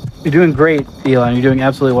 You're doing great, Elon. You're doing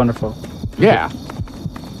absolutely wonderful. Yeah.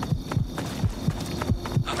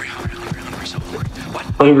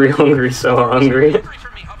 Hungry, so hungry.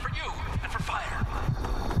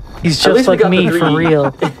 He's At just least we like got me the for three- real.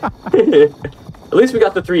 At least we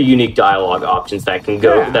got the 3 unique dialogue options that can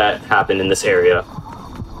go that happen in this area.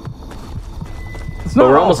 It's But not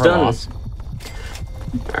we're all almost her done. loss.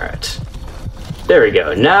 Alright. There we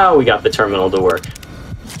go. Now we got the terminal to work.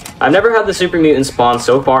 I've never had the super mutant spawn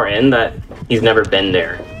so far in that he's never been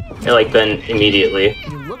there. Like, been immediately.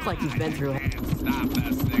 You look like you've been through it. Stop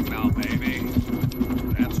that signal, baby.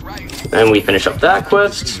 That's right. And we finish up that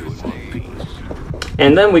quest.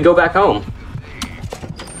 And then we go back home.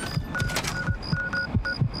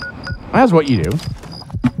 That's what you do.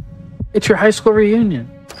 It's your high school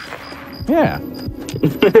reunion. Yeah.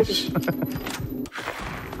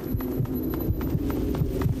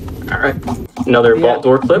 Alright. Another vault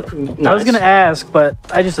door clip. Nice. I was gonna ask, but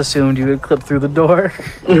I just assumed you would clip through the door.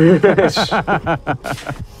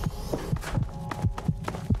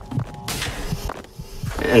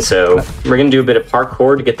 And so, we're going to do a bit of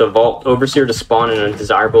parkour to get the Vault Overseer to spawn in a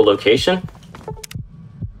desirable location.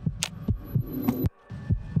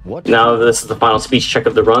 What? Now, this is the final speech check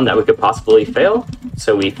of the run that we could possibly fail.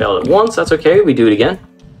 So we failed it once, that's okay, we do it again.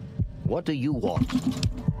 What do you want?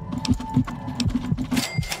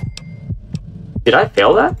 Did I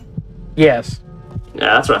fail that? Yes. Yeah,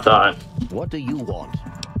 that's what I thought. What do you want?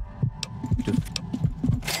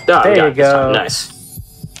 Oh, There we got you it this time. go.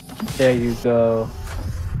 Nice. There you go.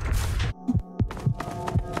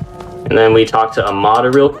 And then we talk to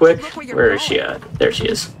Amada real quick. Where is she at? There she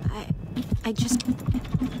is. I just...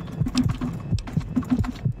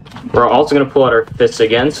 We're also going to pull out our fists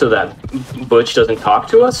again so that Butch doesn't talk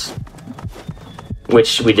to us,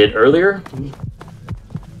 which we did earlier.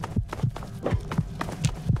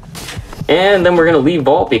 And then we're going to leave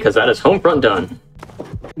Vault because that is Homefront done.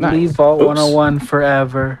 Nice. Leave Vault Oops. 101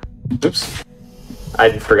 forever. Oops.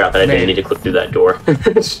 I forgot that I didn't need to clip through that door.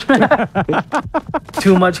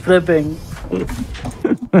 Too much clipping.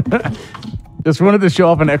 Just wanted to show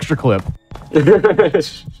off an extra clip.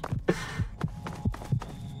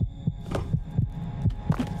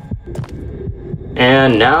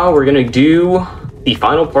 And now we're going to do the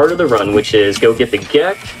final part of the run, which is go get the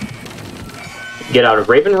Gek, get out of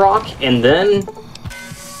Raven Rock, and then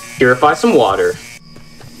purify some water.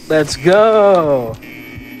 Let's go.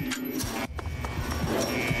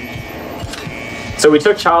 So we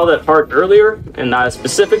took Child at part earlier, and that is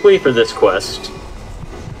specifically for this quest.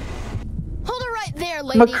 Hold it right there,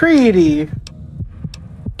 lady. McCready.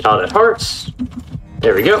 Child at Hearts.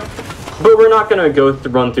 There we go. But we're not going to go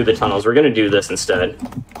run through the tunnels. We're going to do this instead.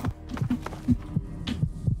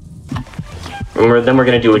 And then we're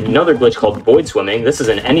going to do another glitch called Void Swimming. This is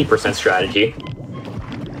an any % strategy.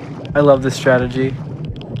 I love this strategy.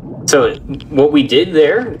 So what we did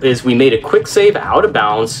there is we made a quick save out of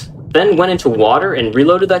bounds, then went into water and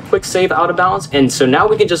reloaded that quick save out of bounds, and so now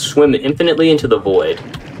we can just swim infinitely into the void.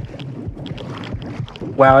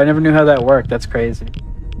 Wow, I never knew how that worked. That's crazy.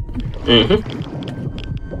 Mm-hmm.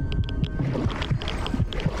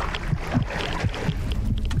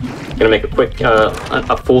 Gonna make a quick,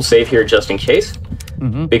 a full save here just in case.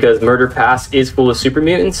 Because Murder Pass is full of super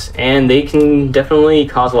mutants, and they can definitely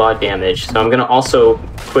cause a lot of damage. So I'm gonna also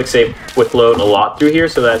quick save, quick load a lot through here,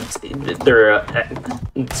 so that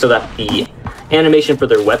the animation for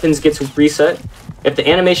their weapons gets reset. If the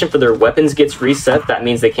animation for their weapons gets reset, that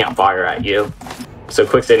means they can't fire at you. So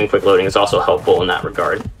quick save and quick loading is also helpful in that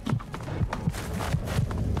regard.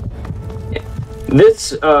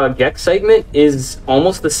 This Gex segment is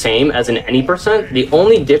almost the same as an any percent. The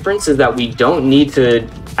only difference is that we don't need to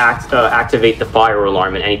activate the fire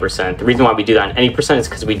alarm in any percent. The reason why we do that in any percent is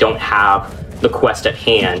because we don't have the quest at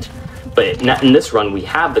hand. But in this run, we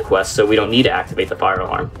have the quest, so we don't need to activate the fire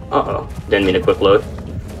alarm. Uh-oh, didn't mean to quick load.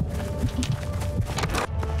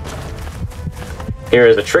 Here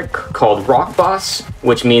is a trick called Rock Boss,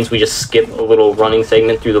 which means we just skip a little running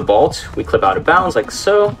segment through the vault. We clip out of bounds like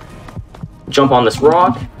so. Jump on this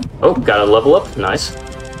rock. Oh, gotta level up. Nice.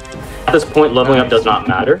 At this point, leveling up does not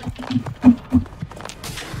matter.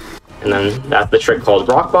 And then that's the trick called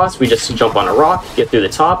Rock Boss. We just jump on a rock, get through the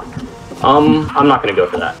top. I'm not gonna go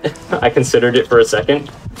for that. I considered it for a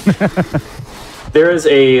second. There is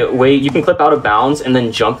a way you can clip out of bounds and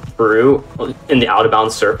then jump through in the out of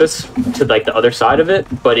bounds surface to like the other side of it,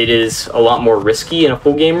 but it is a lot more risky in a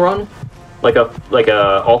full game run, like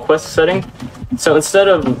a all quest setting. So instead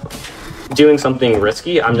of doing something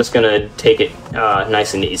risky, I'm just gonna take it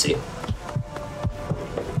nice and easy.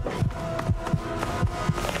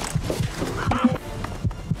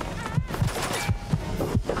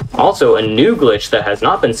 Also, a new glitch that has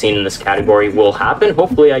not been seen in this category will happen.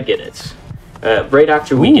 Hopefully I get it. Right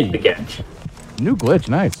after we get the get. New glitch,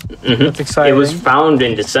 nice. That's exciting. It was found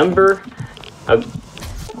in December.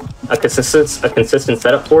 A consistent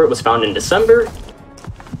setup for it was found in December.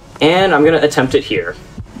 And I'm going to attempt it here.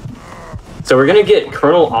 So we're going to get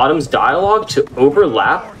Colonel Autumn's dialogue to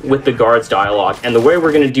overlap with the guard's dialogue. And the way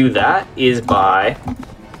we're going to do that is by...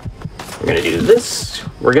 We're going to do this.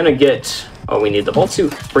 We're going to get... Oh, we need the vault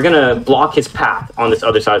suit. We're going to block his path on this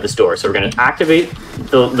other side of this door. So we're going to activate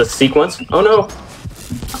the sequence. Oh, no.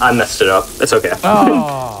 I messed it up. It's okay.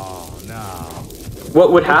 Oh, no.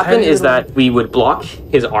 What would happen is that we would block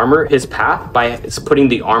his armor, his path, by putting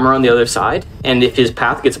the armor on the other side. And if his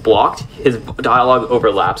path gets blocked, his dialogue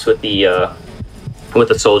overlaps with the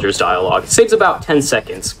soldier's dialogue. It saves about 10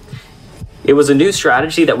 seconds. It was a new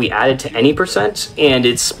strategy that we added to any percent, and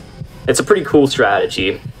it's a pretty cool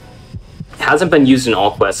strategy. Hasn't been used in all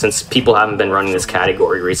quests since people haven't been running this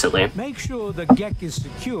category recently. Make sure the Gek is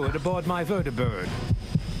secured aboard my vertibird.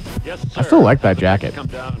 Yes, sir. I still like that jacket. Come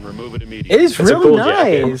down and remove it immediately. It is It's a really cool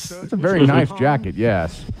jacket. nice. It's a very nice jacket,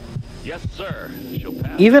 yes. Yes, sir. She'll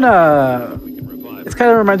pass. Even We can revive it kind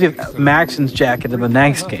of reminds me of Maxon's jacket in the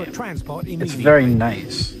next for game. transport It's immediately. very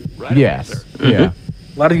nice. Right, Yes. sir. Yeah.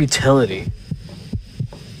 A lot of utility.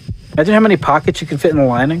 Imagine how many pockets you can fit in the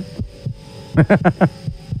lining.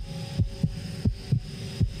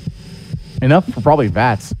 Enough for probably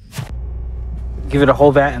VATs. Give it a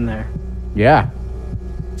whole vat in there. Yeah.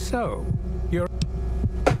 So, you're...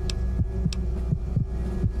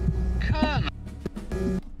 So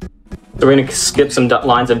we're going to skip some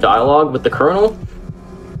lines of dialogue with the Colonel.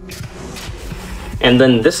 And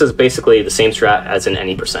then this is basically the same strat as in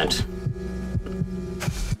any percent.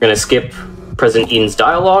 We're going to skip President Eden's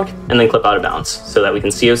dialogue and then clip out of bounds so that we can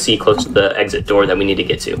COC close to the exit door that we need to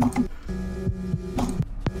get to.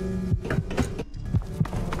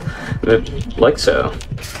 Like so.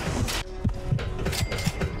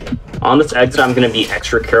 On this exit, I'm going to be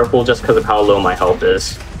extra careful just because of how low my health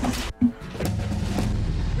is.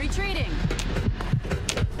 Retreating.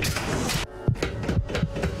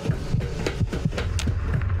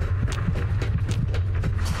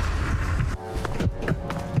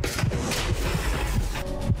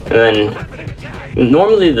 And then,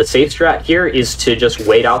 normally the safe strat here is to just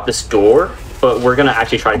wait out this door, but we're going to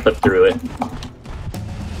actually try to clip through it.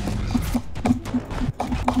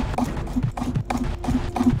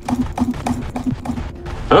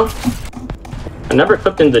 Huh? I never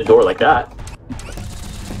clipped into the door like that.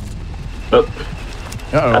 Oh,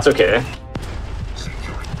 Uh-oh. that's okay.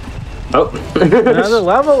 Oh. Another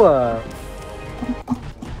level up.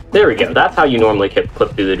 There we go. That's how you normally clip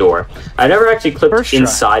through the door. I never actually clipped First try.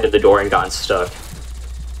 inside of the door and gotten stuck.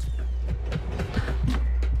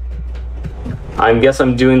 I guess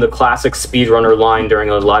I'm doing the classic speedrunner line during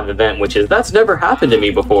a live event, which is, that's never happened to me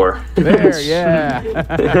before. There,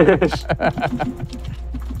 yeah.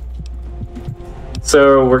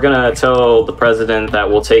 So we're gonna tell the president that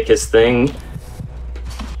we'll take his thing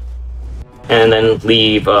and then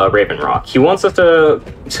leave Raven Rock. He wants us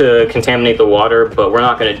to contaminate the water, but we're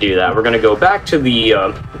not gonna do that. We're gonna go back to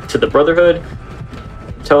the Brotherhood,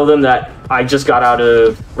 tell them that I just got out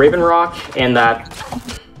of Raven Rock and that,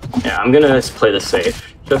 yeah, I'm gonna play this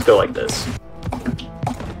safe. Just go like this.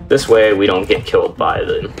 This way we don't get killed by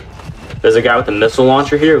them. There's a guy with a missile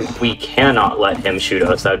launcher here. We cannot let him shoot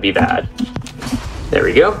us. That would be bad. There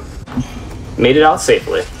we go. Made it out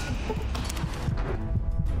safely.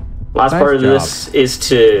 Last Nice part of job. this is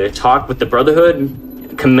to talk with the Brotherhood,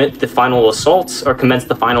 commit the final assaults or commence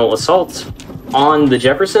the final assault on the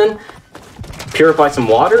Jefferson, purify some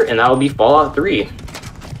water, and that'll be Fallout 3.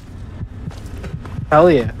 Hell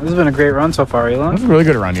yeah. This has been a great run so far, Elon. This is a really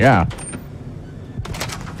good run, yeah.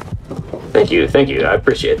 Thank you. I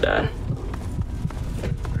appreciate that.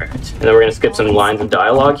 Alright, and then we're gonna skip some lines of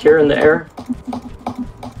dialogue here in the air.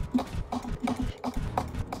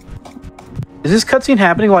 Is this cutscene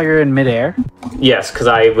happening while you're in midair? Yes, because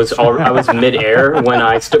I was mid-air when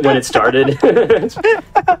it started.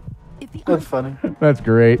 That's funny. That's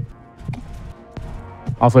great.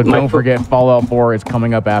 Also, don't forget Fallout 4 is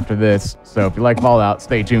coming up after this. So if you like Fallout,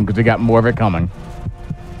 stay tuned because we got more of it coming.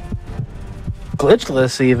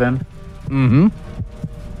 Glitchless, even. Mm-hmm.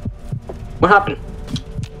 What happened?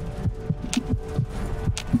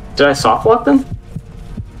 Did I soft lock them?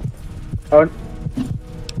 Oh,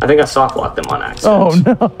 I think I soft locked them on accident.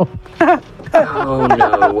 Oh no. Oh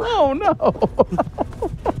no. Oh no.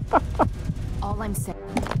 All I'm saying.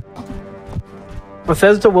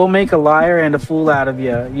 Bethesda will make a liar and a fool out of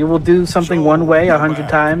you. You will do something one way 100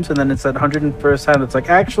 times, and then it's that 101st time it's like,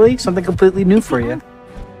 actually, something completely new for you.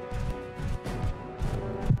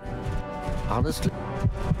 Honestly,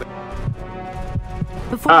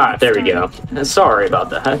 There we go. Sorry about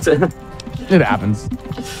that. It happens.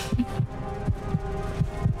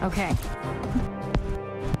 Okay.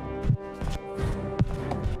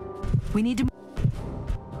 We need to.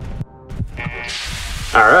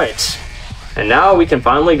 All right. And now we can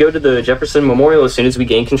finally go to the Jefferson Memorial as soon as we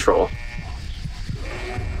gain control.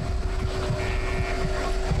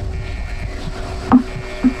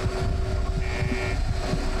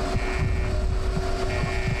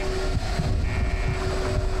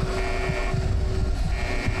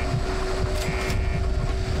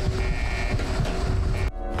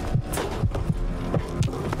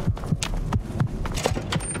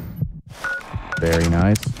 Very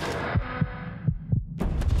nice.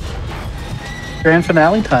 Grand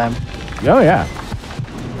finale time. Oh, yeah.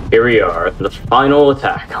 Here we are, the final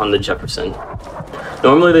attack on the Jefferson.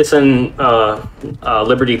 Normally they send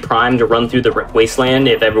Liberty Prime to run through the wasteland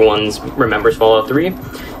if everyone remembers Fallout 3.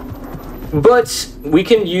 But we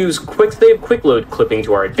can use quick save, quick load clipping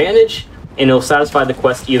to our advantage, and it'll satisfy the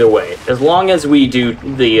quest either way. As long as we do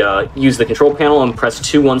the use the control panel and press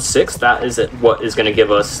 216, that is what is going to give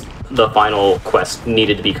us the final quest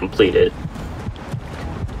needed to be completed.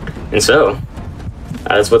 And so,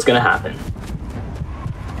 that is what's going to happen.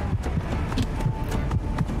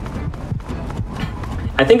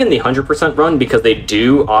 I think in the 100% run, because they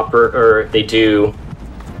do all the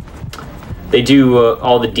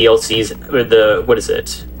DLCs, or the, what is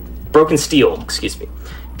it? Broken Steel, excuse me.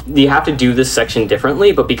 You have to do this section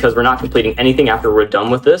differently, but because we're not completing anything after we're done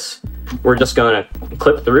with this, we're just going to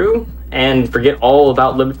clip through and forget all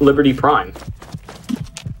about Liberty Prime.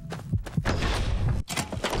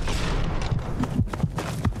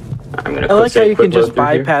 I'm gonna I like how you can just load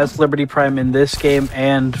through here. bypass Liberty Prime in this game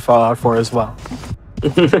and Fallout 4 as well.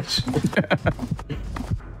 We're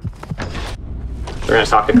gonna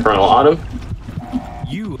talk to Colonel Autumn.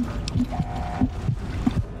 You.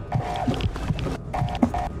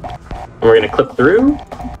 And we're gonna clip through.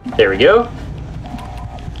 There we go.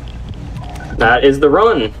 That is the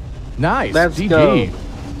run. Nice. Let's GG. go.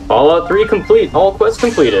 Fallout 3 complete. All quests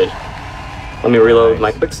completed. Let me reload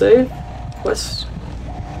my quick save. Quest.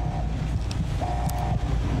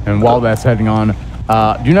 And while that's heading on,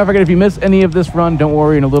 do not forget, if you miss any of this run, don't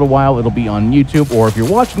worry, in a little while it'll be on YouTube. Or if you're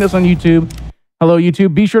watching this on YouTube, hello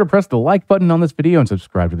YouTube, be sure to press the like button on this video and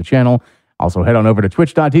subscribe to the channel. Also head on over to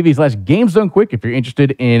twitch.tv/GamesDoneQuick if you're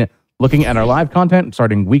interested in looking at our live content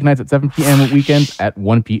starting weeknights at 7 p.m. weekends at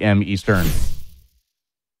 1 p.m. Eastern.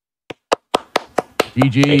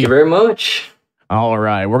 GG. Thank you very much. All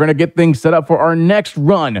right, we're going to get things set up for our next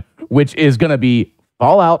run, which is going to be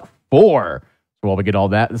Fallout 4. So while we get all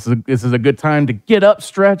that, this is a good time to get up,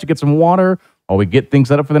 stretch, get some water, while we get things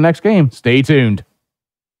set up for the next game. Stay tuned.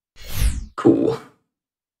 Cool.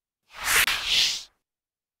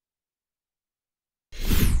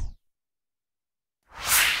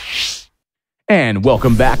 And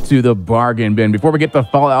welcome back to the Bargain Bin. Before we get to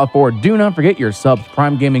Fallout 4, do not forget your subs,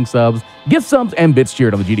 Prime Gaming subs, gift subs, and bits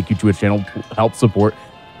cheered on the GDQ Twitch channel to help support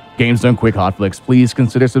GDQ Hotfix. Please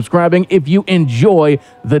consider subscribing if you enjoy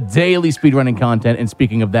the daily speedrunning content. And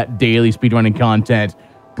speaking of that daily speedrunning content,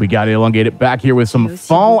 we got to elongate it back here with some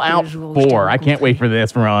Fallout 4. I can't wait for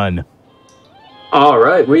this run. All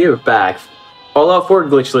right, we are back. Fallout 4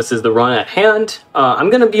 Glitchless is the run at hand. I'm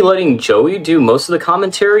going to be letting Joey do most of the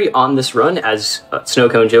commentary on this run, as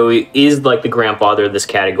Snowcone Joey is like the grandfather of this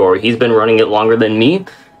category. He's been running it longer than me,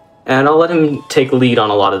 and I'll let him take lead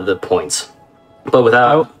on a lot of the points. But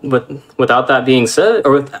without that being said,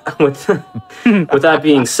 or with that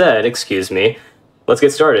being said, excuse me, let's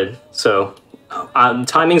get started. So,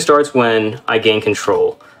 timing starts when I gain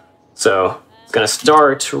control. So it's gonna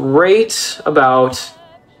start right about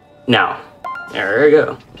now. There we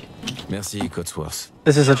go. Merci, Cotsworth.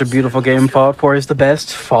 This is such a beautiful game. Fallout 4 is the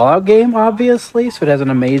best Fallout game, obviously, so it has an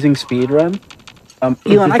amazing speed run.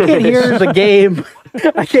 Elon, I can't hear the game.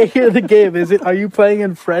 I can't hear the game. Are you playing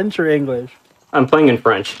in French or English? I'm playing in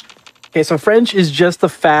French. Okay, so French is just the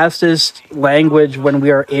fastest language when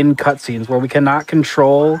we are in cutscenes, where we cannot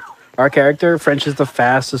control our character. French is the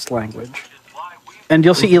fastest language. And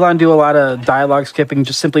you'll see Elon do a lot of dialogue skipping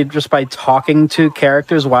just by talking to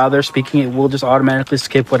characters while they're speaking. It will just automatically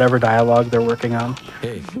skip whatever dialogue they're working on.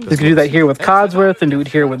 You can do that here with Codsworth and do it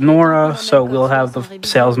here with Nora, so we'll have the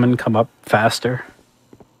salesman come up faster.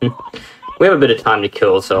 We have a bit of time to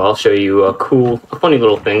kill, so I'll show you a funny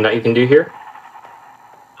little thing that you can do here.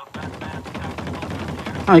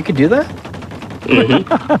 Oh, you could do that?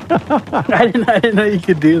 Mm-hmm. I didn't know you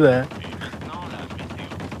could do that.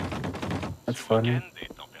 That's funny.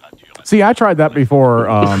 See, I tried that before,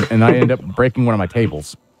 and I ended up breaking one of my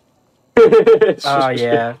tables. Oh,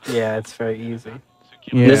 yeah. Yeah, it's very easy.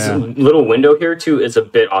 Yeah. This little window here, too, is a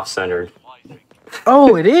bit off-centered.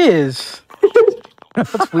 Oh, it is?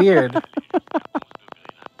 That's weird.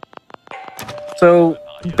 So,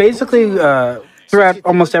 basically, throughout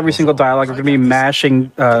almost every single dialogue, we're going to be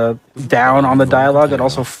mashing down on the dialogue and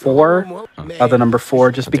also 4, the number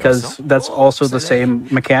 4, just because that's also the same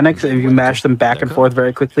mechanics. If you mash them back and forth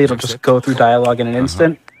very quickly, it'll just go through dialogue in an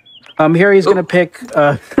instant. Here he's going to pick,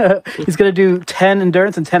 he's going to do 10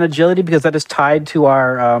 endurance and 10 agility because that is tied to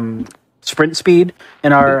our sprint speed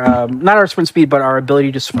and our, not our sprint speed, but our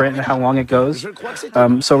ability to sprint and how long it goes.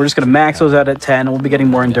 So we're just going to max those out at 10 and we'll be getting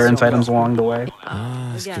more endurance items along the way.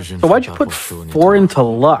 So why'd you put 4 into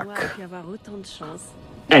luck?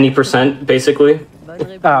 Any percent, basically.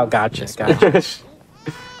 Oh, gotcha.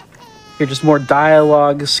 Here, just more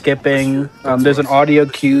dialogue skipping. There's an audio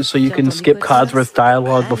cue so you can skip Codsworth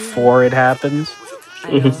dialogue before it happens.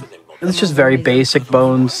 Mm-hmm. It's just very basic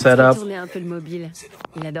Bones setup.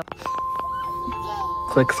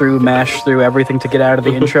 Click through, mash through everything to get out of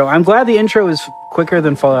the intro. I'm glad the intro is quicker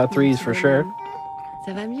than Fallout 3's for sure.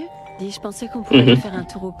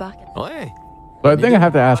 But I think I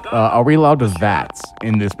have to ask, are we allowed to VATS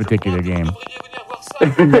in this particular game?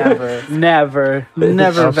 Never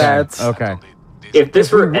Okay, VATS. Okay. If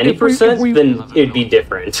this were any percent, then it'd be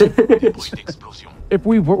different. If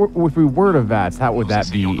we were to VATS, how would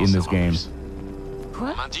that be in this game?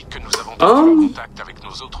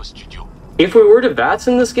 If we were to VATS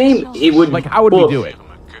in this game, it would... Like, how would we do it?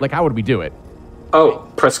 Like, how would we do it?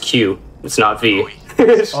 Oh, press Q. It's not V.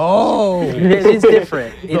 Oh! It is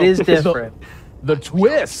different. It is different. The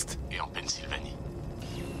twist!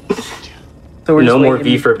 So we're No just more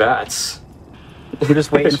waiting. V for VATS. We're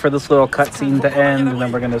just waiting for this little cutscene to end, and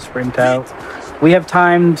then we're going to sprint out. We have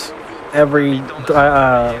timed every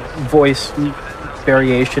voice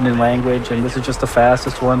variation in language, and this is just the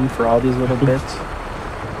fastest one for all these little bits.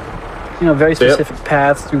 You know, very specific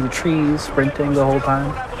paths through the trees, sprinting the whole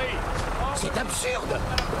time.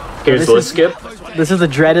 Here's list skip. This is the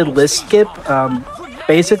dreaded list skip.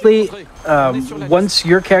 Basically, once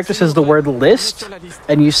your character says the word list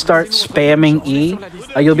and you start spamming E,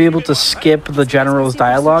 you'll be able to skip the general's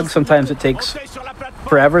dialogue. Sometimes it takes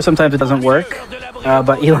forever, sometimes it doesn't work.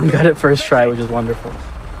 But Elon got it first try, which is wonderful.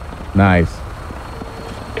 Nice.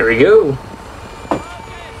 Here we go.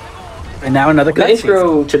 And now another The cutscene.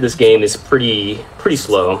 intro to this game is pretty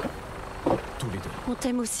slow. Oh,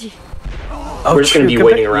 We're just going to be true.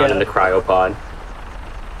 waiting around in the cryopod.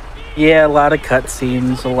 Yeah, a lot of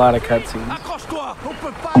cutscenes,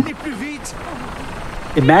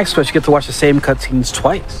 In Max Quest, you get to watch the same cutscenes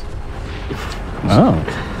twice. Oh.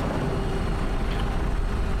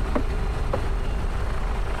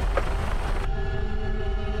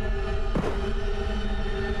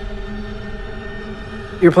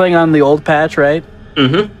 You're playing on the old patch, right?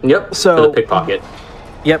 Mm-hmm. Yep. So- for the pickpocket.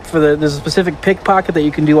 Yep, there's a specific pickpocket that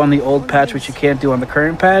you can do on the old patch, which you can't do on the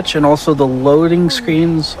current patch, and also the loading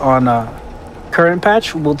screens on current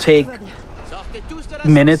patch will take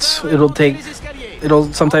minutes.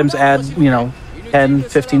 It'll sometimes add, 10,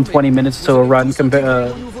 15, 20 minutes to a run,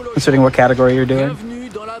 considering what category you're doing.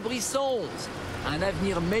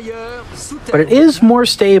 But it is more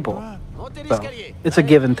stable, so it's a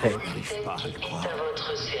give and take.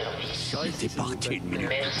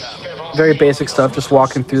 Very basic stuff, just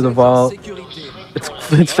walking through the vault.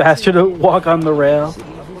 It's faster to walk on the rail.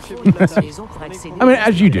 I mean,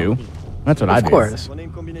 as you do. That's what I do. Of course.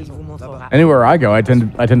 Anywhere I go, I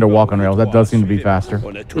tend to walk on rails. That does seem to be faster.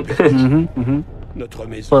 Pull out the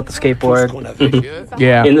skateboard.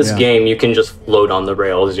 Yeah. In this game, you can just float on the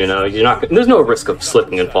rails. You know, there's no risk of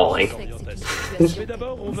slipping and falling.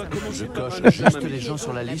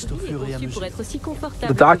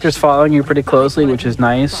 The doctor's following you pretty closely, which is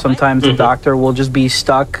nice. Sometimes the doctor will just be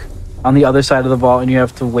stuck on the other side of the vault, and you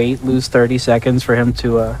have to lose 30 seconds for him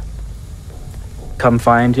to come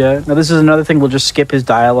find you. Now, this is another thing. We'll just skip his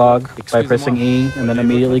dialogue by pressing E and then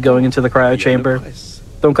immediately going into the cryo chamber.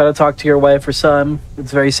 Don't gotta talk to your wife or son.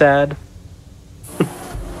 It's very sad.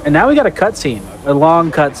 And now we got a cutscene, a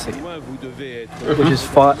long cutscene, which is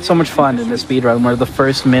so much fun in this speedrun, where the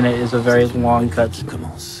first minute is a very long cutscene.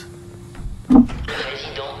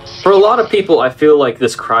 For a lot of people, I feel like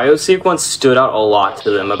this cryo sequence stood out a lot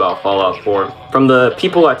to them about Fallout 4. From the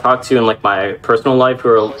people I talked to in like my personal life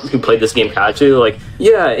who played this game casually, like,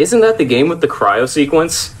 yeah, isn't that the game with the cryo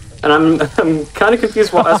sequence? And I'm kind of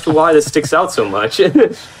confused as to why this sticks out so much.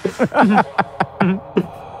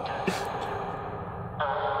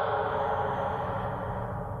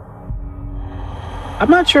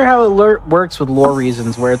 I'm not sure how it works with lore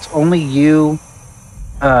reasons, where it's only you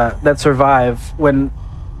that survive when...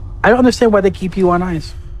 I don't understand why they keep you on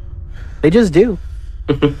ice. They just do.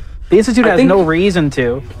 The Institute has no reason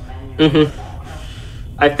to.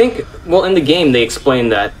 I think, well, in the game, they explain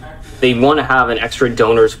that they want to have an extra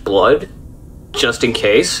donor's blood, just in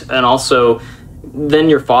case, and also, then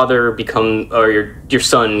your father or your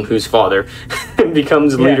son, whose father,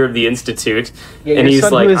 becomes leader of the Institute, and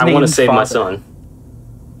he's like, I want to save my son.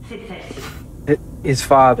 His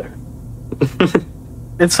father.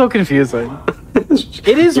 It's so confusing.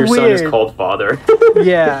 It is Your weird. son is called Father.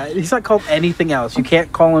 Yeah, he's not called anything else. You can't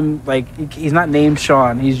call him, like, he's not named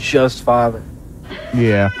Sean. He's just Father.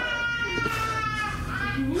 Yeah.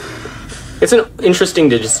 It's an interesting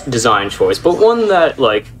design choice, but one that,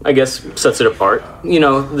 like, I guess sets it apart. You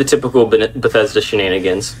know, the typical Bethesda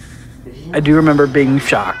shenanigans. I do remember being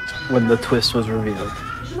shocked when the twist was revealed.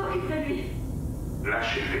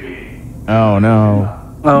 Oh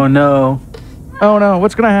no. Oh no. Oh no,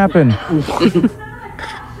 what's gonna happen?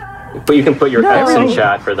 But you can put your X in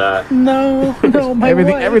chat for that. No, my wife.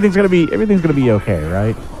 Everything's gonna be okay,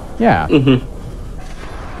 right? Yeah.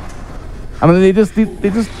 I mean, they just.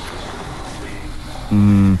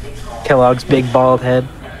 Kellogg's big bald head.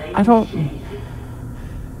 I don't.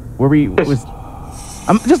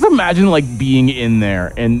 I'm just imagine like being in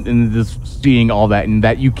there and just seeing all that, and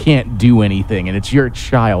that you can't do anything, and it's your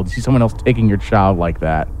child. See someone else taking your child like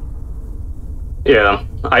that. Yeah,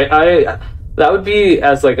 I that would be,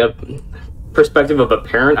 as like a perspective of a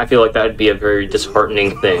parent, I feel like that would be a very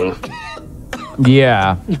disheartening thing.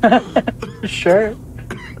 Yeah. Sure.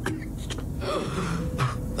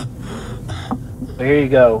 There you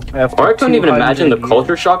go. Or I couldn't even imagine the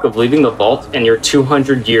culture shock of leaving the vault and you're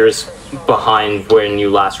 200 years behind when you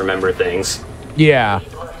last remember things. Yeah.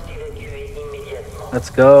 Let's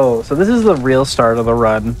go. So this is the real start of the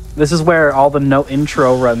run. This is where all the no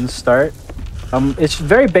intro runs start. It's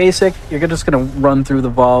very basic. You're just gonna run through the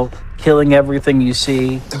vault, killing everything you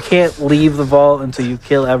see. You can't leave the vault until you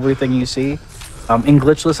kill everything you see. In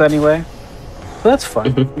glitchless anyway. So that's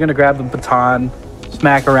fun. You're gonna grab the baton,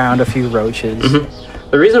 smack around a few roaches.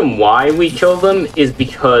 The reason why we kill them is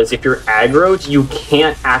because if you're aggroed, you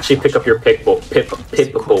can't actually pick up your pip boy.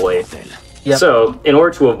 Yep. So, in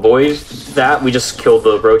order to avoid that, we just kill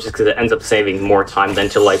the roaches because it ends up saving more time than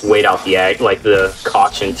to like wait out the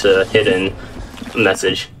caution to hidden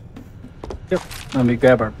message. Yep. Let me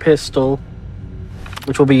grab our pistol,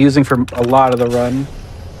 which we'll be using for a lot of the run.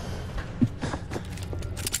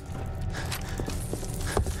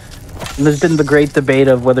 And there's been the great debate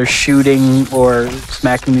of whether shooting or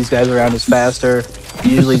smacking these guys around is faster.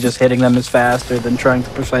 Usually just hitting them is faster than trying to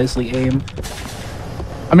precisely aim.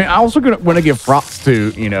 I mean, I also want to give props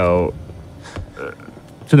to, to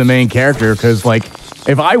the main character, because, like,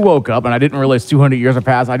 if I woke up and I didn't realize 200 years have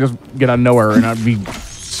passed, I'd just get out of nowhere and I'd be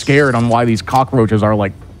scared on why these cockroaches are,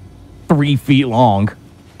 like, 3 feet long.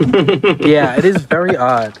 Yeah, it is very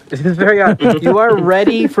odd. It is very odd. You are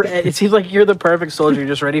ready for... It seems like you're the perfect soldier. You're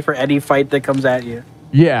just ready for any fight that comes at you.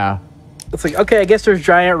 Yeah. It's like, okay, I guess there's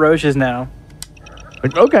giant roaches now.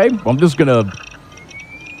 Like, okay, well, I'm just gonna...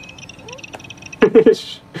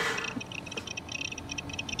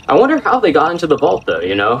 I wonder how they got into the vault, though,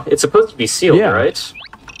 you know? It's supposed to be sealed, right?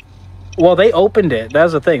 Well, they opened it.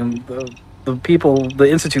 That's the thing. The people, the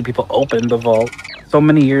Institute people opened the vault so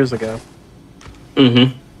many years ago.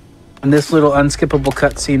 Mm-hmm. And this little unskippable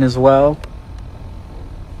cutscene as well.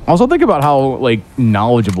 Also, think about how, like,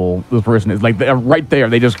 knowledgeable the person is. Like, right there,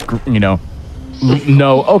 they just,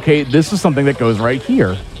 know, okay, this is something that goes right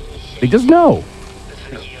here. They just know.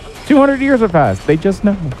 200 years have passed. They just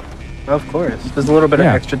know. Of course. There's a little bit of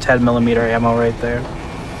extra 10mm ammo right there.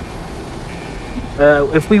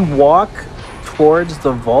 If we walk towards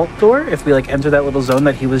the vault door, if we like enter that little zone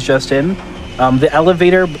that he was just in, the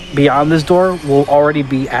elevator beyond this door will already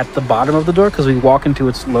be at the bottom of the door because we walk into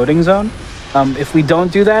its loading zone. If we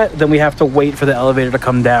don't do that, then we have to wait for the elevator to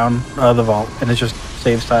come down the vault, and it just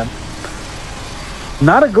saves time.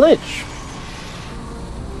 Not a glitch.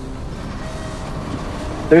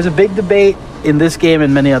 There's a big debate in this game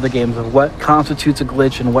and many other games of what constitutes a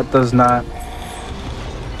glitch and what does not.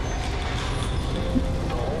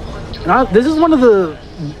 This is one of the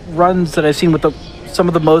runs that I've seen with some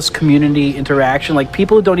of the most community interaction. Like,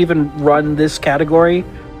 people who don't even run this category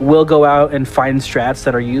will go out and find strats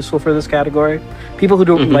that are useful for this category. People who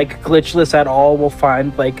don't like glitchless at all will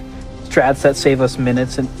find like strats that save us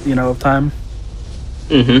minutes and of time.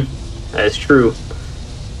 That's true.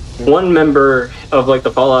 One member of like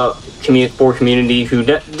the Fallout 4 community who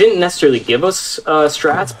didn't necessarily give us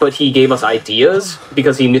strats, but he gave us ideas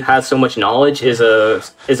because he has so much knowledge. Is a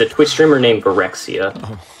Twitch streamer named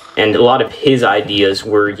Gorexia, and a lot of his ideas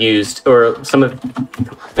were used, or some of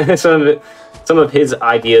his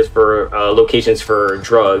ideas for locations for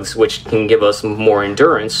drugs, which can give us more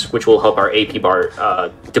endurance, which will help our AP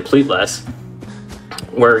bar deplete less,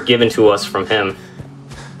 were given to us from him.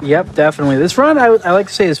 Yep, definitely. This run, I like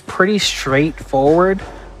to say, is pretty straightforward.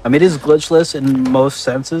 It is glitchless in most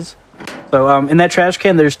senses. So in that trash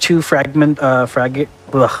can, there's 2 frag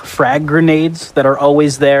grenades that are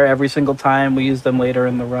always there every single time. We use them later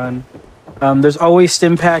in the run. There's always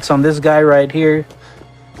stim packs on this guy right here.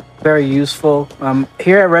 Very useful.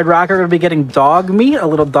 Here at Red Rock, we're going to be getting dog meat, a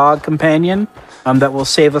little dog companion that will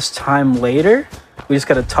save us time later. We just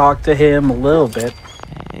got to talk to him a little bit.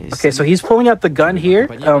 Okay, so he's pulling out the gun here.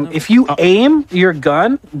 If you aim your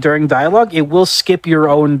gun during dialogue, it will skip your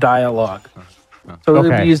own dialogue. So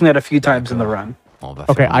we'll be using that a few times in the run.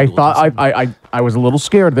 Okay, I thought I was a little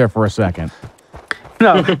scared there for a second.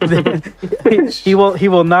 No, he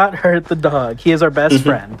will not hurt the dog. He is our best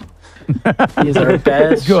friend. He is our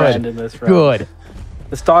best friend in this run. Good.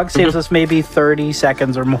 This dog saves us maybe 30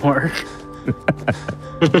 seconds or more.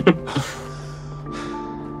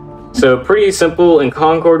 So pretty simple. In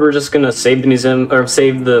Concord, we're just gonna save the museum, or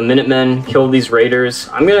save the Minutemen, kill these raiders.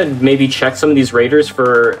 I'm gonna maybe check some of these raiders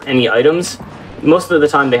for any items. Most of the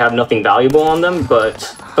time they have nothing valuable on them, but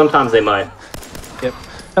sometimes they might. Yep.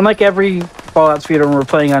 And like every Fallout speedrun, we're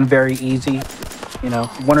playing on very easy.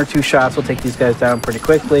 1 or 2 shots will take these guys down pretty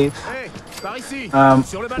quickly.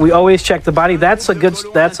 We always check the body. That's a good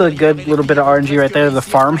little bit of RNG right there. The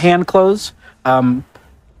farmhand clothes.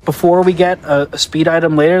 Before we get a speed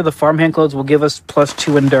item later, the farmhand clothes will give us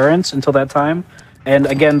 +2 endurance until that time. And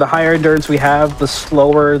again, the higher endurance we have, the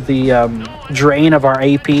slower the drain of our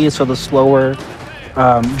AP, so the slower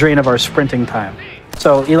drain of our sprinting time.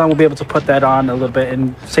 So Elon will be able to put that on a little bit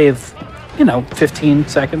and save, 15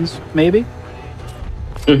 seconds, maybe.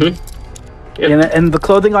 Yep. And the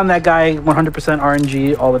clothing on that guy, 100%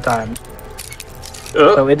 RNG all the time.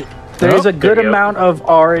 So there is a good amount of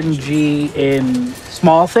RNG in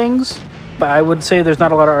small things, but I would say there's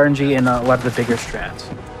not a lot of RNG in a lot of the bigger strats.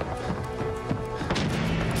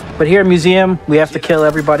 But here in museum, we have to kill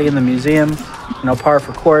everybody in the museum. Par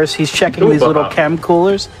for course. He's checking these little chem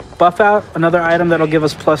coolers. Buff out, another item that'll give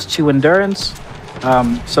us +2 endurance.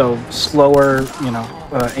 So slower,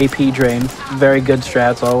 AP drain. Very good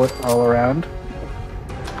strats all around.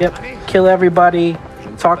 Yep, kill everybody.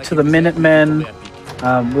 Talk to the Minutemen.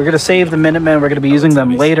 We're going to save the Minutemen. We're going to be using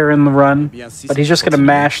them later in the run. But he's just going to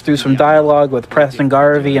mash through some dialogue with Preston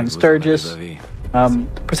Garvey and Sturgis.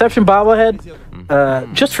 Perception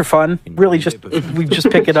Bobblehead, just for fun. Really, we just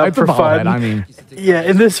pick it up for fun. Yeah,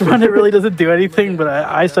 in this run, it really doesn't do anything, but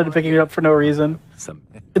I started picking it up for no reason.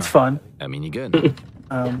 It's fun.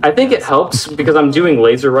 I think it helps because I'm doing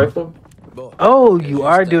laser rifle. Oh, you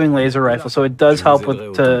are doing laser rifle, so it does help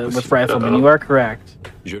with riflemen. You are correct.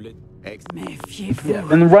 Yeah,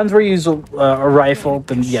 and the runs where you use a rifle,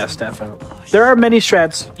 then yes, definitely. There are many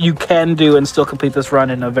strats you can do and still complete this run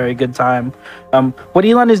in a very good time. What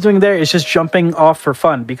Elon is doing there is just jumping off for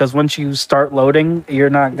fun, because once you start loading, you're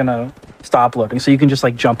not gonna stop loading. So you can just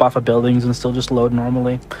like jump off of buildings and still just load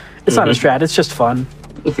normally. It's not a strat, it's just fun.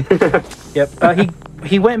 Yep.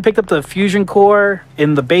 He went and picked up the fusion core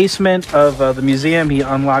in the basement of the museum. He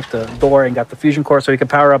unlocked the door and got the fusion core so he could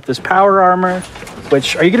power up this power armor.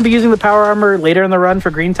 Which, are you going to be using the power armor later in the run for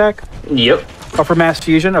green tech? Yep. Oh, for mass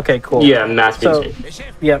fusion? Okay, cool. Yeah, mass So, fusion.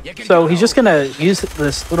 yep. So he's just gonna use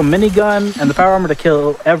this little minigun and the power armor to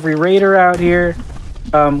kill every raider out here.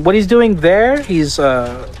 What he's doing there, he's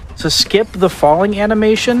to skip the falling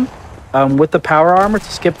animation with the power armor,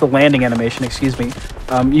 to skip the landing animation, excuse me.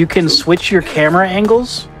 You can switch your camera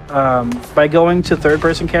angles by going to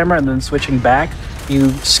third-person camera and then switching back. You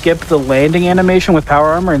skip the landing animation with power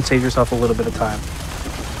armor and save yourself a little bit of time.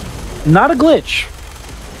 Not a glitch,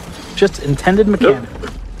 just intended mechanic.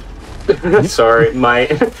 Sorry, my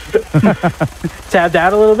Tabbed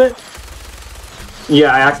out a little bit.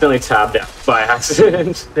 yeah, I accidentally tabbed out by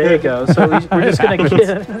accident. There you go. So we're just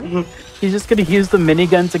gonna he's just gonna use the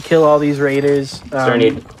minigun to kill all these raiders. Is there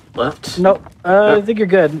any left? Nope. I think you're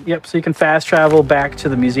good. Yep. So you can fast travel back to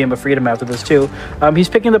the Museum of Freedom after this too. He's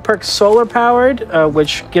picking the perk Solar Powered,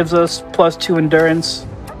 which gives us +2 endurance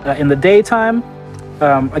in the daytime.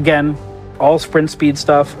 Again, all sprint speed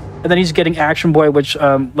stuff. And then he's getting Action Boy, which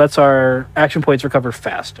lets our action points recover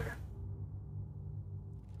faster.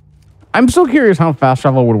 I'm still curious how fast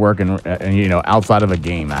travel would work in you know, outside of a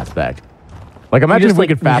game aspect. Like, imagine if we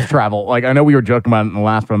could fast travel. Like, I know we were joking about it in the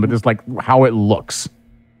last one, but just like how it looks.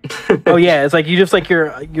 Oh yeah, it's like you just like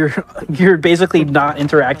you're basically not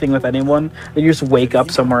interacting with anyone. You just wake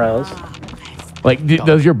up somewhere else. Like,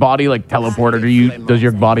 does your body like teleport, or does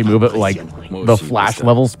your body move at like the Flash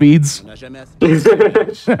level speeds? I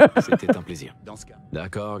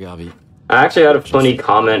actually had a funny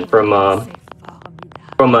comment from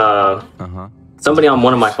somebody on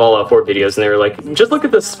one of my Fallout 4 videos, and they were like, just look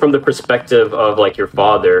at this from the perspective of like your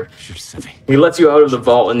father. He lets you out of the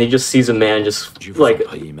vault and he just sees a man just like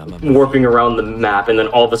warping around the map, and then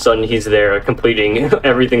all of a sudden he's there completing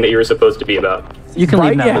everything that you were supposed to be about. You can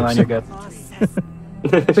leave now, Milan, you're good.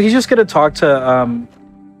 So he's just gonna talk to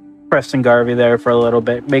Preston Garvey there for a little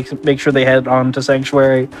bit, make sure they head on to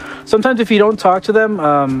Sanctuary. Sometimes if you don't talk to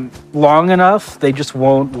them long enough, they just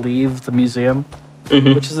won't leave the museum,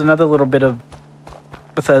 which is another little bit of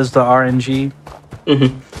Bethesda RNG.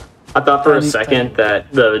 I thought for a second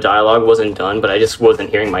that the dialogue wasn't done, but I just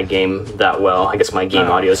wasn't hearing my game that well. I guess my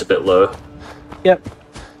game audio is a bit low. Yep.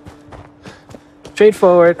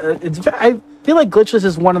 Straightforward. I feel like Glitchless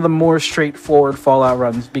is one of the more straightforward Fallout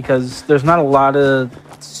runs because there's not a lot of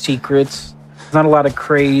secrets. There's not a lot of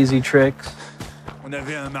crazy tricks.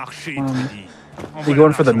 You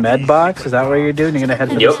going for the med box? Is that what you're doing? You're gonna head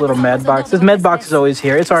to this little med box. This med box is always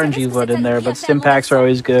here. It's RNG wood in there, but stim packs are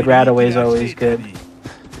always good. Radaway is always good.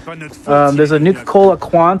 There's a Nuka-Cola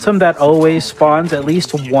Quantum that always spawns. At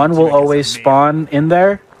least one will always spawn in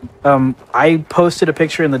there. I posted a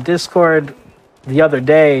picture in the Discord the other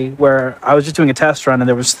day where I was just doing a test run and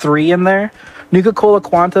there was 3 in there. Nuka-Cola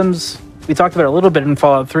Quantums, we talked about it a little bit in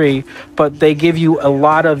Fallout 3, but they give you a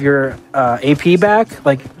lot of your AP back,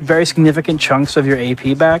 like very significant chunks of your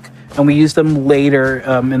AP back, and we use them later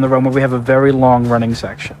in the run where we have a very long running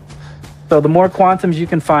section. So the more Quantums you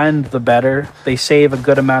can find, the better. They save a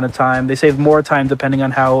good amount of time. They save more time depending on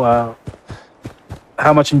how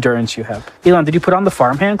much endurance you have. Elon, did you put on the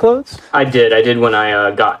farmhand clothes? I did when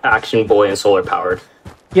I got Action Boy and Solar Powered.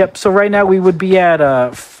 Yep, so right now we would be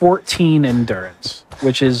at 14 endurance,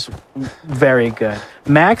 which is very good.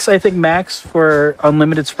 Max, I think max for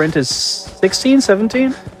unlimited sprint is 16,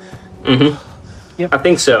 17? Yep. I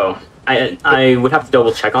think so. I would have to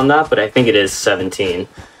double check on that, but I think it is 17.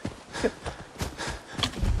 Yep.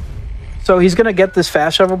 So he's going to get this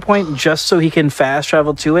fast travel point just so he can fast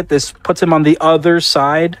travel to it. This puts him on the other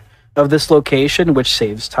side of this location, which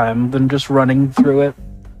saves time than just running through it.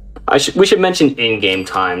 We should mention in-game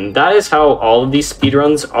time. That is how all of these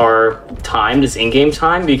speedruns are timed, is in-game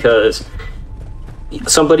time, because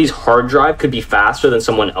somebody's hard drive could be faster than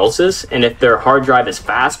someone else's, and if their hard drive is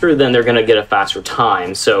faster, then they're going to get a faster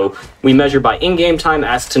time. So we measure by in-game time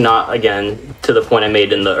as to not, again, to the point I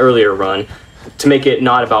made in the earlier run, to make it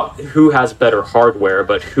not about who has better hardware,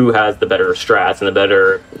 but who has the better strats and the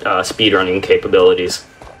better speedrunning capabilities.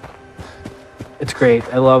 It's great.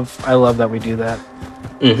 I love that we do that.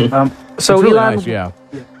 So it's really Elon, nice, yeah.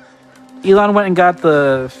 Elon went and got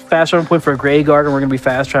the fast travel point for Grey Guard, and we're going to be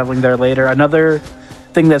fast traveling there later. Another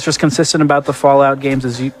thing that's just consistent about the Fallout games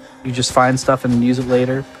is you just find stuff and use it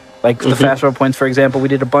later. Like the fast travel points, for example, we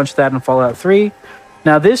did a bunch of that in Fallout 3.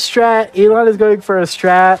 Now this strat, Elon is going for a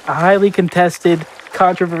strat, a highly contested,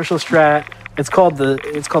 controversial strat. It's called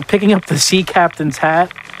picking up the Sea Captain's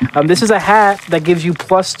hat. This is a hat that gives you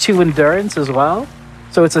 +2 endurance as well,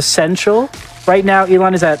 so it's essential. Right now,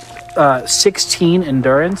 Elon is at 16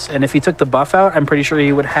 endurance, and if he took the buff out, I'm pretty sure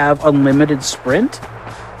he would have unlimited sprint.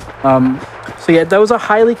 So yeah, that was a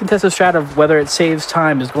highly contested strat of whether it saves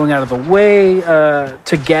time, is going out of the way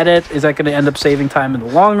to get it. Is that going to end up saving time in the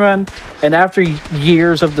long run? And after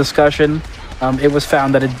years of discussion, it was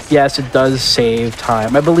found that yes, it does save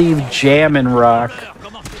time. I believe Jam and Rock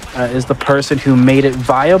is the person who made it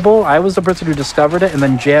viable. I was the person who discovered it, and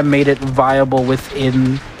then Jam made it viable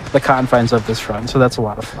within the confines of this run. So that's a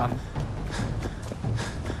lot of fun.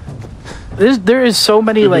 There is so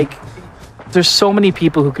many there's so many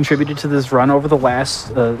people who contributed to this run over the last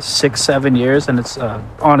 6-7 years, and it's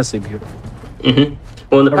honestly beautiful.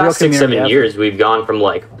 Well, in the past 6-7 years, we've gone from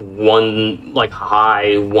high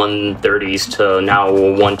 130s to now a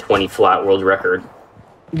 120 flat world record.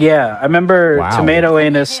 Yeah, I remember Tomato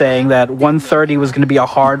Anus saying that 130 was going to be a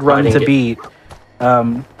hard run to beat,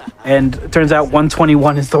 and it turns out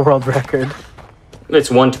 121 is the world record. It's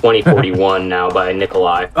 120.41 now by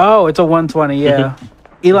Nikolai. Oh, it's a 120, yeah.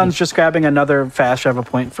 Elon's just grabbing another fast travel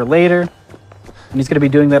point for later. And he's going to be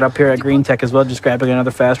doing that up here at Green Tech as well, just grabbing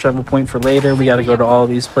another fast travel point for later. We got to go to all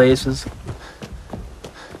these places.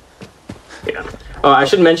 Yeah. I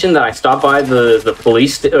should mention that I stopped by the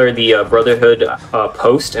police or the Brotherhood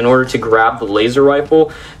post in order to grab the laser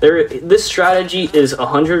rifle. This strategy is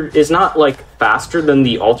not faster than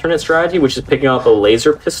the alternate strategy, which is picking up a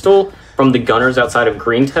laser pistol from the gunners outside of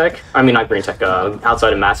Green Tech. I mean, not Green Tech,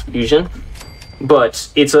 outside of Mass Fusion.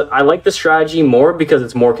 But I like the strategy more because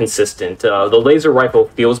it's more consistent. The laser rifle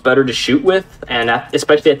feels better to shoot with, and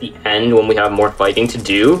especially at the end when we have more fighting to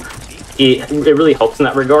do, it really helps in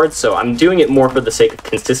that regard. So I'm doing it more for the sake of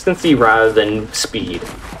consistency rather than speed.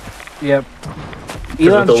 Yep.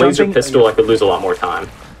 With the laser pistol, I could lose a lot more time.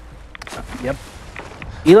 Yep.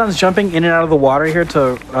 Elon's jumping in and out of the water here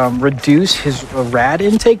to reduce his rad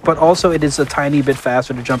intake, but also it is a tiny bit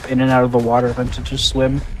faster to jump in and out of the water than to just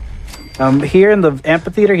swim. Here in the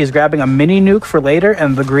amphitheater, he's grabbing a mini nuke for later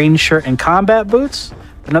and the green shirt and combat boots.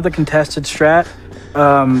 Another contested strat.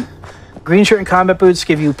 Green shirt and combat boots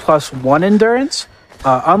give you +1 endurance.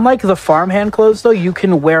 Unlike the farmhand clothes, though, you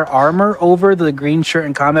can wear armor over the green shirt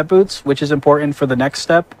and combat boots, which is important for the next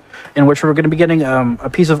step, in which we're going to be getting a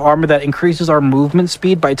piece of armor that increases our movement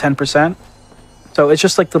speed by 10%. So it's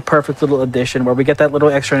just like the perfect little addition where we get that little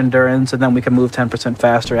extra endurance and then we can move 10%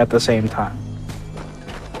 faster at the same time.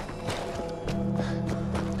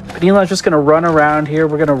 Elon's just going to run around here.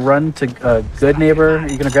 We're going to run to Good Neighbor. You're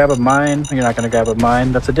going to grab a mine. You're not going to grab a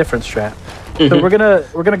mine. That's a different strat. So we're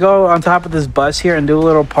gonna go on top of this bus here and do a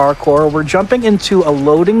little parkour. We're jumping into a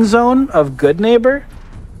loading zone of Good Neighbor.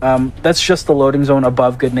 That's just the loading zone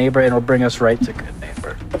above Good Neighbor, and it'll bring us right to Good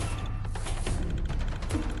Neighbor.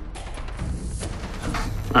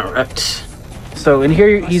 All right. So in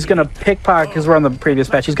here, he's going to pickpocket, because we're on the previous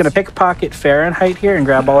patch, he's going to pickpocket Fahrenheit here and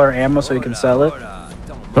grab all our ammo so he can sell it.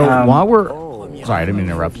 So while we're... Sorry, I didn't mean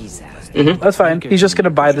to interrupt. That's fine. He's just going to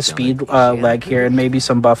buy the speed leg here and maybe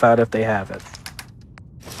some buff out if they have it.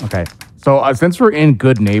 Okay. So since we're in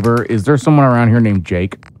Good Neighbor, is there someone around here named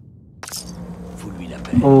Jake?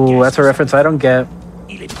 Oh, that's a reference I don't get.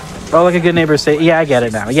 Oh, like a Good Neighbor say. Yeah, I get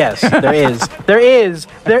it now. Yes, there is.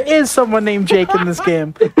 There is someone named Jake in this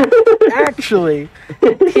game. Actually,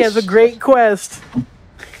 he has a great quest.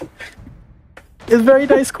 It's a very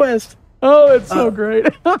nice quest. Oh, it's so great.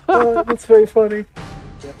 That's very funny.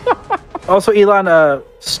 Also, Elon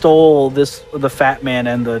stole the Fat Man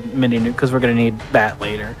and the mini nuke because we're going to need that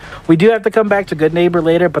later. We do have to come back to Good Neighbor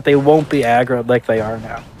later, but they won't be aggroed like they are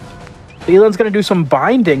now. So Elon's going to do some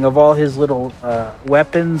binding of all his little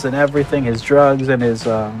weapons and everything, his drugs and his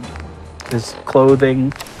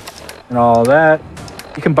clothing and all that.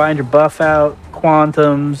 You can bind your buff out,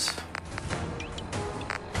 quantums.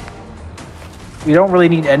 We don't really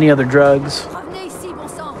need any other drugs.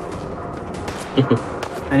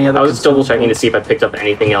 I was just double checking to see if I picked up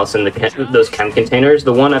anything else in those chem containers.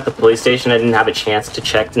 The one at the police station, I didn't have a chance to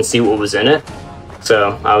check and see what was in it.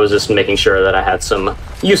 So I was just making sure that I had some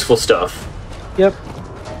useful stuff. Yep.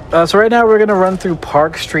 So right now we're going to run through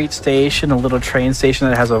Park Street Station, a little train station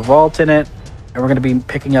that has a vault in it. And we're going to be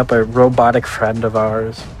picking up a robotic friend of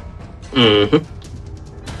ours. Mm-hmm.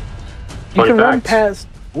 You can run past...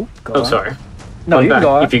 Ooh, oh, sorry. No, you can go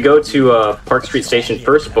on. If you go to Park Street Station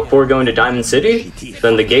first before going to Diamond City,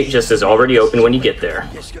 then the gate just is already open when you get there.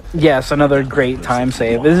 Yes, another great time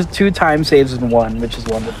save. This is 2 time saves in 1, which is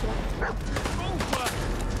wonderful.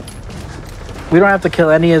 We don't have to kill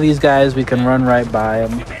any of these guys. We can run right by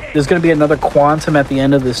them. There's going to be another quantum at the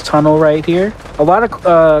end of this tunnel right here. A lot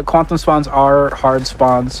of quantum spawns are hard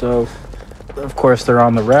spawns, so of course they're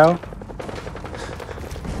on the route.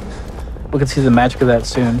 We can see the magic of that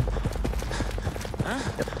soon.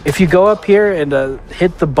 If you go up here and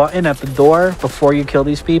hit the button at the door before you kill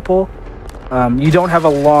these people, You don't have a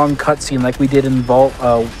long cutscene like we did in Vault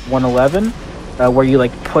 111, where you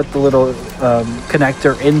like put the little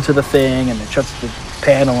connector into the thing and it shuts the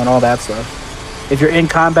panel and all that stuff. If you're in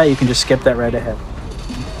combat, you can just skip that right ahead.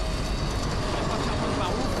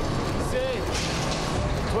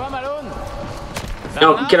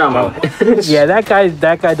 No, get out of my way. Yeah, that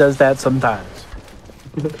guy does that sometimes.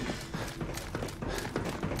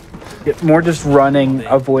 More just running,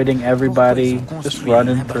 avoiding everybody, just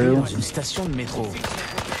running through. A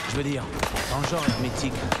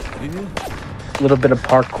little bit of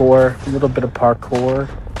parkour, a little bit of parkour.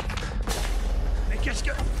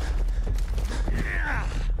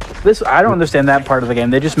 This, I don't understand that part of the game.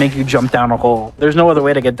 They just make you jump down a hole. There's no other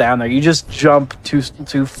way to get down there. You just jump two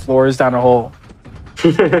floors down a hole.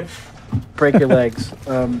 Break your legs.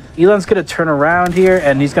 Elon's gonna turn around here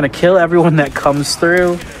and he's gonna kill everyone that comes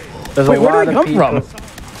through. There's a lot of people.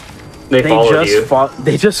 They follow you.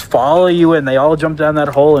 They just follow you in. They all jump down that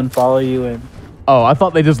hole and follow you in. Oh, I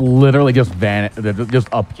thought they just literally just vanished. They just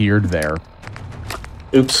appeared there.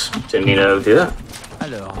 Oops, didn't mean to do that.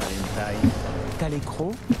 Alors, Valentine, t'as les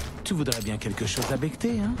crocs? Tu voudrais bien quelque chose à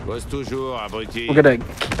becter, hein? We're gonna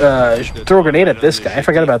throw a grenade at this guy. I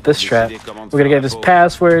forgot about this trap. We're gonna get his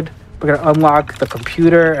password. We're gonna unlock the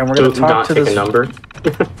computer, and we're gonna talk to this. A number.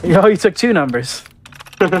 Oh, you took 2 numbers.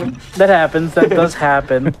 That happens. That does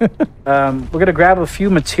happen. We're gonna grab a few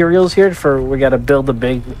materials here we gotta build a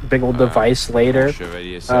big old device later.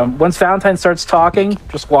 Once Valentine starts talking,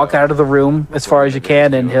 just walk out of the room as far as you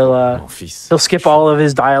can, and he'll skip all of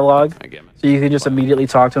his dialogue, so you can just immediately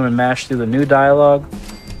talk to him and mash through the new dialogue.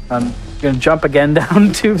 You're gonna jump again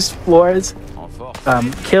down 2 floors.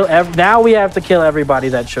 Now we have to kill everybody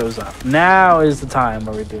that shows up. Now is the time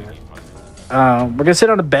where we do it. We're gonna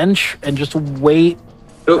sit on a bench and just wait.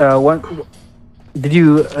 Did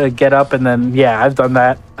you get up and then? Yeah, I've done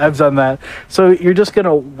that. So you're just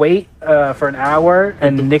gonna wait for an hour,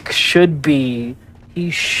 and Nick should be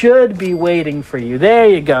waiting for you. There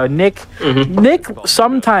you go, Nick. Nick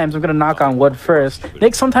sometimes, I'm gonna knock on wood first.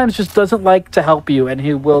 Nick sometimes just doesn't like to help you, and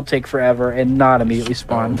he will take forever and not immediately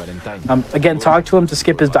spawn. Again, talk to him to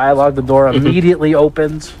skip his dialogue. The door immediately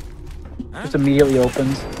opens. Just immediately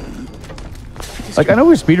opens. Like, I know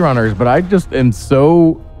we're speedrunners, but I just am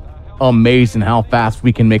so amazed in how fast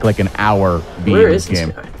we can make like an hour beat in this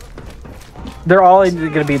game. Guy? They're all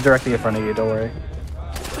going to be directly in front of you, don't worry.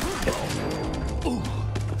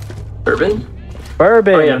 Bourbon?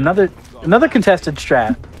 Bourbon, oh, yeah. Another contested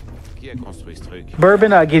strat.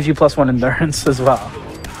 Bourbon gives you +1 endurance as well.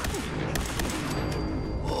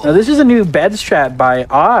 Now this is a new bed strat by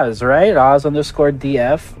Oz, right?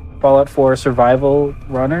 Oz_DF, Fallout 4 survival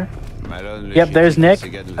runner. Yep, there's Nick.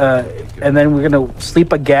 And then we're gonna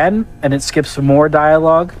sleep again, and it skips more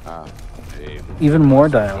dialogue. Even more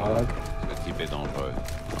dialogue.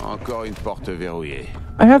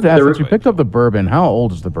 I have to ask, since you picked up the bourbon, how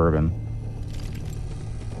old is the bourbon?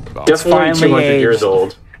 Definitely 200 years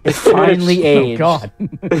old. It's finally aged. Oh, God.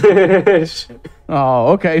 Oh,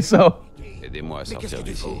 okay, so... This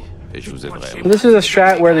is a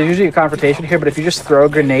strat where there's usually a confrontation here, but if you just throw a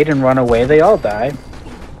grenade and run away, they all die.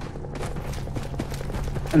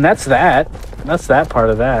 And that's that. That's that part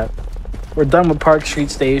of that. We're done with Park Street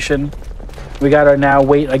Station. We gotta now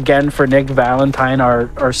wait again for Nick Valentine, our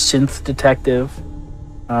synth detective.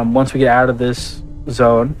 Once we get out of this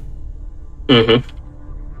zone.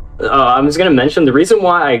 I was gonna mention the reason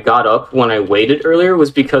why I got up when I waited earlier was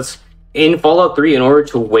because in Fallout 3, in order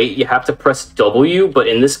to wait, you have to press W, but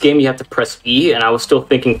in this game you have to press E, and I was still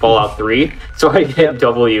thinking Fallout 3, so I hit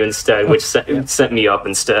W instead, which sent me up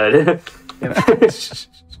instead.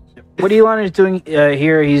 What Elon is doing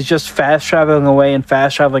here, he's just fast traveling away and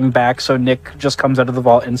fast traveling back, so Nick just comes out of the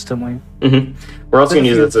vault instantly. We're also going to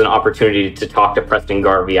use this as an opportunity to talk to Preston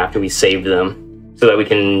Garvey after we saved them, so that we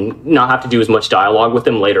can not have to do as much dialogue with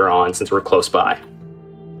them later on, since we're close by.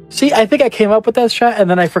 See, I think I came up with that strat, and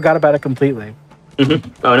then I forgot about it completely.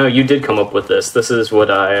 Oh no, you did come up with this. This is what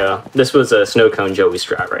this was a Snow Cone Joey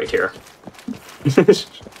strat right here.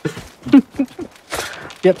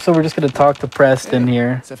 Yep, so we're just gonna talk to Preston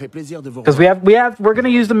here because we're gonna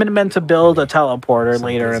use the Minutemen to build a teleporter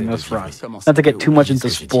later in this run. Not to get too much into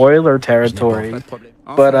spoiler territory,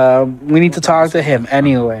 but we need to talk to him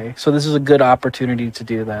anyway. So this is a good opportunity to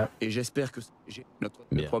do that. And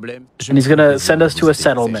he's gonna send us to a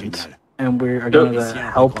settlement, and we're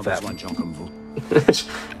gonna help them.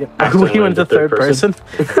 We went to third person.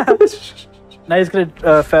 Now he's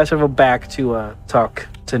gonna fast travel back to talk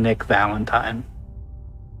to Nick Valentine.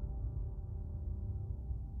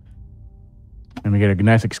 And we get a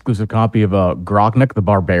nice exclusive copy of Grognik the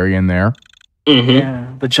Barbarian there.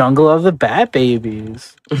 Yeah, the jungle of the bat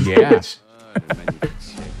babies. Yeah.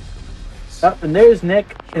 Oh, and there's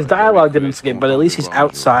Nick. His dialogue didn't skip, but at least he's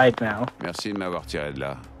outside now. Merci de m'avoir tiré de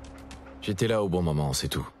là. J'étais là au bon moment, c'est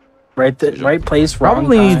tout. Right place, wrong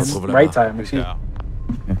Probably time. Right time. Excuse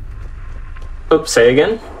me. Oops, say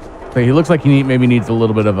again? But he looks like he maybe needs a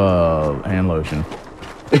little bit of a hand lotion.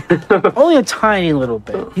 Only a tiny little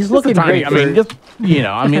bit. He's looking Tiny. great. I mean, just, you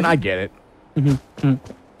know, I mean, I get it.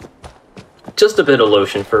 Just a bit of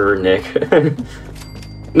lotion for Nick.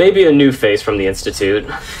 Maybe a new face from the Institute.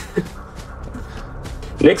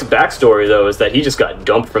 Nick's backstory, though, is that he just got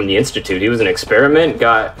dumped from the Institute. He was an experiment,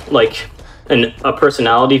 got, like, a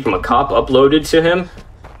personality from a cop uploaded to him,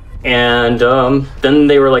 and then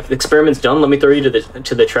they were like, the experiment's done, let me throw you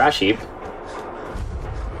to the trash heap.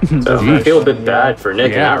 So I feel a bit bad for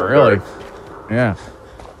Nick. Yeah, in that really. regard. Yeah.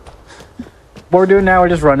 What we're doing now, we're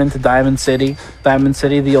just running to Diamond City. Diamond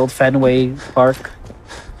City, the old Fenway Park.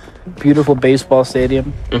 Beautiful baseball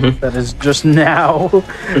stadium that is just now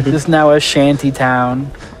a shanty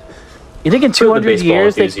town. You think in 200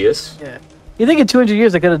 years you think in 200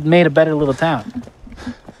 years they could have made a better little town.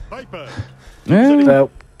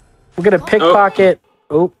 So we're gonna pickpocket.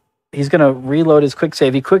 Oh, he's gonna reload his quick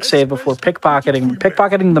save. He quick save before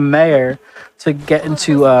pickpocketing the mayor to get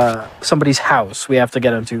into somebody's house. We have to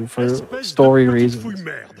get into for story reasons.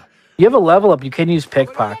 You have a level up. You can use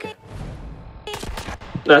pickpocket.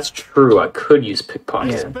 That's true. I could use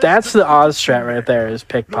pickpocket. Yeah, that's the Oz strat right there. Is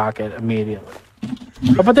pickpocket immediately.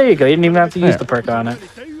 Oh, but there you go. You didn't even have to use the perk on it.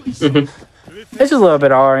 This is a little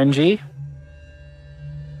bit RNG.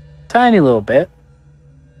 Tiny little bit.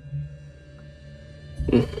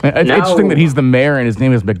 It's interesting that he's the mayor and his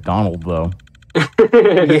name is McDonald, though.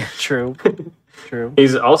 Yeah, true. True.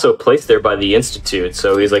 He's also placed there by the Institute,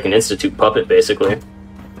 so he's like an Institute puppet, basically.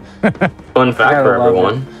 Fun fact for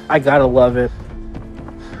everyone. I gotta love it.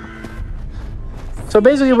 So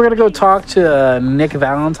basically, we're gonna go talk to Nick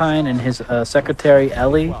Valentine and his secretary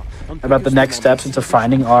Ellie about the next steps into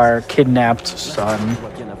finding our kidnapped son.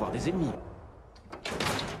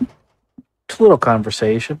 Just a little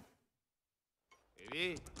conversation.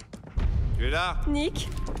 Nick.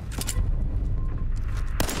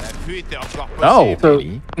 Oh, So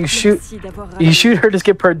you shoot her to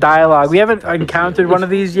skip her dialogue. We haven't encountered one of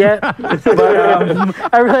these yet, but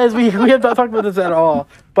I realize we have not talked about this at all.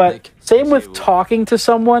 But same with talking to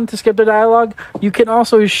someone to skip their dialogue. You can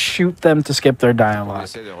also shoot them to skip their dialogue.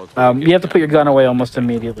 You have to put your gun away almost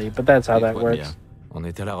immediately, but that's how that works.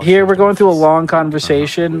 Here we're going through a long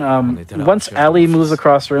conversation. Once Ellie moves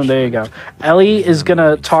across the room, there you go. Ellie is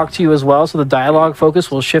gonna talk to you as well, so the dialogue focus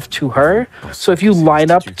will shift to her. So if you line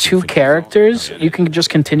up two characters, you can just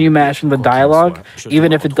continue mashing the dialogue,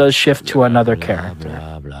 even if it does shift to another character.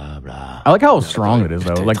 I like how strong it is,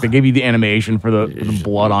 though. Like, they give you the animation for the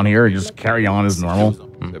blood on here and just carry on as normal.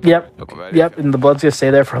 Yep, and the blood's gonna stay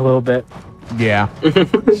there for a little bit. Yeah.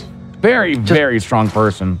 Very, very strong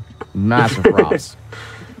person. Massive props.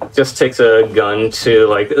 Just takes a gun to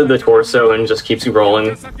like the torso and just keeps you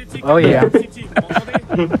rolling. Oh yeah.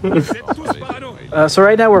 So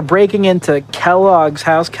right now we're breaking into Kellogg's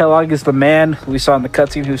house. Kellogg is the man who we saw in the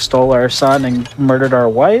cutscene who stole our son and murdered our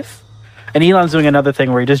wife. And Elon's doing another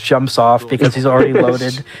thing where he just jumps off because he's already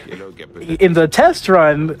loaded. In the test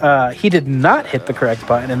run, he did not hit the correct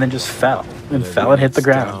button and then just fell and hit the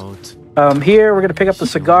ground. Here, we're going to pick up the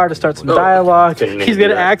cigar to start some dialogue. He's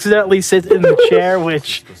going to accidentally sit in the chair,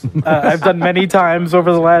 which I've done many times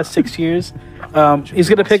over the last 6 years. He's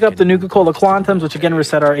going to pick up the Nuka-Cola Quantums, which again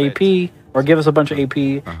reset our AP, or give us a bunch of AP,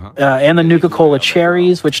 and the Nuka-Cola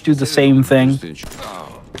Cherries, which do the same thing. So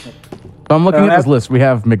I'm looking at this list. We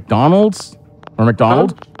have McDonald's, or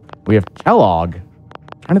McDonald. We have Kellogg. I'm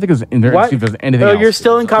trying to think in there, see if there's anything else. You're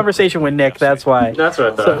still in conversation with Nick, that's why. That's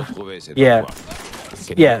what I thought.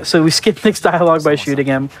 So, yeah, so we skipped Nick's dialogue by shooting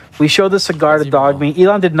him. We showed the cigar to dog meat.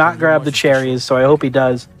 Elon did not grab the cherries, so I hope he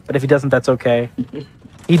does. But if he doesn't, that's okay.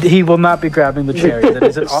 He will not be grabbing the cherries. That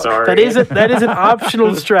is an that is an optional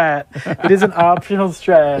strat. It is an optional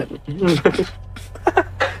strat.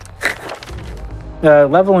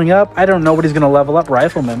 Leveling up. I don't know what he's gonna level up.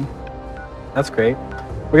 Rifleman. That's great.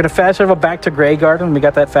 We're gonna fast travel back to Grey Garden. We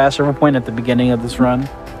got that fast travel point at the beginning of this run.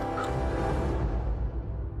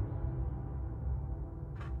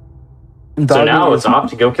 So now it's off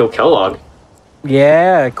to go kill Kellogg.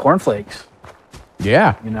 Yeah, cornflakes.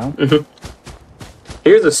 Yeah. You know?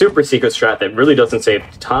 Here's a super secret strat that really doesn't save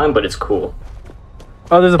time, but it's cool.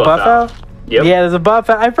 Oh, there's a buff out? Yep. Yeah, there's a buff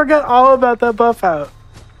out. I forgot all about that buff out.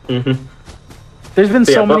 There's been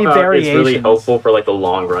so many variations. It's really helpful for like the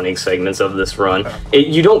long running segments of this run.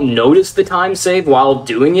 You don't notice the time save while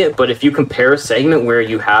doing it, but if you compare a segment where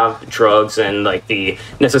you have drugs and like the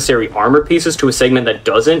necessary armor pieces to a segment that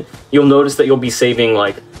doesn't, you'll notice that you'll be saving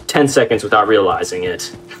like 10 seconds without realizing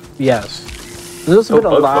it. Yes. There's been a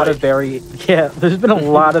lot of there's been a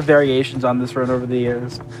lot of variations on this run over the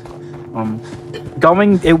years.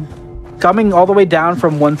 Coming all the way down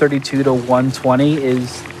from 132 to 120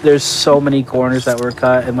 there's so many corners that were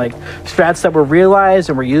cut and like strats that were realized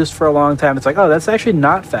and were used for a long time. It's like, oh, that's actually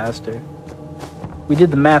not faster. We did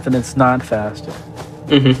the math and it's not faster.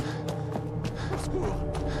 And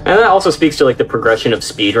that also speaks to like the progression of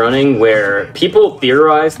speedrunning, where people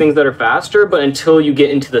theorize things that are faster, but until you get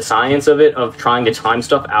into the science of it, of trying to time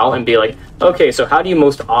stuff out and be like, okay, so how do you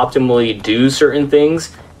most optimally do certain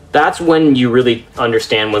things? That's when you really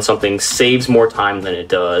understand when something saves more time than it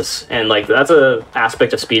does. And like that's a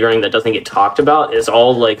aspect of speedrunning that doesn't get talked about, is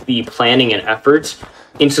all like the planning and effort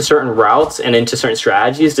into certain routes and into certain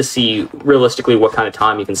strategies to see realistically what kind of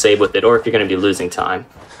time you can save with it, or if you're going to be losing time.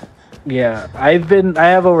 Yeah, I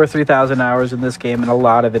have over 3,000 hours in this game, and a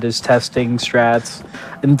lot of it is testing strats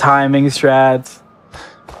and timing strats.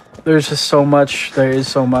 There's just so much. There is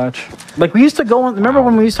so much. Like we used to go on. Remember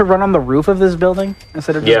when we used to run on the roof of this building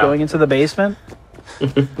instead of just going into the basement?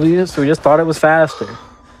 we just thought it was faster.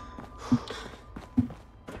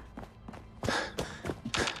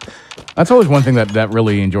 That's always one thing that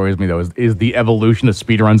really enjoys me though is the evolution of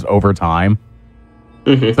speedruns over time.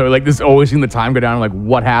 So like this always seeing the time go down, like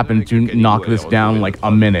what happened to knock this down like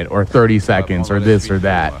a minute or 30 seconds or this or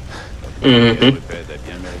that.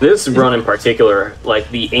 This run in particular, like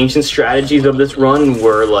the ancient strategies of this run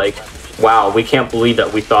were like, wow, we can't believe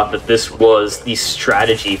that we thought that this was the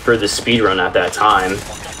strategy for the speedrun at that time.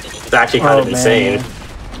 It's actually kind of insane.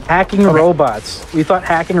 Hacking robots. We thought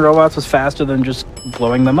hacking robots was faster than just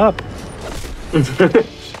blowing them up.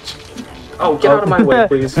 Oh, get out of my way,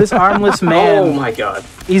 please. This armless man. Oh my god.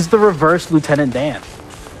 He's the reverse Lieutenant Dan.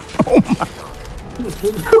 Oh my.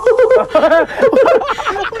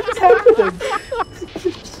 What just happened?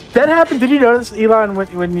 That happened. Did you notice, Elon,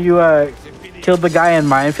 when you killed the guy in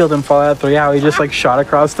Minefield in Fallout 3, how he just like shot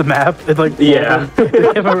across the map and like him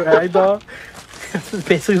a ragdoll? It's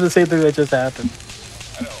basically the same thing that just happened.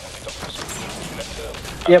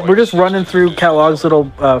 Yeah, we're just running through Kellogg's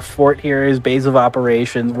little fort here, his base of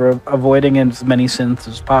operations. We're avoiding as many synths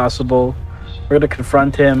as possible. We're going to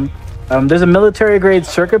confront him. There's a military-grade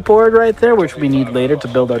circuit board right there, which we need later to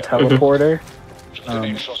build our teleporter.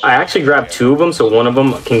 I actually grabbed 2 of them, so one of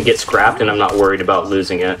them can get scrapped, and I'm not worried about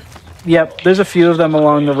losing it. Yep, there's a few of them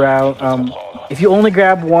along the route. If you only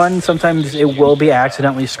grab one, sometimes it will be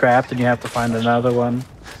accidentally scrapped, and you have to find another one.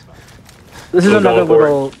 This is another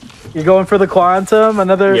little... You're going for the Quantum.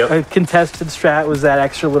 Another contested strat was that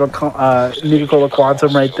extra little Nuka-Cola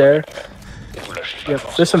Quantum right there.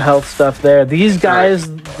 Yep, there's some health stuff there. These guys,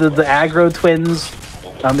 the aggro twins,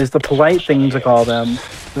 is the polite thing to call them.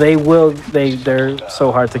 They're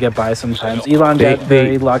so hard to get by sometimes. Elon got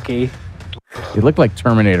very lucky. They look like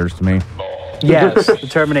Terminators to me. Yes, the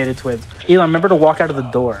Terminator twins. Elon, remember to walk out of the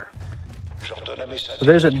door. So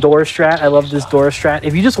there's a door strat. I love this door strat.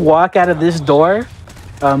 If you just walk out of this door,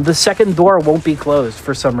 the second door won't be closed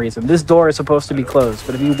for some reason. This door is supposed to be closed,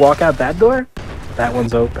 but if you walk out that door, that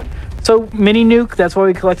one's open. So mini nuke, that's why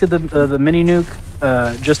we collected the mini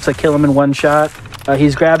nuke, just to kill him in one shot.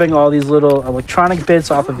 He's grabbing all these little electronic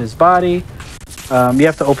bits off of his body. You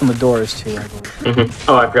have to open the doors too, I believe.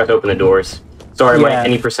 Oh, I forgot to open the doors. Sorry, my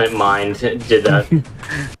any percent mind did that.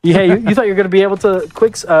 Yeah, you thought you were going to be able to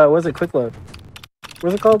quick load?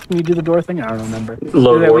 What's it called when you do the door thing? I don't remember.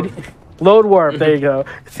 Load warp. Load warp, there you go.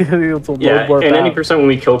 Yeah, in any percent when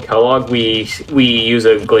we kill Kellogg, we use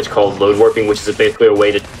a glitch called load warping, which is basically a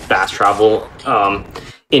way to fast travel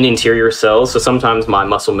in interior cells. So sometimes my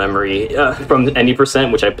muscle memory from any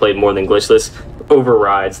percent, which I played more than glitchless,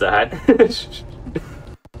 overrides that.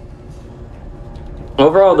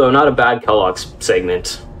 Overall, though, not a bad Kellogg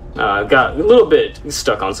segment. Got a little bit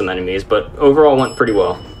stuck on some enemies, but overall went pretty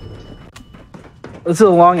well. This is a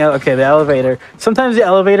long... Okay, the elevator. Sometimes the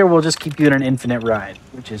elevator will just keep you in an infinite ride,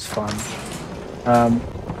 which is fun.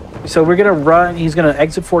 So we're going to run... He's going to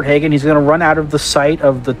exit Fort Hagen. He's going to run out of the site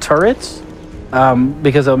of the turrets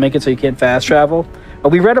because they'll make it so you can't fast travel.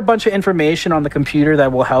 We read a bunch of information on the computer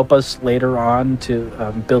that will help us later on to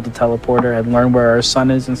build the teleporter and learn where our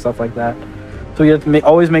sun is and stuff like that. So you have to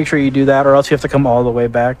always make sure you do that, or else you have to come all the way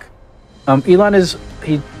back. Elon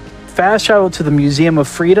he fast traveled to the Museum of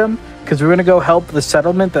Freedom because we're gonna go help the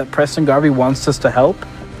settlement that Preston Garvey wants us to help.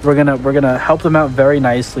 We're gonna help them out very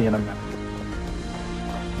nicely in a minute.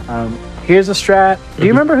 Here's a strat. Do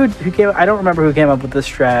you remember who came? I don't remember who came up with this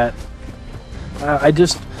strat. I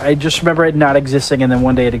just remember it not existing, and then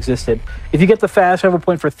one day it existed. If you get the fast travel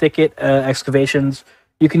point for thicket excavations,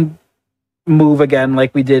 you can move again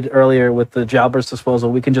like we did earlier with the Jalber's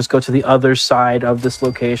disposal. We can just go to the other side of this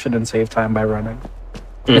location and save time by running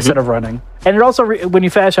instead of running. And it also, when you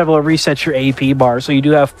fast travel, it resets your AP bar, so you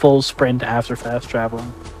do have full sprint after fast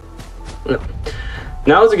traveling.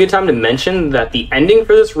 Now is a good time to mention that the ending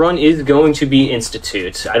for this run is going to be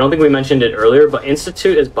Institute. I don't think we mentioned it earlier, but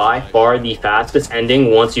Institute is by far the fastest ending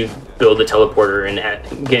once you build the teleporter and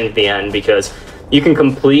get into the end, because you can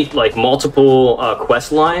complete like multiple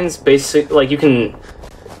quest lines. Like you can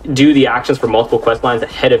do the actions for multiple quest lines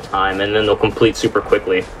ahead of time, and then they'll complete super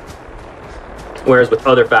quickly. Whereas with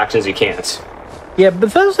other factions, you can't. Yeah,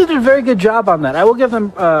 Bethesda did a very good job on that. I will give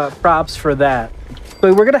them props for that.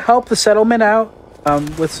 But we're gonna help the settlement out.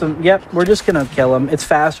 With some, we're just gonna kill them. It's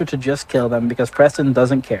faster to just kill them because Preston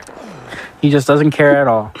doesn't care. He just doesn't care at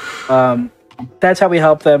all. That's how we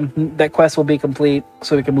help them. That quest will be complete,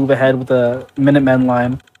 so we can move ahead with the Minutemen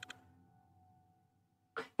line.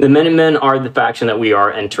 The Minutemen are the faction that we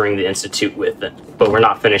are entering the Institute with, but we're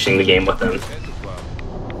not finishing the game with them.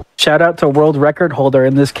 Shout out to world record holder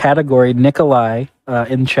in this category, Nikolai,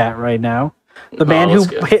 in chat right now. The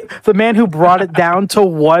man who brought it down to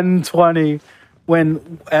 120.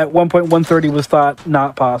 When at one point 130 was thought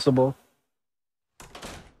not possible.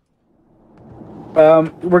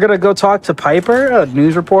 We're gonna go talk to Piper, a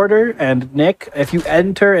news reporter, and Nick. If you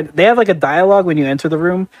enter, and they have like a dialogue when you enter the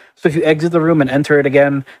room. So if you exit the room and enter it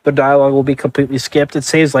again, the dialogue will be completely skipped. It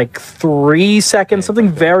saves like 3 seconds, something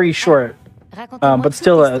very short. But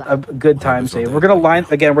still a good time save. We're gonna line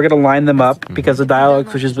them up because the dialogue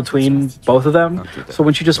switches between both of them. So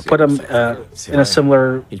once you just put them in a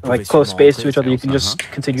similar, like close space to each other, you can just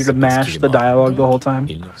continue to mash the dialogue the whole time.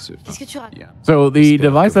 So the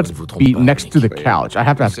device that's next to the couch, I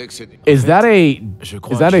have to ask, is that a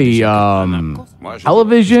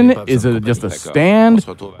television? Is it just a stand,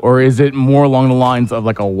 or is it more along the lines of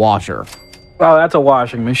like a washer? Oh, that's a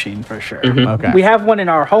washing machine for sure. Okay. We have one in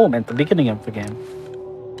our home at the beginning of the game.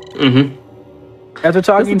 After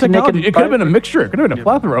talking to Nick, it could have been a mixture. It could have been a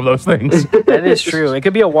plethora of those things. That is true. It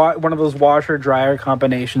could be one of those washer dryer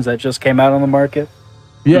combinations that just came out on the market.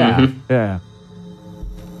 Yeah, yeah.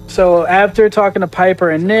 So after talking to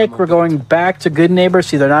Piper and Nick, we're going back to Good Neighbor.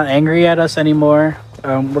 See, they're not angry at us anymore.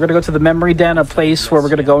 We're going to go to the Memory Den, a place where we're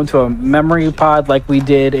going to go into a memory pod like we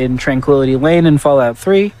did in Tranquility Lane in Fallout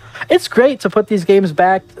 3. It's great to put these games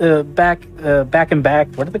back and back.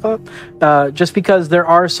 What do they call it? Just because there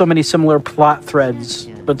are so many similar plot threads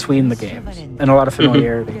between the games and a lot of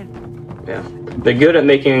familiarity. Yeah, they're good at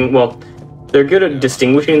making. Well, they're good at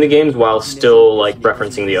distinguishing the games while still like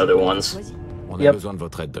referencing the other ones. Yep. So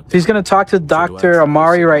he's going to talk to Dr.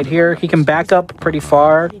 Amari right here. He can back up pretty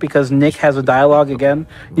far because Nick has a dialogue again.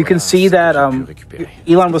 You can see that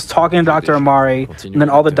Elon was talking to Dr. Amari, and then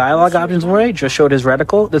all the dialogue options just showed his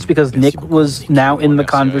reticle. That's because Nick was now in the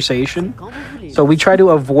conversation. So we try to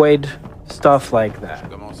avoid stuff like that.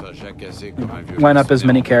 Line up as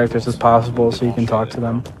many characters as possible so you can talk to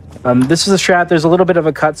them. This is a strat. There's a little bit of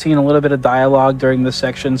a cutscene, a little bit of dialogue during this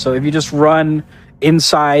section. So if you just run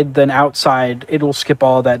inside then outside, it'll skip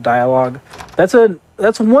all that dialogue. That's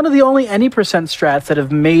one of the only any percent strats that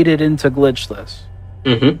have made it into glitchless.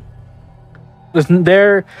 The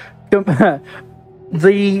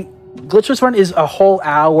glitchless run is a whole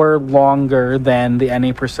hour longer than the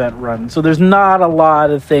any percent run, so there's not a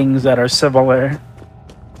lot of things that are similar.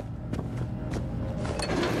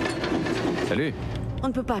 Salut.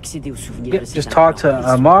 Just talk to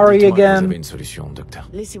Amari again.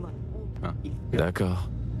 D'accord.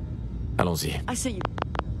 Allons-y.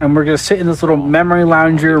 And we're gonna sit in this little memory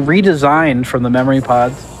lounger redesigned from the memory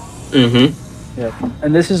pods. Yep.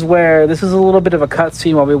 And this is a little bit of a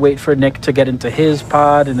cutscene while we wait for Nick to get into his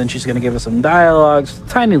pod, and then she's gonna give us some dialogues.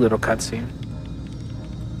 Tiny little cutscene.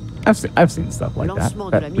 I've seen stuff like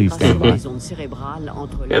that. Please stand by.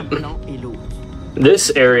 Yep. This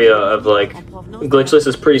area of like glitchless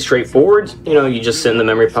is pretty straightforward. You know, you just sit in the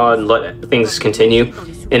memory pod and let things continue.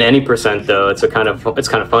 In any percent, though, it's kind of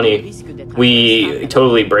funny. We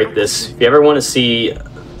totally break this. If you ever want to see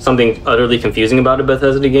something utterly confusing about a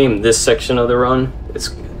Bethesda game, this section of the run,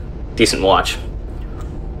 it's decent watch.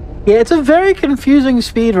 Yeah, it's a very confusing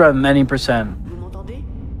speedrun, any percent.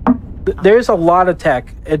 There's a lot of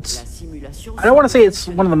tech. I don't want to say it's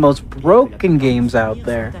one of the most broken games out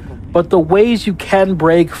there, but the ways you can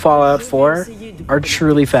break Fallout 4 are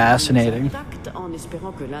truly fascinating.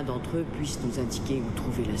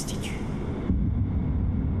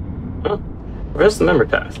 Where's the memory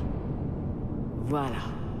path?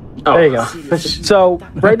 Oh. There you go. So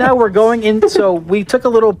right now we're going in. So we took a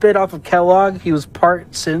little bit off of Kellogg. He was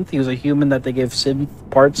part synth. He was a human that they gave synth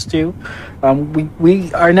parts to.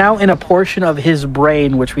 We are now in a portion of his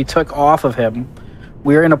brain which we took off of him.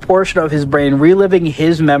 We're in a portion of his brain reliving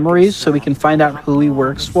his memories so we can find out who he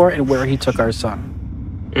works for and where he took our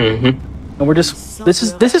son. And we're just this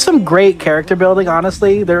is some great character building.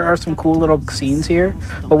 Honestly, there are some cool little scenes here,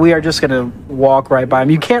 but we are just gonna walk right by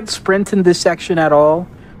him. You can't sprint in this section at all.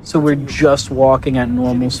 So we're just walking at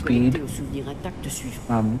normal speed. You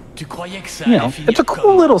know, it's a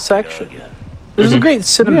cool little section. There's a great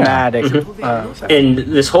cinematic and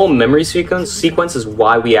this whole memory sequence is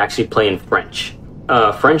why we actually play in French.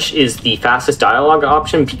 French is the fastest dialogue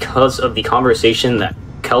option because of the conversation that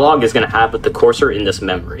Kellogg is going to have with the cursor in this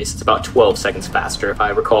memories. It's about 12 seconds faster, if I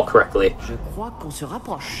recall correctly.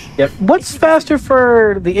 Yep. What's faster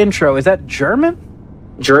for the intro? Is that German?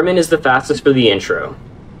 German is the fastest for the intro.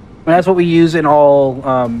 And that's what we use in all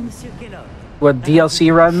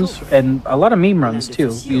DLC runs and a lot of meme runs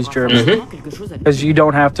too. Use German because you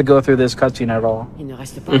don't have to go through this cutscene at all.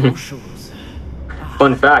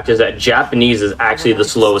 Fun fact is that Japanese is actually the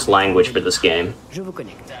slowest language for this game.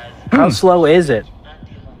 How slow is it?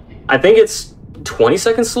 I think it's 20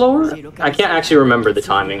 seconds slower. I can't actually remember the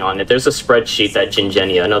timing on it. There's a spreadsheet that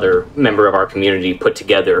Gingenia, another member of our community, put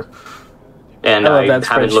together, and I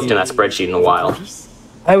haven't looked in that spreadsheet in a while.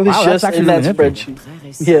 I was just in that spreadsheet.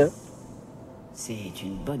 Yeah.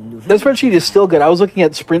 That spreadsheet is still good. I was looking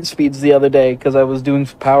at sprint speeds the other day because I was doing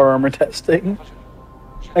power armor testing.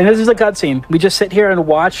 And this is a cutscene. We just sit here and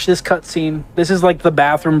watch this cutscene. This is like the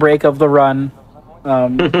bathroom break of the run.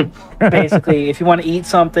 Basically, if you want to eat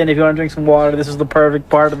something, if you want to drink some water, this is the perfect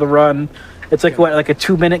part of the run. It's like what, like a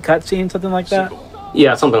 2-minute cutscene, something like that?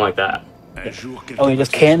 Yeah, something like that. Oh, you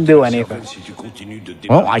just can't do anything.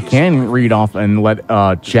 Well, I can read off and let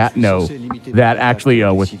chat know that actually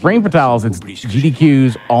with Frame Fatales, it's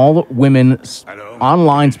GDQ's all-women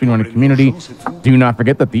online speedrunning community. Do not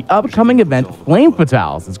forget that the upcoming event, Flame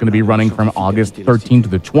Fatales, is going to be running from August 13th to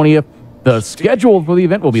the 20th. The schedule for the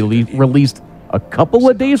event will be released a couple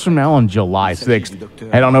of days from now on July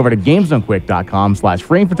 6th. Head on over to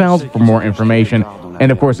gamesdonequick.com/framefatales for more information. And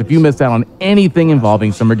of course, if you missed out on anything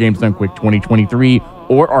involving Summer Games Done Quick 2023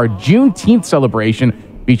 or our Juneteenth celebration,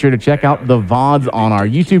 be sure to check out the VODs on our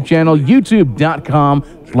YouTube channel,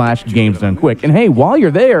 youtube.com/gamesdonequick. And hey, while you're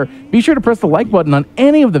there, be sure to press the like button on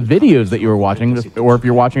any of the videos that you are watching, or if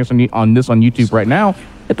you're watching us on YouTube right now,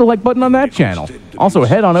 hit the like button on that channel. Also,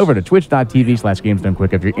 head on over to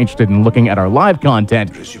twitch.tv/gamesdonequick if you're interested in looking at our live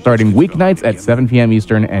content, starting weeknights at 7 p.m.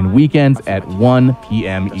 Eastern and weekends at 1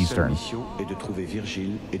 p.m. Eastern.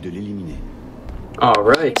 All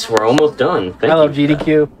right, we're almost done. I love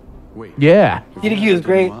GDQ. Yeah. GDQ is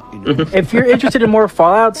great. If you're interested in more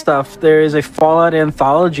Fallout stuff, there is a Fallout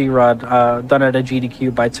anthology run done at a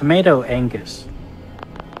GDQ by Tomato Angus.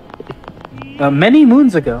 Many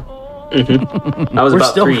moons ago. That was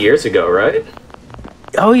about 3 years ago, right?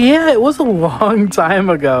 Oh yeah, it was a long time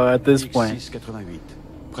ago at this point. I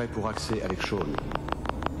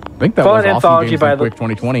think that was Anthology by Quick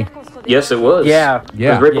 2020. Yes, it was. Yeah. It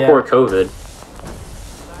was right before COVID.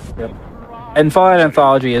 Yep. And Fallout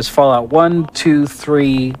Anthology is Fallout 1, 2,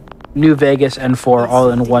 3, New Vegas, and 4 all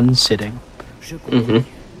in one sitting. A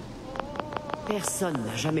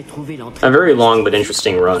very long but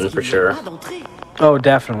interesting run, for sure. Oh,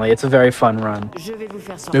 definitely. It's a very fun run.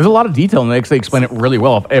 There's a lot of detail in it. They explain it really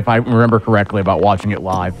well, if I remember correctly, about watching it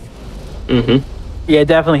live. Yeah,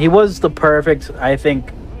 definitely. He was the perfect, I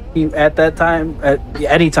think, at that time, at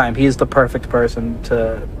any time, he is the perfect person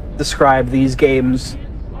to describe these games.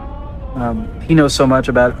 He knows so much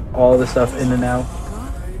about all the stuff in and out.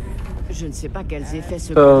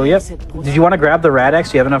 So, yep. Did you want to grab the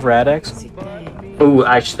Radex? Do you have enough Radex? Ooh,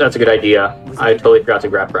 that's a good idea. I totally forgot to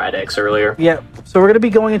grab Radex earlier. Yeah. So we're going to be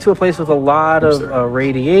going into a place with a lot of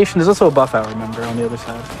radiation. There's also a buff out, remember, on the other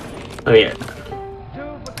side. Oh, yeah.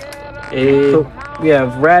 So we have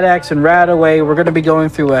Radax and Radaway. We're going to be going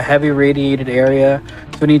through a heavy radiated area.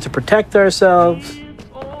 So we need to protect ourselves.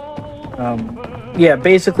 Yeah,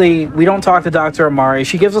 basically, we don't talk to Dr. Amari.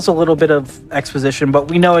 She gives us a little bit of exposition, but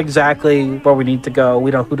we know exactly where we need to go.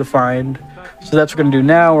 We know who to find. So that's what we're going to do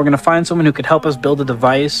now. We're going to find someone who could help us build a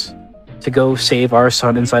device to go save our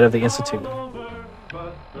son inside of the Institute.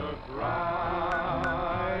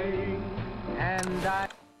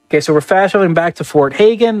 Okay, so we're fast traveling back to Fort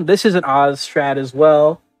Hagen. This is an Oz strat as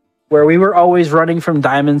well, where we were always running from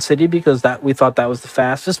Diamond City because we thought that was the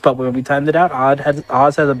fastest, but when we timed it out,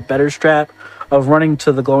 Oz has a better strat of running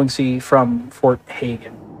to the Glowing Sea from Fort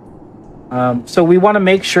Hagen. So we want to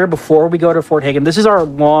make sure before we go to Fort Hagen, this is our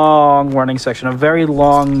long running section, a very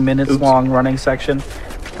long, minutes-long running section.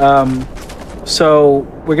 So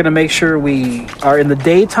we're going to make sure we are in the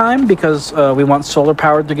daytime because we want solar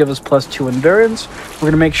powered to give us +2 endurance. We're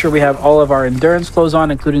going to make sure we have all of our endurance clothes on,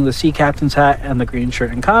 including the sea captain's hat and the green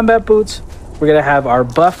shirt and combat boots. We're going to have our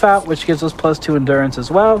buff out, which gives us +2 endurance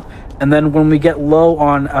as well. And then when we get low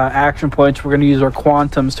on action points, we're going to use our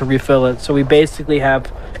quantums to refill it. So we basically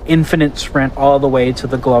have infinite sprint all the way to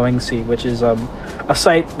the glowing sea, which is a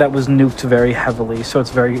site that was nuked very heavily. So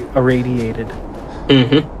it's very irradiated.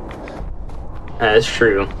 That's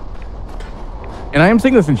true. And I am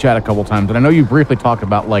seeing this in chat a couple times, and I know you briefly talked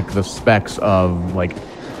about like the specs of like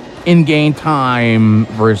in-game time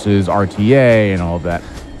versus RTA and all of that.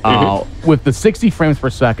 With the 60 frames per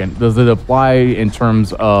second, does it apply in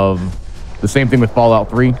terms of the same thing with Fallout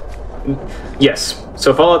 3? Yes.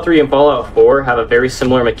 So Fallout 3 and Fallout 4 have a very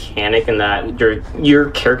similar mechanic in that your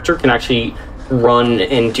character can actually run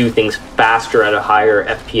and do things faster at a higher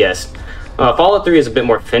FPS. Fallout 3 is a bit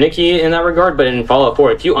more finicky in that regard, but in Fallout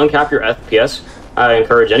 4, if you uncap your FPS, I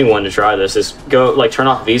encourage anyone to try this, is go like turn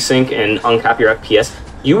off VSync and uncap your FPS.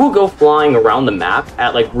 You will go flying around the map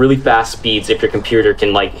at like really fast speeds if your computer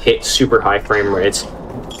can like hit super high frame rates.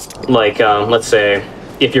 Like let's say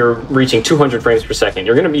if you're reaching 200 frames per second,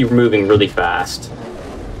 you're going to be moving really fast.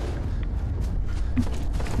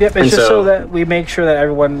 Yep, it's just so that we make sure that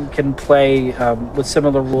everyone can play with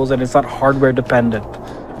similar rules and it's not hardware dependent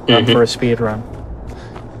for a speed run.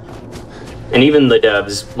 And even the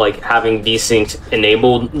devs, like having VSync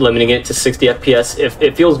enabled, limiting it to 60 FPS,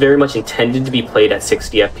 it feels very much intended to be played at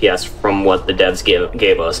 60 FPS from what the devs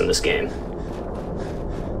gave us in this game.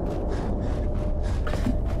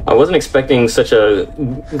 I wasn't expecting such a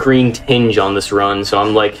green tinge on this run, so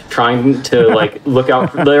I'm like trying to like look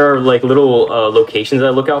out. There are like little locations that I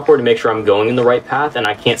look out for to make sure I'm going in the right path, and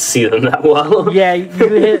I can't see them that well. Yeah,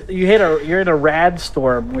 you're in a rad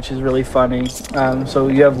storm, which is really funny. So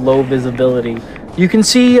you have low visibility. You can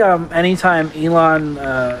see anytime Elon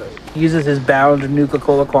uses his bound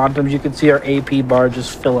Nuka-Cola quantums, you can see our AP bar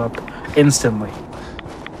just fill up instantly,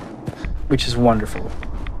 which is wonderful.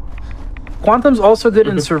 Quantum's also good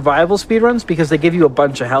in survival speedruns because they give you a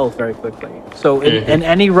bunch of health very quickly. So in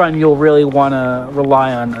any run, you'll really want to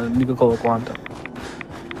rely on a Nuka-Cola Quantum.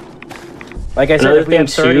 Like I said, if we have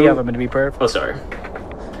 30 of them, it'd be perfect. Oh, sorry.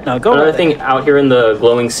 No, go Another thing out here in the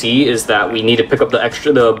glowing sea is that we need to pick up a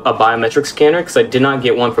biometric scanner because I did not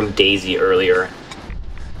get one from Daisy earlier.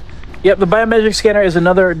 Yep, the biometric scanner is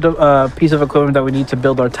another piece of equipment that we need to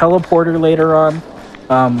build our teleporter later on.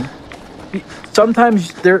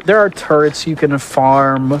 Sometimes there are turrets you can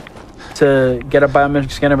farm to get a biometric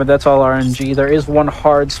scanner, but that's all RNG. There is one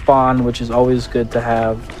hard spawn, which is always good to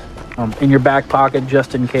have in your back pocket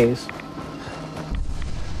just in case.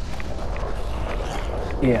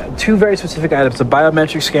 Yeah, two very specific items, the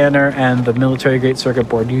biometric scanner and the military grade circuit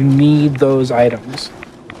board. You need those items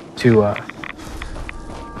to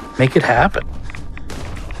make it happen.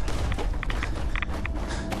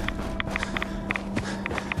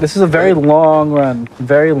 This is a very long run.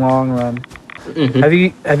 Very long run. Have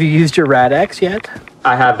you used your Rad-X yet?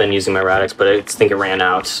 I have been using my Rad-X, but I think it ran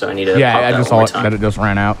out, so I need to. Yeah, I just saw that it just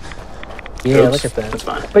ran out. Yeah, look at that. That's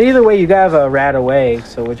fine. But either way, you have a Rad away,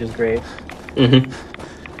 so which is great. This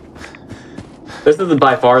is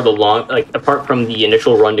by far the long, like apart from the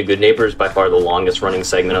initial run to Good Neighbors, by far the longest running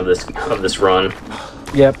segment of this run.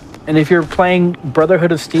 Yep. And if you're playing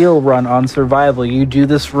Brotherhood of Steel run on survival, you do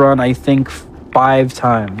this run, I think, 5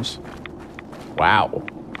 times. Wow.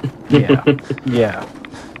 Yeah. Yeah.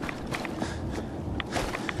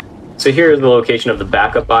 So here is the location of the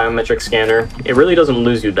backup biometric scanner. It really doesn't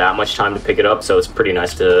lose you that much time to pick it up, so it's pretty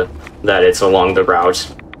nice that it's along the route.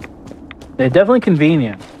 It's definitely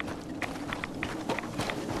convenient.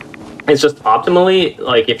 It's just optimally,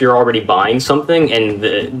 like if you're already buying something and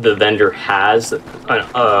the vendor has an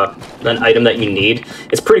item that you need,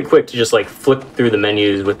 it's pretty quick to just like flip through the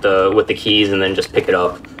menus with the keys and then just pick it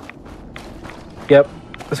up. Yep.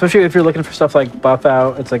 Especially if you're looking for stuff like buff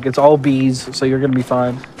out, it's all Bs, so you're gonna be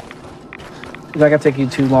fine. It's not gonna take you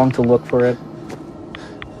too long to look for it.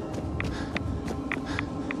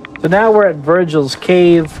 So now we're at Virgil's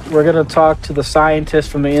cave. We're gonna talk to the scientist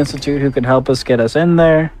from the Institute who can help us get us in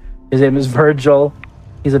there. His name is Virgil.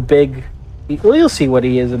 He's a big... Well, you'll see what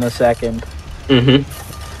he is in a second.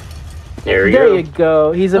 There you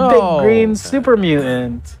go. He's a big green super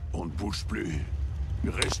mutant.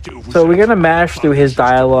 So we're going to mash through his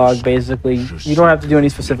dialogue, basically. You don't have to do any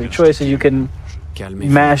specific choices. You can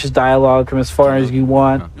mash his dialogue from as far as you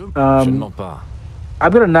want. I'm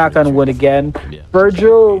going to knock on wood again.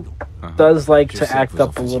 Virgil does like to act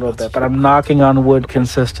up a little bit, but I'm knocking on wood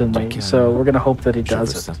consistently, so we're gonna hope that he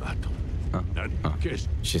does it.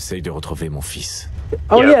 J'essaye de retrouver mon fils.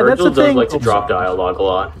 Oh yeah, that's Virgil the thing. does like to drop dialogue a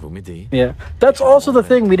lot. Yeah, that's also the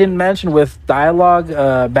thing we didn't mention with dialogue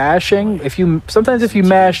bashing. Sometimes if you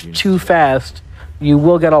mash too fast, you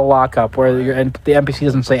will get a lockup where the NPC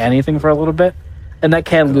doesn't say anything for a little bit, and that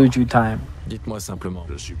can lose you time. Dites-moi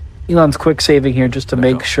simplement. Elon's quick saving here just to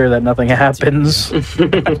make sure that nothing happens.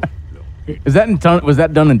 Was that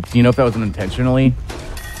done? Do you know if that was intentionally,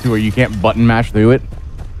 to where you can't button mash through it?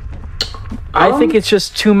 I think it's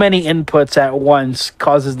just too many inputs at once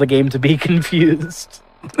causes the game to be confused.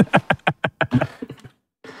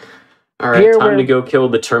 All right, time to go kill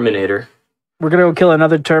the Terminator. We're gonna go kill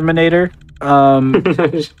another Terminator.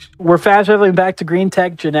 We're fast traveling back to Green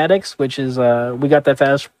Tech Genetics, which is we got that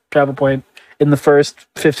fast travel point in the first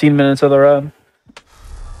 15 minutes of the run.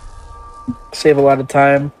 Save a lot of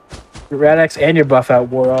time. Your Rad-X and your buff out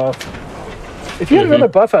wore off. If you had another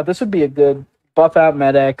buff out, this would be a good buff out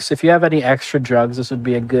Med-X. If you have any extra drugs, this would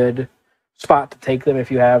be a good spot to take them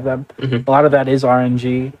if you have them. A lot of that is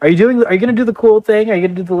RNG. Are you gonna do the cool thing? Are you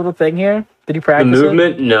gonna do the little thing here? Did you practice the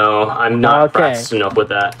movement? No, I'm not practiced enough with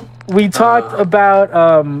that. We talked about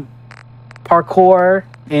parkour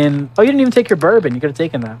in. Oh, you didn't even take your bourbon. You could have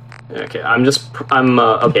taken that. Okay,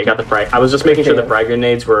 okay. Got the frag. I was just making sure the frag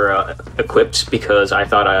grenades were equipped because I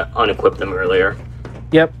thought I unequipped them earlier.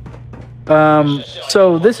 Yep.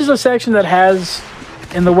 So this is a section that has,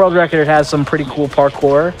 in the world record, it has some pretty cool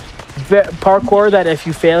parkour. Parkour that if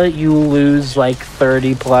you fail it, you lose like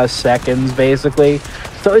 30 plus seconds, basically.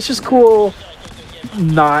 So it's just cool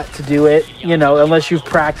not to do it, you know, unless you've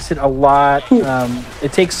practiced it a lot.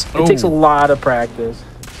 It takes a lot of practice.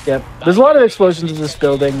 Yep. There's a lot of explosions in this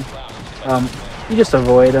building. You just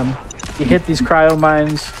avoid them. You hit these cryo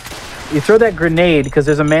mines. You throw that grenade because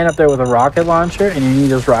there's a man up there with a rocket launcher, and you need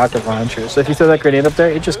those rocket launchers. So if you throw that grenade up there,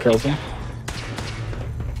 it just kills him.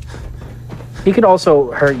 He can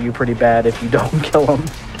also hurt you pretty bad if you don't kill him.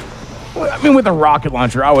 Well, I mean, with a rocket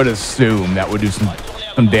launcher, I would assume that would do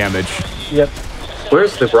some damage. Yep.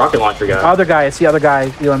 Where's the rocket launcher guy? Other guy. It's the other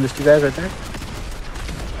guy. You know, there's two guys right there.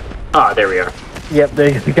 Ah, there we are. Yep,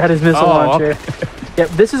 there you got his missile launcher. Yep,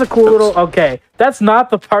 this is a cool little. Okay, that's not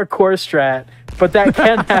the parkour strat, but that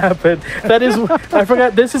can happen. That is. I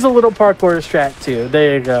forgot. This is a little parkour strat too.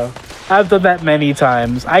 There you go. I've done that many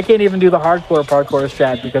times. I can't even do the hardcore parkour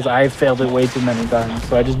strat because I've failed it way too many times.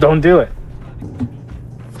 So I just don't do it.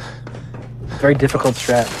 Very difficult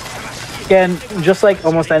strat. Again, just like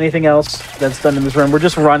almost anything else that's done in this room, we're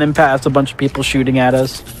just running past a bunch of people shooting at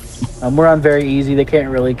us. We're on very easy. They can't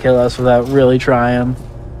really kill us without really trying.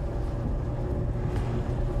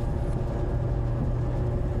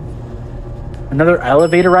 Another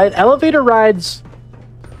elevator ride. Elevator rides,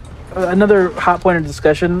 another hot point of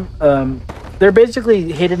discussion. They're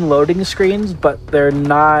basically hidden loading screens, but they're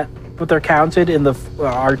not. But they're counted in the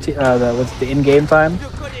what's the in-game time.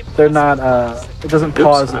 They're not. It doesn't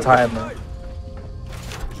pause the timer.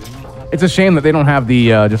 It's a shame that they don't have the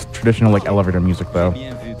just traditional like elevator music though.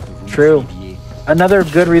 True. Another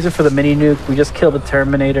good reason for the mini nuke. We just killed the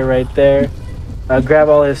Terminator right there. Grab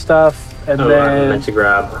all his stuff, and then I meant to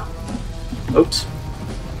grab. Oops.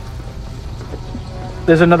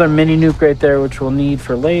 There's another mini nuke right there, which we'll need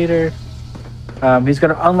for later. He's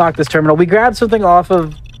going to unlock this terminal. We grabbed something off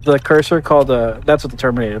of the cursor called that's what the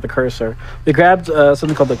Terminator, the cursor. We grabbed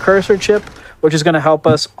something called the cursor chip, which is going to help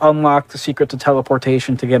us unlock the secret to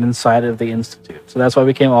teleportation to get inside of the Institute. So that's why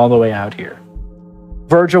we came all the way out here.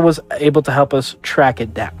 Virgil was able to help us track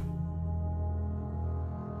it down.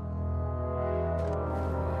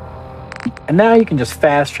 And now you can just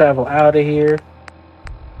fast travel out of here.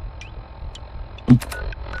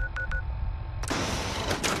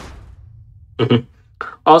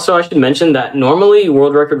 Also, I should mention that normally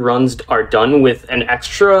world record runs are done with an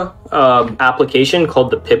extra application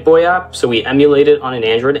called the Pip-Boy app. So we emulate it on an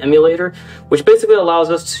Android emulator, which basically allows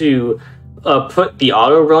us to put the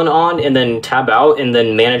auto run on and then tab out and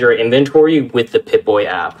then manage our inventory with the Pip-Boy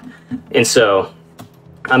app. And so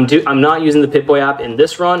I'm not using the Pip-Boy app in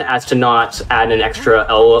this run as to not add an extra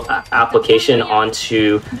application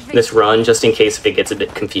onto this run just in case if it gets a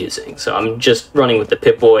bit confusing. So I'm just running with the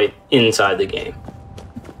Pip-Boy inside the game.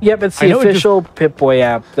 Yep, it's the official Pip-Boy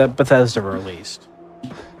app that Bethesda released.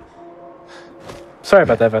 Sorry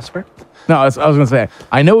about that, Vesper. No, I was going to say,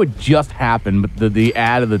 I know it just happened, but the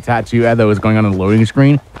ad of the tattoo ad that was going on the loading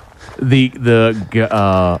screen, the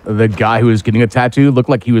guy who was getting a tattoo looked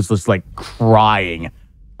like he was just like crying,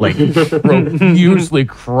 like profusely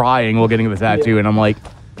crying while getting the tattoo, and I'm like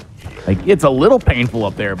it's a little painful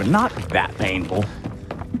up there, but not that painful.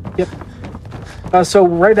 Yep. So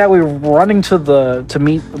right now we're running to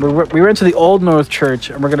we ran to the Old North Church,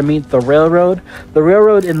 and we're gonna meet the railroad. The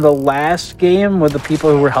railroad in the last game were the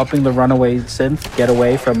people who were helping the runaway synth get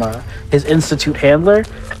away from his institute handler,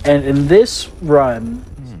 and in this run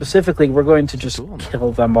specifically, we're going to just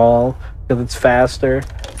kill them all because it's faster.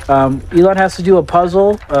 Elon has to do a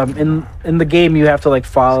puzzle. In the game, you have to like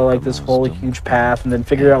follow like this whole huge path and then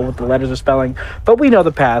figure out what the letters are spelling. But we know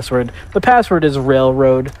the password. The password is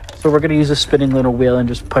railroad, so we're gonna use a spinning little wheel and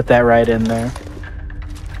just put that right in there.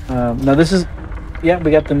 Now this is, yeah,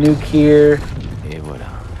 we got the nuke here.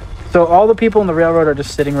 So all the people in the railroad are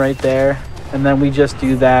just sitting right there, and then we just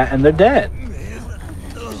do that, and they're dead.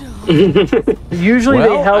 Usually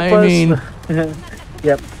they help us.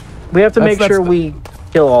 Yep. We have to make sure we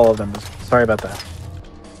kill all of them. Sorry about that.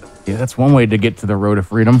 Yeah, that's one way to get to the road of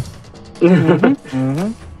freedom.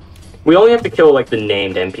 We only have to kill like the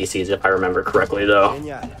named NPCs if I remember correctly, though.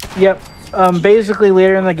 Yep. Basically,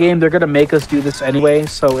 later in the game, they're gonna make us do this anyway,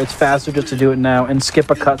 so it's faster just to do it now and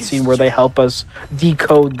skip a cutscene where they help us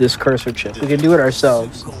decode this cursor chip. We can do it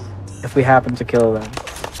ourselves if we happen to kill them.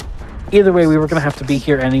 Either way, we were gonna have to be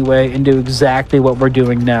here anyway and do exactly what we're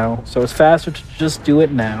doing now, so it's faster to just do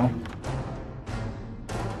it now.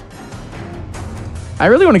 I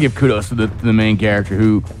really want to give kudos to the main character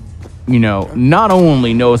who, you know, not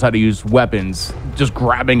only knows how to use weapons, just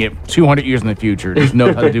grabbing it 200 years in the future, just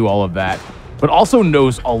knows how to do all of that, but also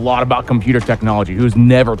knows a lot about computer technology, who's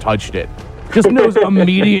never touched it. Just knows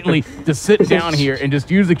immediately to sit down here and just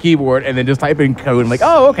use the keyboard and then just type in code and like,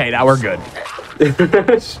 oh, okay, now we're good.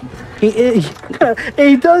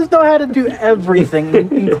 He does know how to do everything,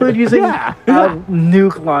 include using a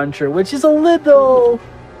nuke launcher, which is a little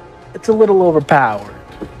overpowered.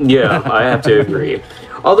 Yeah, I have to agree.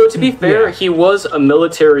 Although, to be fair, he was a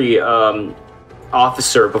military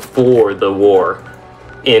officer before the war.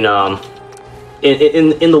 In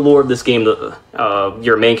the lore of this game,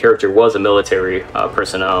 your main character was a military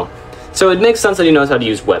personnel. So it makes sense that he knows how to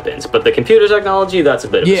use weapons, but the computer technology, that's a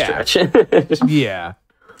bit of a stretch. Yeah.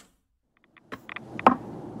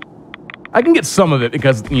 I can get some of it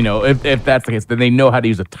because, you know, if that's the case, then they know how to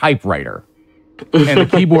use a typewriter. And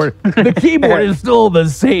the keyboard is still the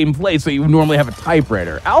same place, so you normally have a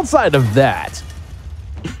typewriter. Outside of that...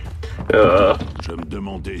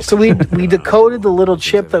 So we decoded the little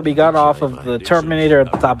chip that we got off of the Terminator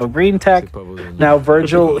at the top of Green Tech. Now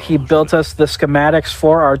Virgil, he built us the schematics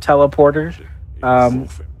for our teleporter.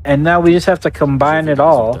 And now we just have to combine it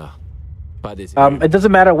all. It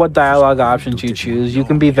doesn't matter what dialogue options you choose. You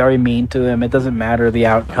can be very mean to him. It doesn't matter the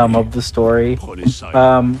outcome of the story.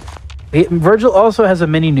 Virgil also has a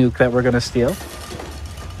mini nuke that we're gonna steal.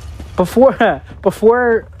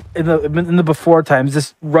 In the before times,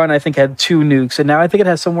 this run I think had 2 nukes, and now I think it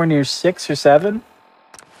has somewhere near 6 or 7.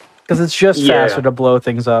 Because it's just faster to blow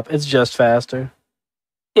things up. It's just faster.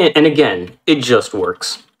 And again, it just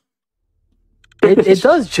works. It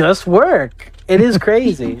does just work. It is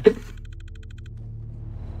crazy.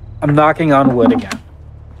 I'm knocking on wood again.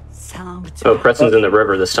 Oh, Preston's in the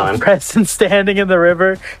river this time. Preston's standing in the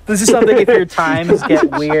river. This is something if your times get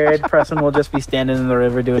weird, Preston will just be standing in the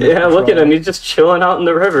river doing Yeah, look at him. He's just chilling out in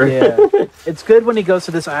the river. Yeah. It's good when he goes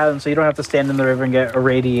to this island so you don't have to stand in the river and get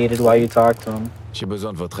irradiated while you talk to him. So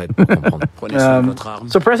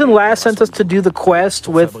Preston last sent us to do the quest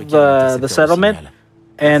with the settlement.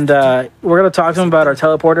 And we're going to talk to him about our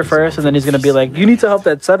teleporter first, and then he's going to be like, you need to help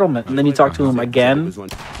that settlement. And then you talk to him again.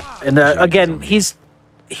 And again,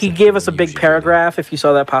 he gave us a big paragraph. If you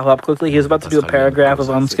saw that pop up quickly, he was about to do a paragraph of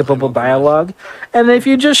unskippable dialogue. And if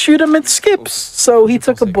you just shoot him, it skips. So he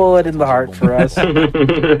took a bullet in the heart for us.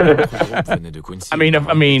 if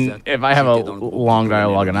I have a long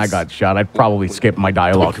dialogue and I got shot, I'd probably skip my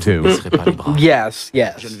dialogue too. Yes.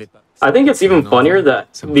 I think it's even funnier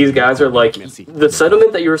that these guys are like, the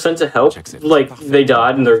settlement that you were sent to help, like, they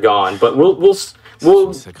died and they're gone, but we'll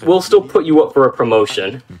still put you up for a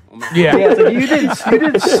promotion. Yeah, so you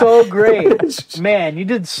did so great. Man, you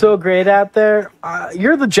did so great out there.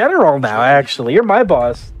 You're the general now, actually. You're my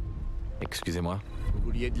boss. Excusez-moi.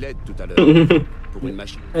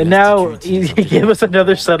 And now he gave us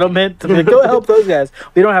another settlement to be like, go help those guys.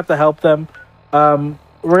 We don't have to help them.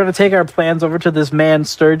 We're going to take our plans over to this man,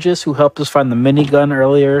 Sturgis, who helped us find the minigun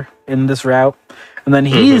earlier in this route. And then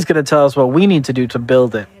he's going to tell us what we need to do to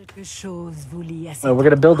build it. We're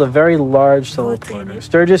going to build a very large teleporter.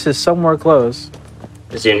 Sturgis is somewhere close.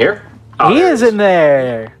 Is he in here? Oh, he is in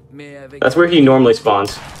there. That's where he normally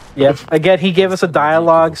spawns. Yep. Again, he gave us a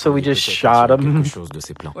dialogue, so we just shot him.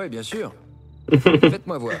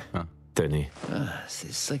 Tenez.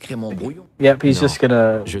 C'est sacrément brouillon. Yep, he's just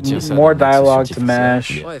gonna more dialogue to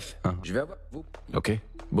mash. Bref, je vais avoir vous. Ok.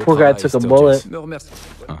 Beau Poor guy travail, took a Sturgis. bullet. Me remercie.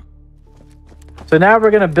 So now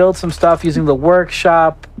we're gonna build some stuff using the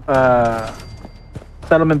workshop,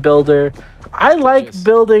 settlement builder. I like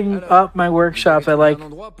building up my workshops. I like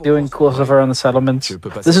doing cool stuff around the settlements.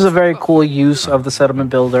 This is a very cool use of the settlement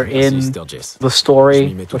builder in the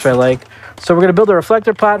story, which I like. So we're gonna build a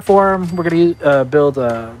reflector platform. We're gonna build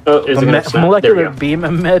a molecular beam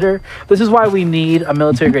emitter. This is why we need a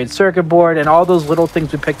military grade circuit board and all those little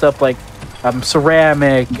things we picked up, like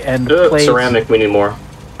ceramic and plates. Ceramic, we need more.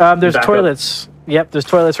 There's toilets. Yep, there's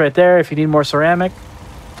toilets right there if you need more ceramic.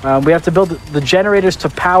 We have to build the generators to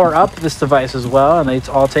power up this device as well, and they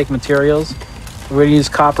all take materials. We're going to use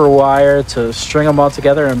copper wire to string them all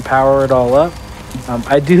together and power it all up.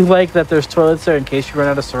 I do like that there's toilets there in case you run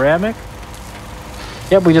out of ceramic.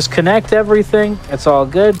 Yep, we just connect everything. It's all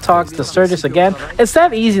good. Talk to Sturgis again. It's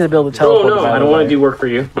that easy to build a teleport. Oh, no, I don't want to do work for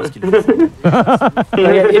you.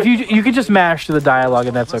 If you can just mash through the dialogue,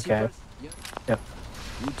 and that's okay. Yep.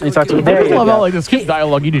 You talk to him. I love how like this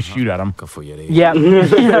dialogue, you just shoot at him. Yeah.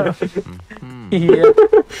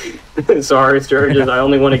 Yeah. Sorry, Sturgis. I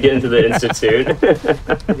only want to get into the institute.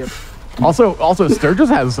 Also, Sturgis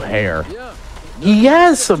has hair. He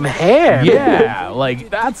has some hair. Yeah,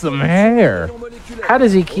 like that's some hair. How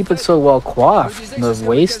does he keep it so well coiffed in the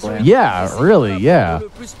wasteland? Yeah, really, yeah.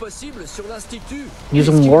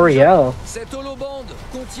 Using L'Oreal.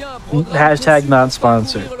 Hashtag not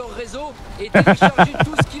sponsored.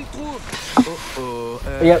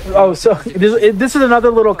 Yeah. Oh, so this is another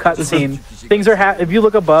little cutscene. Things are if you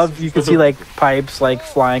look above, you can see like pipes like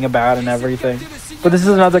flying about and everything. But this is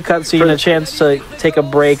another cutscene, a chance to take a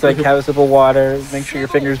break, like have a sip of water, make sure your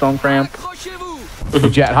fingers don't cramp.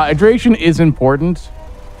 Jet, hydration is important.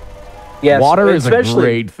 Yes, water is a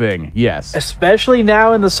great thing. Yes, especially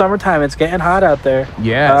now in the summertime, it's getting hot out there.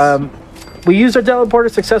 Yes. We used our teleporter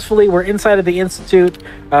successfully. We're inside of the Institute.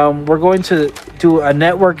 We're going to do a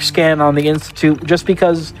network scan on the Institute just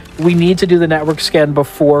because we need to do the network scan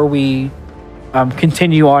before we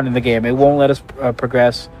continue on in the game. It won't let us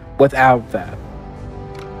progress without that.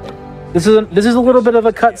 This is a little bit of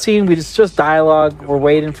a cutscene. It's just dialogue. We're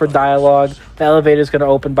waiting for dialogue. The elevator is going to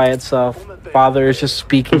open by itself. Father is just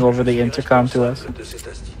speaking over the intercom to us.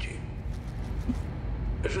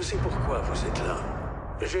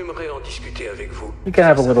 You can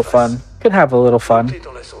have a little fun.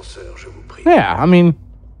 Yeah, I mean,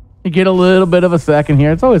 you get a little bit of a second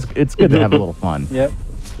here. It's good to have a little fun. Yep.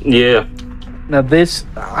 Yeah. Now this,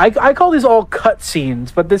 I call these all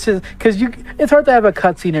cutscenes, but this is because it's hard to have a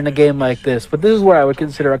cutscene in a game like this. But this is where I would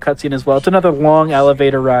consider a cutscene as well. It's another long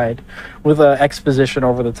elevator ride with exposition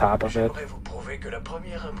over the top of it.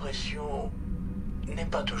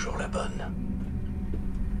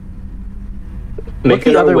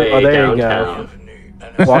 Making our way there downtown.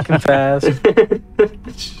 You go. Walking fast. We're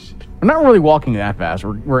not really walking that fast.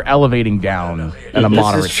 We're elevating down at a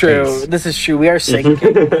moderate pace. This is true. We are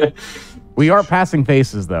sinking. We are passing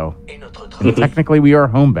faces, though. And technically, we are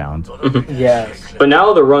homebound. Yes. But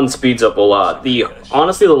now the run speeds up a lot.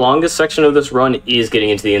 Honestly, the longest section of this run is getting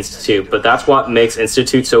into the Institute, but that's what makes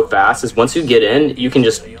Institute so fast, is once you get in, you can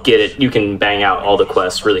just get it. You can bang out all the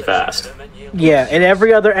quests really fast. Yeah, in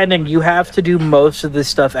every other ending, you have to do most of this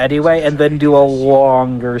stuff anyway, and then do a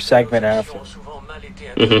longer segment after.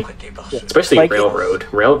 Mm-hmm. Especially like Railroad.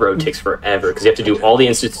 Railroad takes forever, because you have to do all the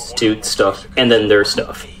Institute stuff, and then their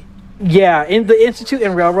stuff. Yeah, in the Institute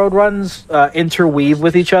and Railroad runs interweave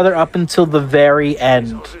with each other up until the very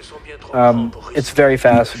end. It's very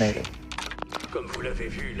fascinating.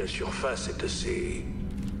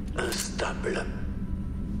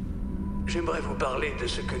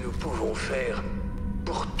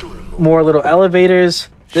 More little elevators.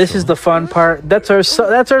 This is the fun part. That's our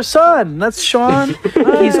son. That's Sean.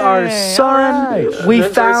 He's our son. Right. We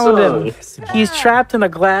found him. He's trapped in a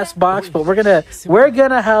glass box, but we're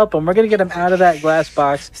gonna help him. We're gonna get him out of that glass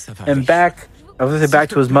box and back. I was gonna say back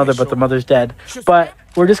to his mother, but the mother's dead. But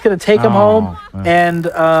we're just gonna take him home and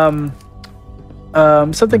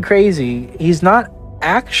something crazy. He's not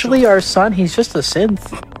actually our son. He's just a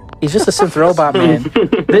synth. He's just a synth robot man.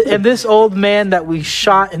 And this old man that we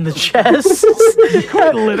shot in the chest,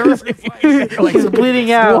 literally, he's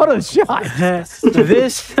bleeding out. What a shot!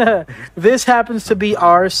 This happens to be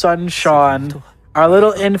our son Sean, our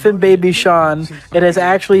little infant baby Sean. It has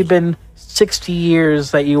actually been 60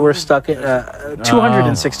 years that you were stuck in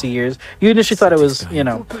 260 years. You initially thought it was,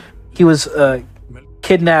 he was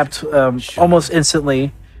kidnapped almost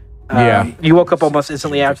instantly. You woke up almost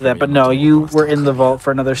instantly after that, but no, you were in the vault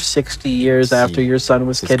for another 60 years after your son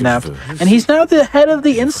was kidnapped, and he's now the head of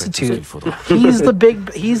the Institute. He's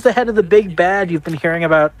the head of the big bad you've been hearing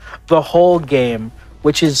about the whole game,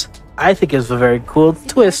 which is, I think, is a very cool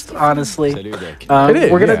twist. Honestly,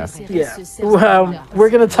 we're gonna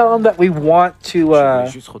tell him that we want to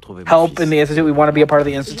help in the Institute. We want to be a part of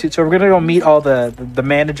the Institute, so we're gonna go meet all the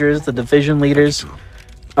managers, the division leaders.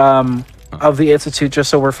 Of the Institute, just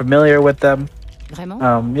so we're familiar with them.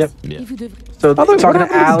 Yep. So talking to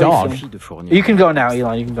Ali. You can go now,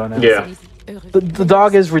 Elon. You can go now. Yeah. The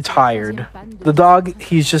dog is retired. The dog,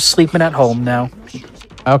 he's just sleeping at home now.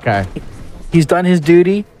 Okay. He's done his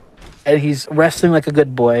duty, and he's resting like a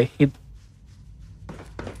good boy.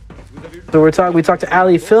 So we talked to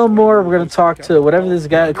Ali Fillmore. We're gonna talk to whatever this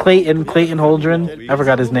guy, Clayton Holdren. I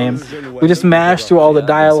forgot his name. We just mashed through all the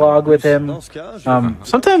dialogue with him.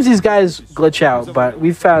 Sometimes these guys glitch out, but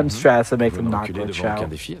we've found strats that make them not glitch out.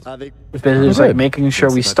 It's basically just like making sure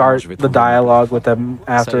we start the dialogue with them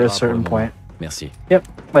after a certain point. Yep,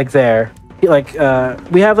 like there. Like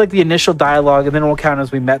we have like the initial dialogue, and then it will count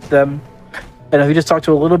as we met them. And if we just talk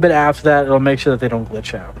to a little bit after that, it'll make sure that they don't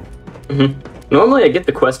glitch out. Normally I get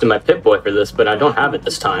the quest in my Pip-Boy for this, but I don't have it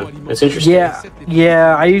this time. It's interesting.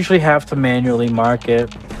 Yeah, I usually have to manually mark it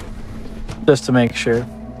just to make sure.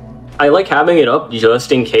 I like having it up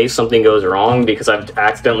just in case something goes wrong, because I've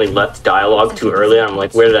accidentally left dialogue too early. I'm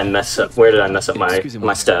like, where did I mess up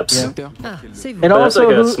my steps? Yeah. And And also, also, that's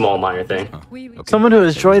like a small minor thing. someone who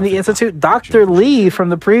has joined the Institute, Dr. Lee from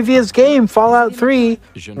the previous game, Fallout 3.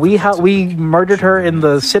 We murdered her in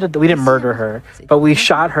the Citadel. We didn't murder her, but we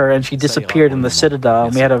shot her and she disappeared in the Citadel.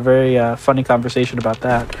 And we had a very funny conversation about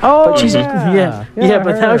that. Oh, but she's, yeah.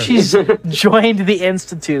 but now she's joined the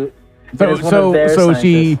Institute. So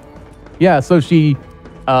she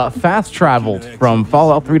fast traveled from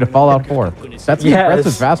Fallout 3 to Fallout 4. That's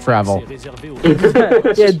impressive fast travel.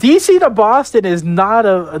 DC to Boston is not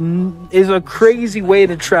a crazy way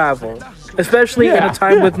to travel, especially in a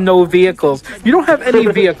time with no vehicles. You don't have any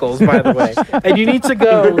vehicles, by the way, and you need to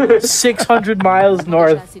go 600 miles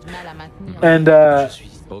north. And I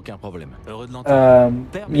don't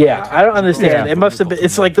understand. It must have been.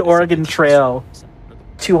 It's like the Oregon Trail.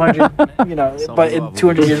 200, but in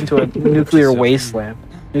 200 years into a nuclear wasteland,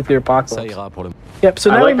 nuclear apocalypse. Yep.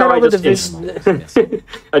 So now we met all the divisions.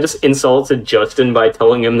 I just insulted Justin by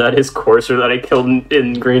telling him that his Courser that I killed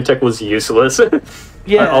in Green Tech was useless.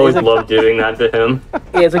 Yeah, I always love doing that to him.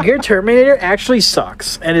 Yeah, it's like your Terminator actually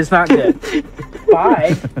sucks and it's not good.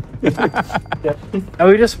 Bye. Yep.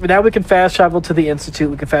 And now we can fast travel to the Institute.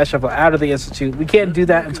 We can fast travel out of the Institute. We can't do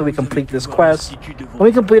that until we complete this quest.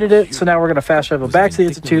 We completed it, so now we're gonna fast travel back to the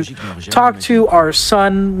Institute. Talk to our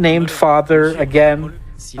son named Father again.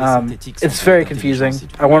 It's very confusing.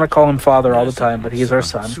 I want to call him Father all the time, but he's our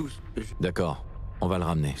son.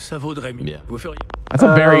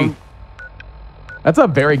 That's a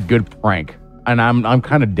very good prank, and I'm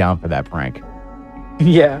kind of down for that prank.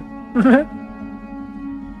 Yeah.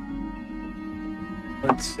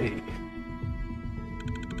 Let's see.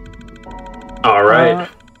 All right,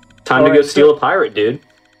 time to go steal a pirate, dude.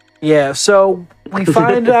 Yeah. So we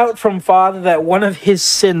find out from Father that one of his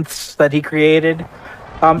synths that he created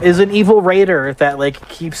is an evil raider that like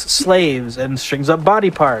keeps slaves and strings up body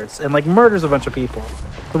parts and like murders a bunch of people.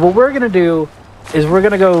 So what we're gonna do is we're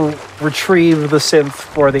gonna go retrieve the synth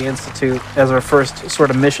for the Institute as our first sort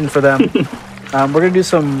of mission for them. We're gonna do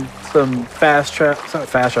some fast travel. It's not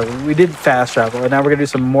fast travel. We did fast travel, and now we're gonna do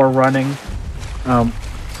some more running.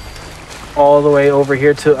 All the way over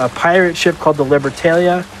here to a pirate ship called the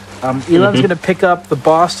Libertalia. Elon's gonna pick up the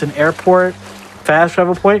Boston Airport fast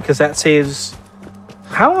travel point because that saves.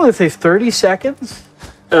 How long does it save? 30 seconds?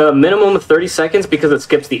 Minimum of 30 seconds because it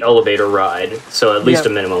skips the elevator ride, so at least a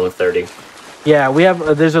minimum of 30. Yeah, we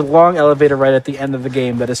have. There's a long elevator ride at the end of the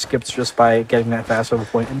game that is skipped just by getting that fast travel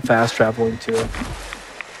point and fast traveling to it.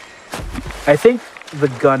 I think the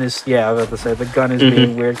gun is. Yeah, I was about to say the gun is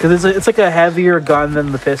being weird because it's like a heavier gun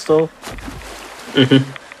than the pistol.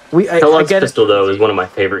 Kellogg's pistol though is one of my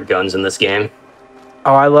favorite guns in this game.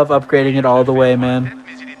 Oh, I love upgrading it all the way, man.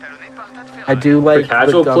 I do like. For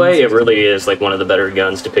casual play, it really is like one of the better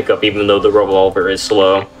guns to pick up, even though the revolver is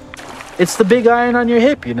slow. It's the big iron on your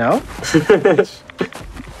hip, you know?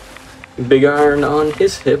 Big iron on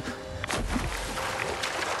his hip.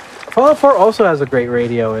 Fallout 4 also has a great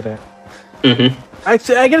radio in it. I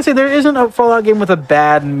gotta say, there isn't a Fallout game with a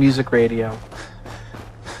bad music radio.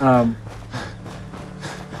 You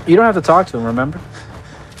don't have to talk to him, remember?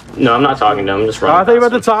 No, I'm not talking to him. I'm just running. I thought you were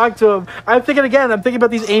about to talk to him. I'm thinking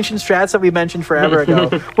about these ancient strats that we mentioned forever ago.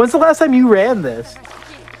 When's the last time you ran this?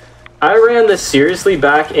 I ran this seriously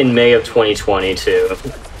back in May of 2020 too.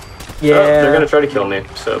 Yeah. Oh, they're gonna try to kill me,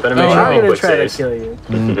 so better make sure I I'm gonna quick try saves. to kill you.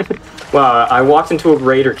 Wow, I walked into a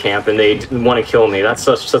raider camp and they want to kill me. That's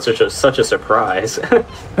such a surprise.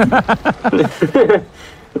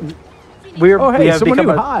 We have someone become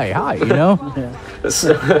new. a, Hi, you know?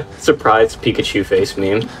 Surprise Pikachu face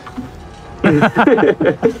meme.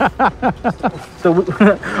 So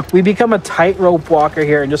we become a tightrope walker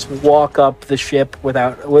here and just walk up the ship with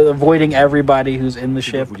avoiding everybody who's in the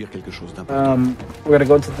ship. We're gonna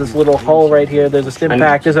go into this little hull right here. There's a stim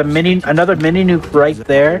pack. There's another mini nuke right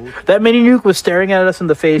there. That mini nuke was staring at us in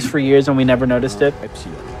the face for years and we never noticed it.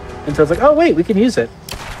 And so it's like, oh wait, we can use it.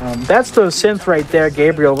 That's the synth right there,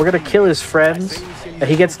 Gabriel. We're gonna kill his friends.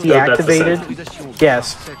 He gets deactivated.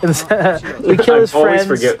 Yes. We kill his friends.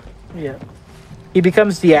 Forget. Yeah. He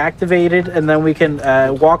becomes deactivated, and then we can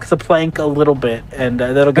walk the plank a little bit, and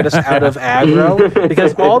that'll get us out of aggro,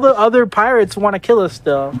 because all the other pirates want to kill us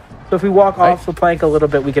still. So if we walk off the plank a little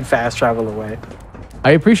bit, we can fast travel away.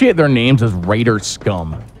 I appreciate their names as Raider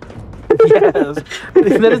Scum. Yes.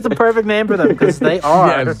 That is the perfect name for them, because they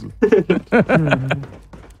are. Yes.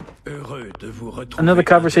 Another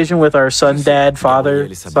conversation with our son, dad,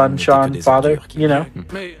 father, son, Sean, father, you know.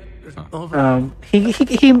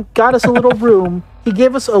 He got us a little room. He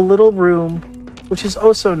gave us a little room, which is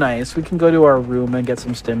oh so nice. We can go to our room and get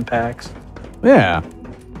some stim packs. Yeah. Through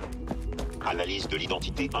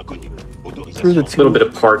the A little bit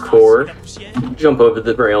of parkour. Jump over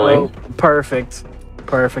the railing. Oh, perfect.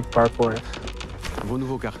 Perfect parkour.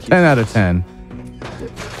 10 out of 10.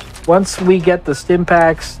 Once we get the stim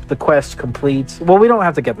packs, the quest completes. Well, we don't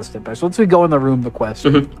have to get the stim packs. Once we go in the room, the quest.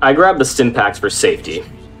 I grabbed the stim packs for safety.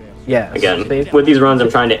 Yeah. Again, with these runs,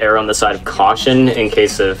 I'm trying to err on the side of caution in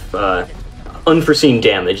case of unforeseen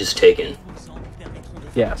damage is taken.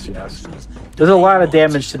 Yes, yes. There's a lot of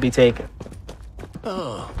damage to be taken.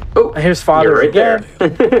 Oh, here's father you're right again.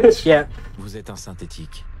 there. Yeah. Vous êtes un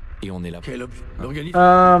synthétique et on est là.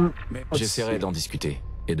 J'essaierai d'en discuter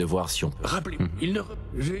et de voir si on peut.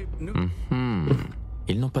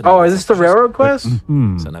 Ils n'ont pas. Oh, is this the railroad quest?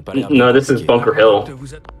 No, this is Bunker Hill.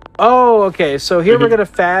 Oh, okay. So here we're gonna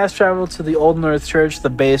fast travel to the Old North Church, the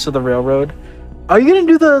base of the railroad. Are you gonna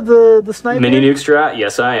do the sniper? Mini nuke strat?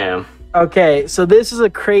 Yes, I am. Okay, so this is a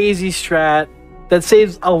crazy strat that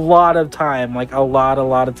saves a lot of time, like a lot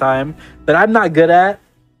of time that I'm not good at,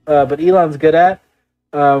 but Elon's good at.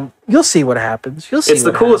 You'll see what happens. You'll see. It's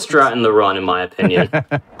the coolest strat in the run, in my opinion.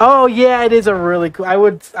 Oh yeah, it is a really cool. I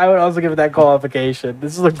would also give it that qualification.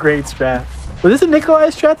 This is a great strat. Was this a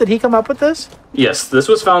Nikolai's strat? Did he come up with this? Yes, this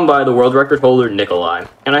was found by the world record holder Nikolai.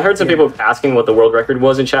 And I heard some people asking what the world record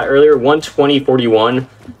was in chat earlier. 1:20:41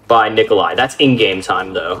 by Nikolai. That's in-game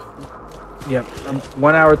time though. Yep,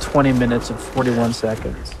 1 hour 20 minutes and 41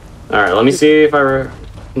 seconds. All right, let me see if I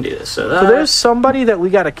can do this. So there's somebody that we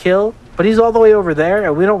gotta kill, but he's all the way over there,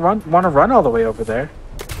 and we don't want to run all the way over there.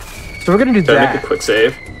 So we're gonna do that. Make a quick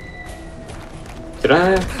save. Did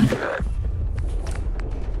I?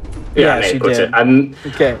 Yeah, I made a quick save.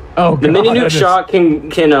 Okay. Oh, the mini nuke shot can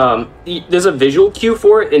there's a visual cue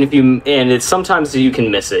for it, and it's sometimes you can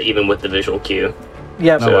miss it even with the visual cue.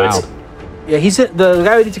 Yeah. So wow. Yeah, the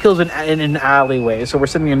guy we need to kill is in an alleyway, so we're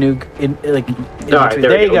sending a nuke in all right, between.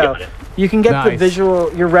 There you go. Got it. You can get the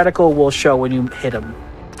visual. Your reticle will show when you hit him.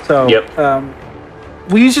 So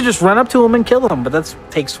we usually just run up to him and kill him, but that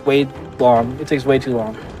takes way long. It takes way too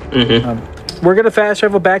long. We're gonna fast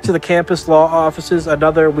travel back to the campus law offices.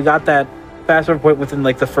 We got that fast travel point within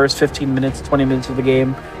like the first 15 minutes, 20 minutes of the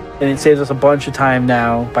game, and it saves us a bunch of time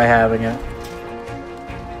now by having it.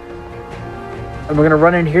 And we're gonna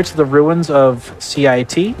run in here to the ruins of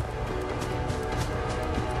CIT.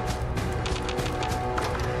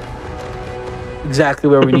 Exactly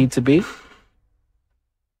where we need to be.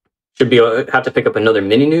 Should have to pick up another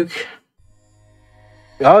mini nuke.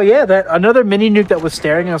 Oh yeah, another mini nuke that was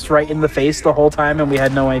staring us right in the face the whole time, and we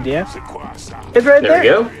had no idea. It's right there. There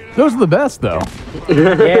we go. Those are the best, though.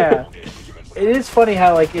 Yeah, it is funny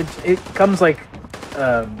how like it comes like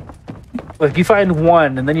you find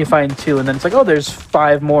one and then you find two, and then it's like, oh, there's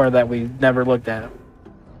 5 more that we never looked at.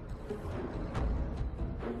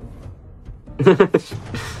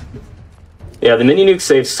 Yeah, the mini nuke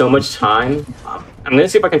saves so much time. I'm gonna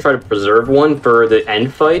see if I can try to preserve one for the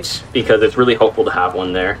end fight because it's really helpful to have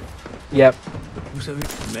one there. Yep.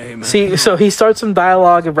 See, so he starts some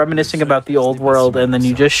dialogue of reminiscing about the old world, and then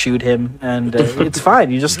you just shoot him, and it's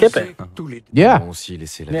fine. You just skip it. Yeah.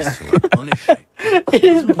 It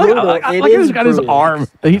is brutal. He's got his arm.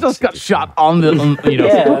 He just got shot on the,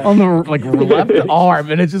 on the like left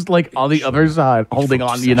arm, and it's just like on the other side, holding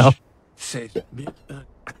on.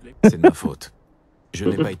 C'est de ma faute. Je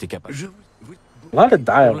n'ai pas été capable. A lot of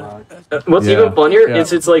dialogue. What's even funnier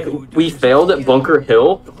is it's like we failed at Bunker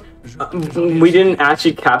Hill. We didn't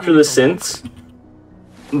actually capture the synths,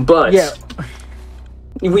 but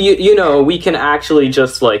we can actually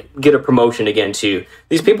just like get a promotion again too.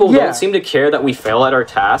 These people don't seem to care that we fail at our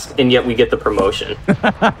task, and yet we get the promotion.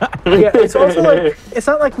 It's also like it's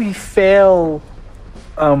not like we fail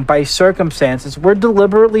by circumstances. We're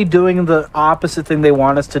deliberately doing the opposite thing they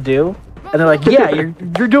want us to do, and they're like, "Yeah,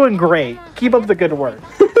 you're doing great. Keep up the good work."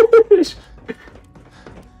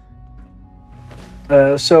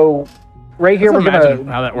 So, right here we're gonna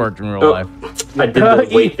how that worked in real life. I did the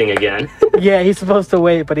wait thing again. Yeah, he's supposed to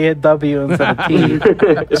wait, but he hit W instead of T.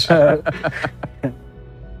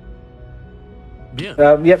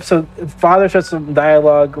 Yep, so Father says some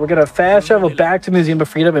dialogue. We're going to fast travel back to Museum of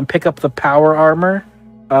Freedom and pick up the power armor.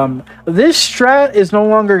 This strat is no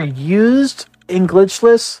longer used in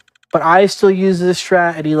Glitchless, but I still use this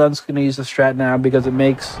strat, and Elon's going to use the strat now because it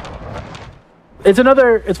makes... It's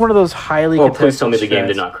one of those highly contested please tell me the game strats.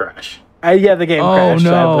 did not crash. Yeah, the game crashed.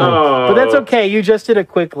 No. But that's okay. You just did a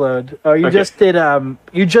quick load. You just did a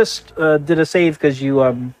save because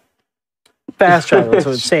you fast traveled,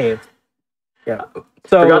 so it saved. Yeah.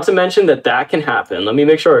 So Forgot to mention that can happen. Let me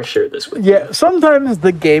make sure I share this with you. yeah, sometimes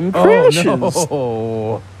the game crashes.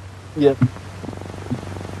 Oh, no. Yep.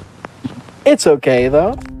 It's okay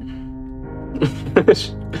though.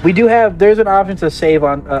 We do have. There's an option to save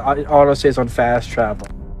on auto saves on fast travel.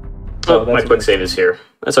 So my quick save is here.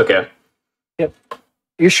 That's okay. Yep.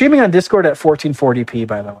 You're streaming on Discord at 1440p,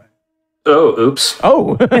 by the way. Oh, oops.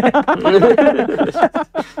 Oh.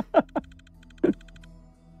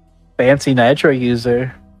 Fancy Nitro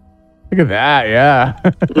user. Look at that, yeah.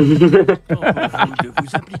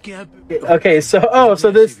 Okay, so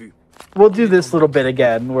this we'll do this little bit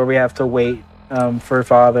again where we have to wait for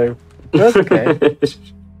Father. That's okay.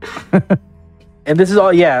 And this is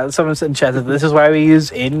all, someone said in chat that this is why we use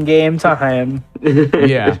in-game time.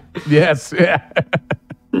 Yeah. Yes. Yeah.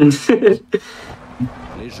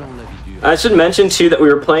 I should mention too that we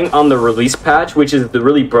were playing on the release patch, which is the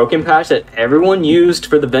really broken patch that everyone used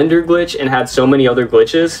for the vendor glitch and had so many other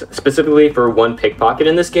glitches, specifically for one pickpocket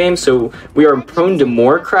in this game. So we are prone to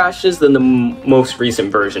more crashes than the most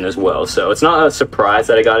recent version as well. So it's not a surprise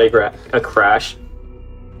that I got a crash.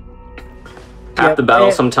 Half the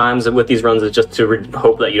battle sometimes with these runs is just to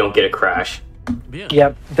hope that you don't get a crash.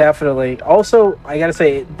 Yep, definitely. Also, I gotta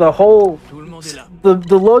say, the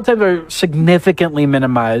load times are significantly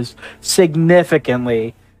minimized.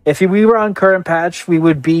 Significantly. If we were on current patch, we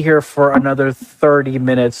would be here for another 30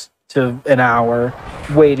 minutes to an hour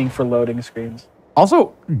waiting for loading screens.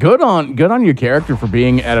 Also, good on your character for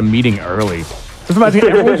being at a meeting early. Just imagine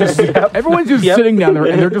everyone's just sitting down there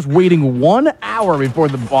and they're just waiting 1 hour before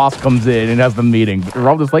the boss comes in and has the meeting. They're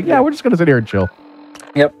all just like, yeah, we're just gonna sit here and chill.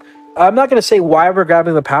 Yep. I'm not gonna say why we're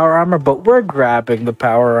grabbing the power armor, but we're grabbing the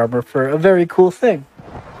power armor for a very cool thing.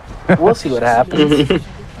 We'll see what happens.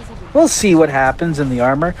 We'll see what happens in the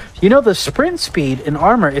armor. You know, the sprint speed in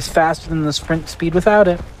armor is faster than the sprint speed without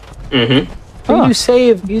it. Mm-hmm. So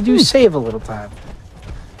you do save a little time.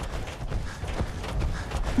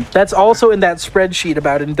 That's also in that spreadsheet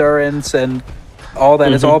about endurance and all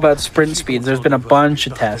that. It's all about sprint speeds. There's been a bunch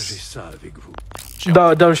of tests.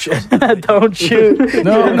 No, don't shoot. Don't shoot.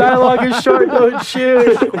 No, the dialogue is short. Don't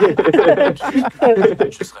shoot.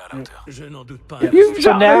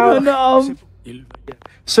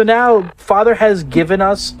 So now, Father has given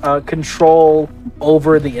us control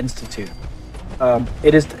over the Institute.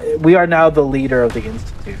 We are now the leader of the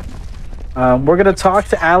Institute. We're going to talk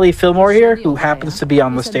to Allie Fillmore here, who happens to be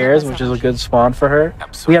on the stairs, which is a good spawn for her.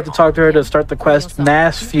 We have to talk to her to start the quest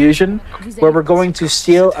Mass Fusion, where we're going to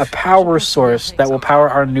steal a power source that will power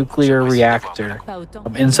our nuclear reactor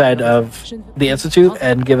inside of the Institute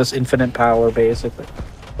and give us infinite power, basically.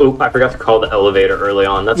 Oh, I forgot to call the elevator early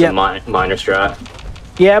on. That's a minor strat.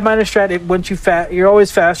 Yeah, minor strat. Once you're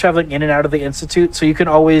always fast traveling in and out of the Institute, so you can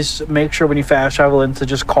always make sure when you fast travel in to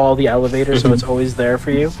just call the elevator, so it's always there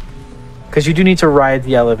for you. Because you do need to ride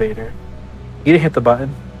the elevator. You didn't hit the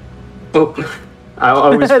button. Oh, I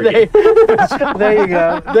always forget. There you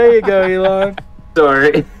go. There you go, Elon.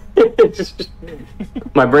 Sorry.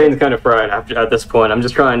 My brain's kind of fried at this point. I'm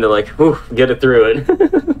just trying to get it through it.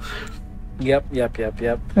 Yep.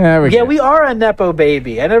 Yeah, we are a Nepo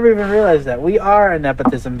baby. I never even realized that. We are a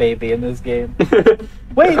nepotism baby in this game.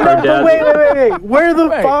 Wait, wait. We're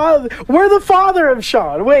the father of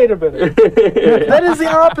Sean. Wait a minute. That is the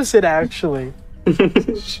opposite, actually.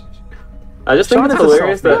 I just think it's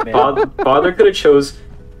hilarious that Father could have chose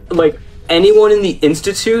anyone in the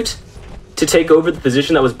Institute to take over the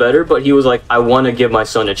position that was better, but he was like, I want to give my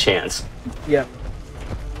son a chance. Yeah.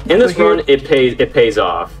 In this run, it pays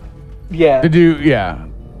off. Yeah. To do, yeah.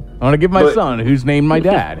 I want to give my son, who's named my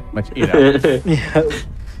dad. You know. Yeah.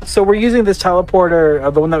 So we're using this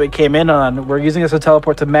teleporter, the one that we came in on. We're using this to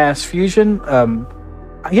teleport to Mass Fusion.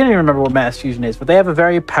 I don't even remember what Mass Fusion is, but they have a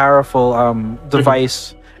very powerful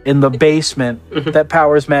device in the basement that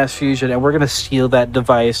powers Mass Fusion, and we're going to steal that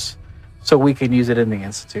device so we can use it in the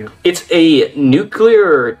Institute. It's a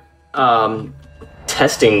nuclear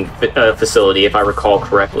testing facility, if I recall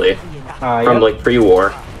correctly, from like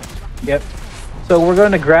pre-war. Yep. So we're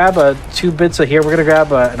going to grab 2 bits of here. We're going to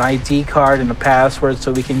grab an ID card and a password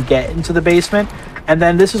so we can get into the basement. And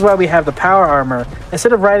then this is why we have the power armor.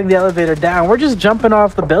 Instead of riding the elevator down, we're just jumping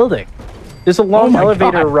off the building. There's a long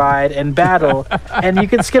elevator ride and battle, and you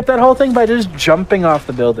can skip that whole thing by just jumping off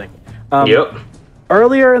the building. Yep.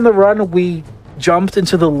 Earlier in the run, we jumped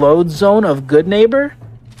into the load zone of Good Neighbor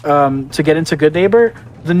to get into Good Neighbor.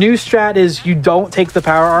 The new strat is you don't take the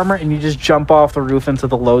power armor and you just jump off the roof into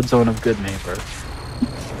the load zone of Good Neighbor.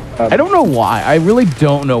 I don't know why. I really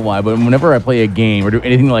don't know why, but whenever I play a game or do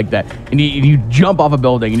anything like that, and you jump off a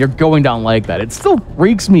building and you're going down like that, it still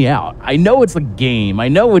freaks me out. I know it's a game. I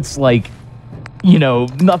know it's like, you know,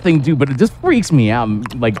 nothing to, but it just freaks me out.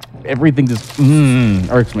 Like, everything just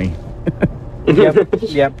irks me. Yep,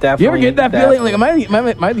 definitely. You ever get that feeling? Like, am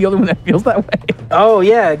I the only one that feels that way? Oh,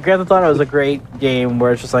 yeah. Grand Theft Auto was a great game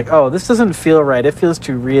where it's just like, oh, this doesn't feel right. It feels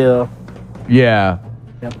too real. Yeah.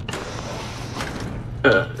 Yep.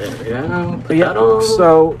 There we go. Put that on.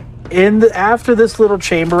 So, after this little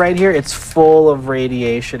chamber right here, it's full of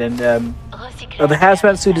radiation, and the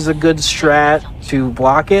hazmat suit is a good strat to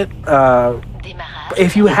block it.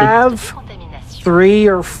 If you have 3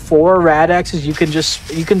 or 4 Radexes, you can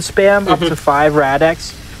spam up to 5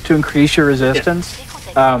 Radex to increase your resistance.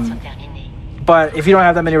 But if you don't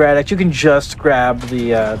have that many Radex, you can just grab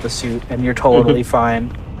the suit and you're totally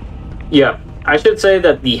fine. Yeah, I should say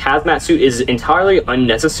that the hazmat suit is entirely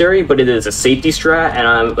unnecessary, but it is a safety strat, and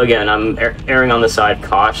I'm erring on the side of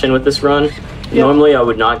caution with this run. Yep. Normally, I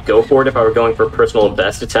would not go for it if I were going for personal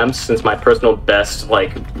best attempts, since my personal best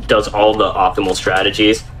does all the optimal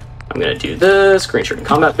strategies. I'm gonna do this, green shirt and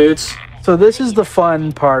combat boots. So this is the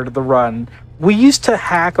fun part of the run. We used to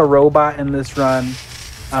hack a robot in this run,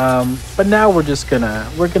 but now we're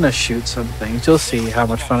gonna shoot some things. You'll see how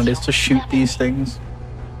much fun it is to shoot these things.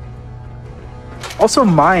 Also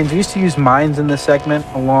mines. We used to use mines in this segment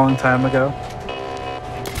a long time ago.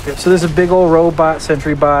 Yep, so there's a big old robot,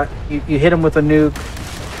 sentry bot. You hit him with a nuke.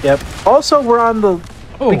 Yep. Also,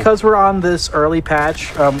 because we're on this early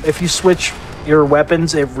patch, if you switch your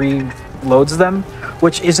weapons, it reloads them,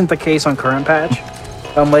 which isn't the case on current patch.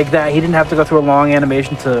 Like that, he didn't have to go through a long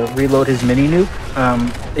animation to reload his mini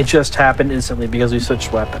nuke. It just happened instantly because we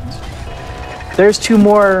switched weapons. There's 2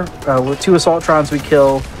 more, 2 Assaultrons we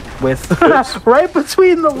kill with right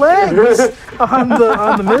between the legs on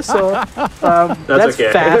the missile. That's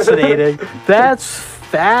okay. Fascinating. That's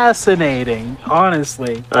fascinating,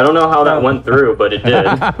 honestly. I don't know how that went through, but it did.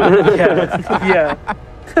 Yeah.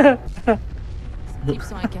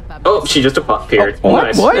 Oh, she just appeared. Oh,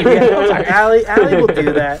 nice. What? Yeah, Allie will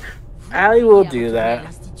do that. Allie will do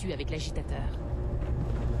that. You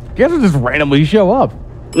guys will just randomly show up.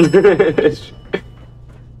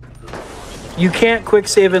 You can't quick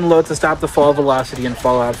save and load to stop the fall velocity in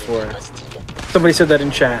Fallout 4. Somebody said that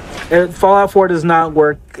in chat. Fallout 4 does not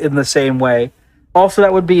work in the same way. Also,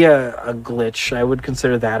 that would be a glitch. I would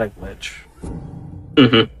consider that a glitch.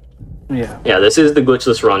 Mm-hmm. Yeah. Yeah, this is the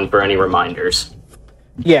glitchless run for any reminders.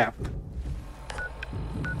 Yeah.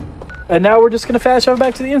 And now we're just going to fast travel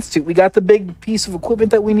back to the Institute. We got the big piece of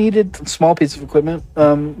equipment that we needed. Small piece of equipment.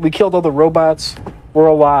 We killed all the robots. We're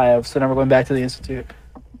alive. So now we're going back to the Institute.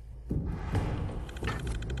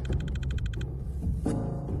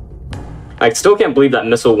 I still can't believe that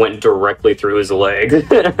missile went directly through his leg.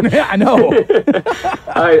 Yeah, I know.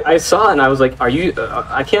 I saw it and I was like, "Are you?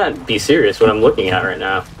 I can't be serious what I'm looking at right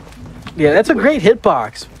now." Yeah, that's a great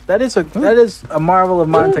hitbox. That is a marvel of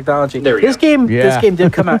modern technology. This game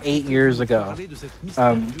did come out 8 years ago.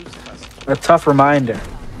 A tough reminder.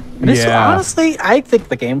 This honestly, I think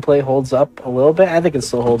the gameplay holds up a little bit. I think it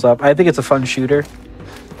still holds up. I think it's a fun shooter.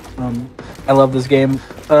 I love this game.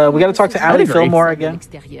 We got to talk to Allie Fillmore again.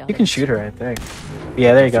 You can shoot her, I think.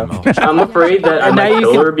 Yeah, there you go. I'm afraid that I might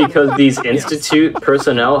kill her because these Institute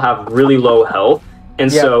personnel have really low health.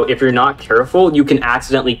 And so if you're not careful, you can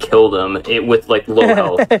accidentally kill them with low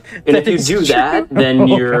health. And if you do that, then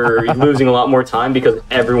you're losing a lot more time because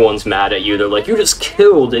everyone's mad at you. They're like, you just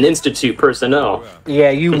killed an Institute personnel.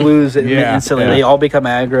 Yeah, you lose it instantly. They all become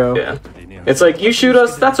aggro. Yeah. It's like, you shoot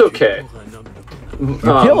us, that's okay.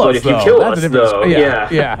 But if you kill us, though,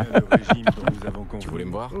 yeah.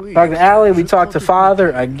 Talk to Allie, we talk to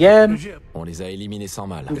Father again. On les a éliminés sans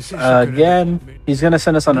mal. Again. He's gonna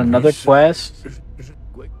send us on another quest.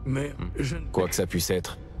 Quoi que ça puisse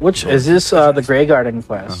être. Which is this the Grey Garden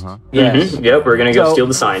quest? Yes. Yep, we're gonna go steal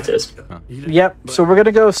the scientist. Yep. So we're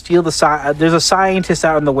gonna go steal the there's a scientist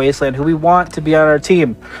out in the wasteland who we want to be on our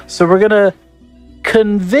team. So we're gonna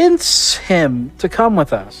convince him to come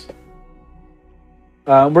with us.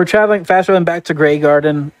 We're fast traveling back to Grey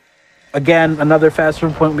Garden. Again, another fast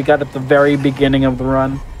travel point we got at the very beginning of the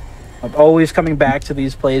run. I'm always coming back to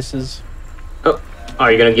these places. Oh,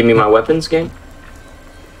 are you gonna give me my weapons, game?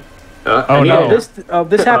 Oh no!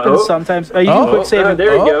 This happens sometimes. You can quick save it.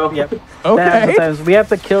 There you go. Yep. Okay. Sometimes we have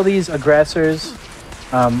to kill these aggressors.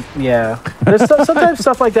 Yeah. There's sometimes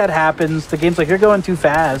stuff like that happens. The game's like, you're going too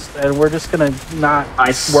fast, and we're just gonna not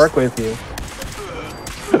work with you.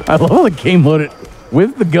 I love how the game loaded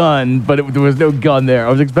with the gun, but there was no gun there. I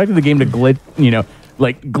was expecting the game to glitch,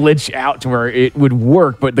 glitch out to where it would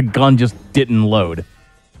work, but the gun just didn't load.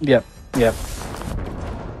 Yep.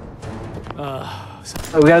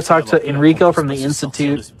 We got to talk to Enrico from the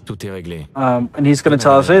Institute. And he's going to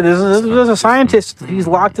tell us, hey, there's a scientist. He's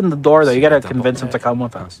locked in the door, though. You got to convince him to come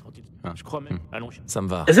with us.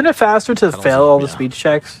 Isn't it faster to fail all the speech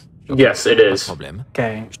checks? Yes, it is.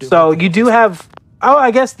 Okay. So you do have... Oh,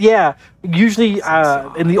 I guess, yeah. Usually,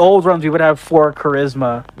 in the old runs, we would have 4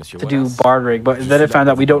 charisma to do bartering, but then I found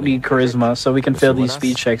out we don't need charisma, so we can fail these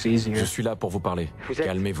speed checks easier.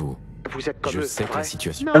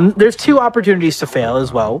 And there's 2 opportunities to fail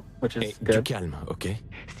as well, which is good.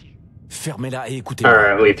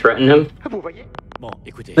 Alright, we threaten him.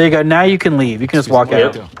 There you go. Now you can leave. You can just walk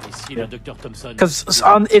out. Because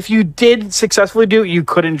if you did successfully do it, you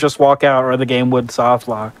couldn't just walk out, or the game would soft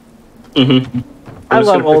lock. I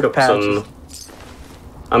love old patches.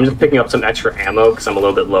 I'm just picking up some extra ammo because I'm a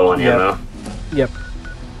little bit low on ammo. Yep.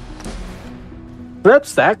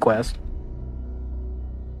 That's that quest.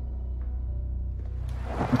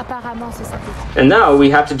 And now we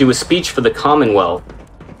have to do a speech for the Commonwealth.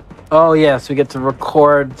 Oh yes, we get to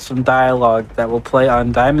record some dialogue that will play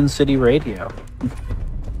on Diamond City Radio.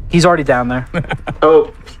 He's already down there.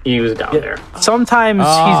 Oh, he was down there. Sometimes he's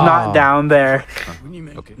not down there.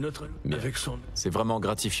 C'est vraiment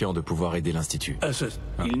gratifiant de pouvoir aider l'Institut.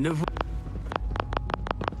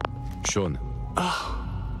 Sean.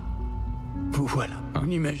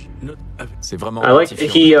 C'est vraiment I like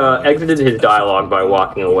he exited his dialogue by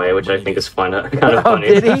walking away, which I think is kind of funny.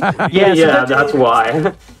 Did he? Yeah, yeah, that's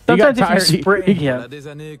why. Sometimes if you sprint,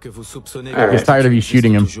 He's tired of you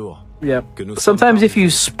shooting him. Yep. Sometimes if you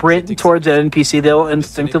sprint towards an NPC, they'll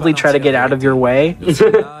instinctively try to get out of your way.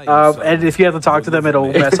 And if you have to talk to them,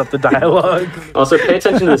 it'll mess up the dialogue. Also, pay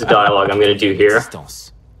attention to this dialogue I'm going to do here.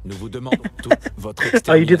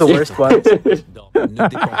 Oh, you do the worst one.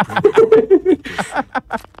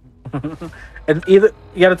 And either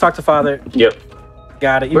you got to talk to Father. Yep.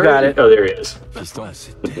 Got it. You got it. Oh, there he is.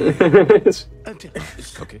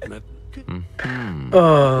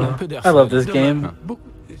 Oh, I love this game.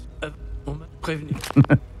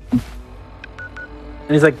 And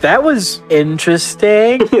he's like, that was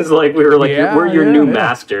interesting. He's like, we were like, we're your new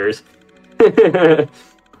masters.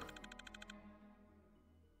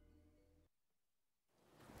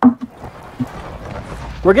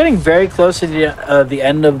 We're getting very close to the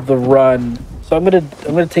end of the run, so I'm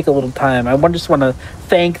gonna take a little time. I just want to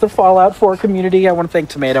thank the Fallout 4 community. I want to thank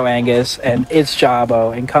Tomato Angus and It's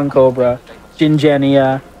Jabo and Kung Cobra,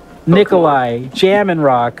 Gingenia, Nikolai, Jam and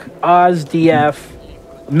Rock, Oz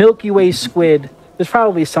DF, Milky Way Squid. There's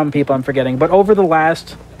probably some people I'm forgetting, but over the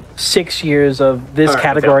last 6 years of this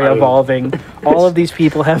category evolving, all of these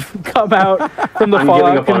people have come out from the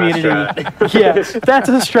Fallout community. Yeah, that's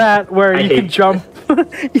a strat where you can jump.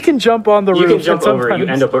 You can jump on the roof. You can jump over it. You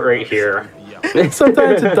end up right here.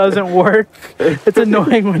 Sometimes it doesn't work. It's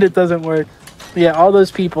annoying when it doesn't work. Yeah, all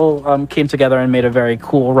those people came together and made a very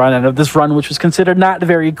cool run out of this run, which was considered not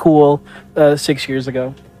very cool 6 years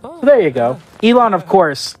ago. So there you go. Elon, of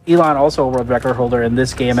course. Elon also a world record holder in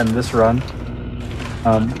this game and this run.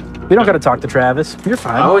 We don't got to talk to Travis. You're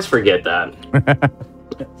fine. I always forget that.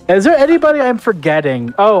 Is there anybody I'm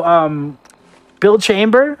forgetting? Oh, Bill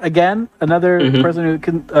Chamber, again. Another person who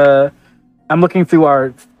can... I'm looking through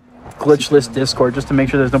our glitch list Discord just to make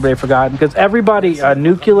sure there's nobody I've forgotten. Because everybody...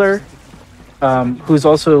 Nuclear, who's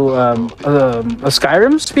also a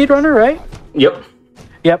Skyrim speedrunner, right? Yep.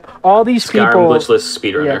 Yep. All these people... Skyrim glitch list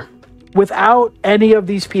speedrunner. Yeah. Without any of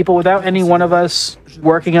these people, without any one of us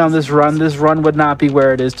working on this run would not be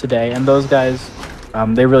where it is today. And those guys,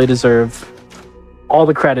 they really deserve all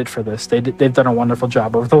the credit for this. They've done a wonderful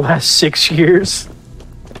job over the last 6 years.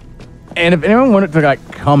 And if anyone wanted to like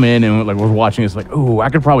come in and like was watching this, like, oh, I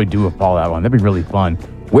could probably do a Fallout one. That'd be really fun.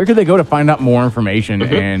 Where could they go to find out more information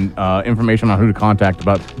and information on who to contact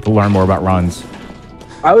to learn more about runs?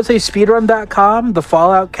 I would say speedrun.com, the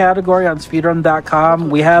Fallout category on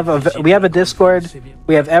speedrun.com. We have a Discord.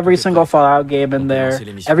 We have every single Fallout game in there.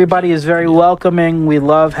 Everybody is very welcoming. We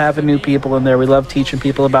love having new people in there. We love teaching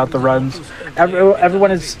people about the runs.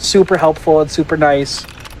 Everyone is super helpful and super nice.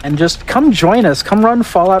 And just come join us. Come run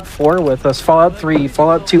Fallout 4 with us. Fallout 3,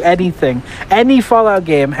 Fallout 2, anything. Any Fallout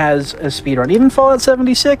game has a speedrun. Even Fallout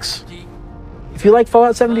 76. If you like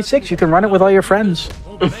Fallout 76, you can run it with all your friends.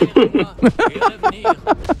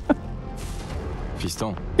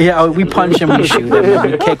 Fiston. Yeah, we punch him, we shoot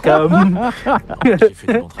him, we kick him.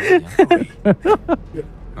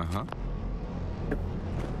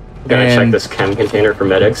 Gotta check this chem container for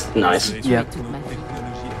medics. Nice. Yeah.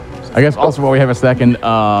 I guess also while we have a second,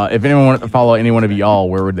 if anyone wanted to follow any one of y'all,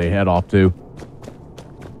 where would they head off to?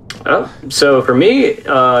 So for me,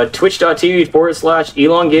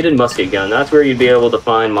 twitch.tv/elongated musket gun. That's where you'd be able to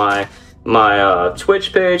find my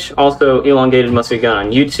Twitch page. Also, elongated musket gun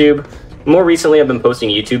on YouTube. More recently, I've been posting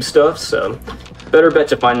YouTube stuff, so better bet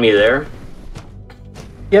to find me there.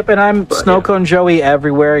 Yep, and I'm Snowcone Joey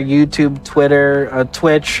everywhere. YouTube, Twitter,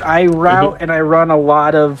 Twitch. I route and I run a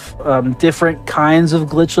lot of different kinds of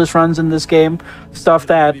glitchless runs in this game. Stuff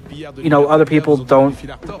that, you know, other people don't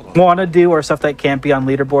want to do or stuff that can't be on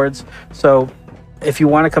leaderboards. So if you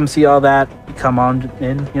want to come see all that, come on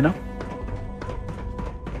in, you know.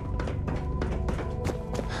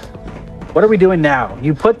 What are we doing now?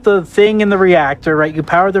 You put the thing in the reactor, right? You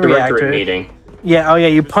power the reactor. Meeting. Yeah, oh yeah,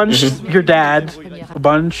 you punched your dad a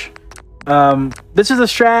bunch. This is a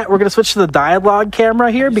strat. We're going to switch to the dialogue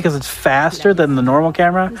camera here because it's faster than the normal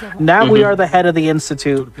camera. Now we are the head of the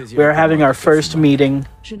Institute. We are having our first meeting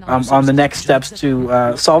on the next steps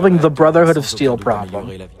to solving the Brotherhood of Steel problem.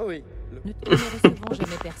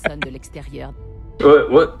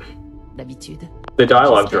 What? The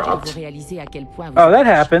dialogue dropped. Oh, that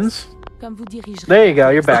happens. There you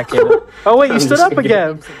go, you're back in it. Oh wait, you stood up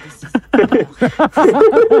again.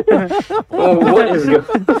 Oh, what is going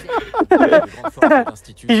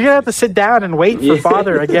You're gonna have to sit down and wait for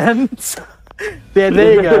father again. Yeah,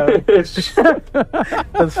 there you go.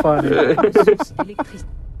 That's funny.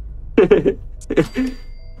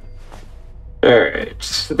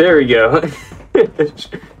 Alright, there we go.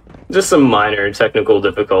 Just some minor technical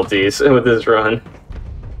difficulties with this run.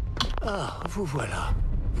 Ah, vous voilà.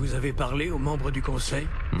 Vous avez parlé aux membres du conseil?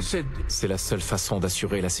 C'est la seule façon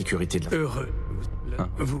d'assurer la sécurité de la... Heureux.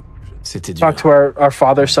 Vous... C'était dur. Talk to our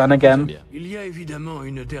father-son again. Il y a évidemment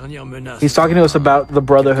une dernière menace. He's talking to us about the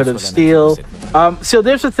Brotherhood of Steel. So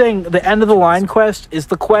there's the thing. The end of the line quest is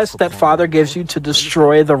the quest that father gives you to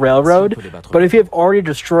destroy the railroad. But if you have already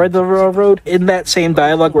destroyed the railroad, in that same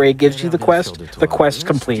dialogue where he gives you the quest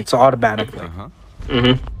completes automatically.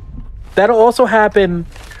 That'll also happen...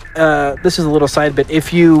 this is a little side bit.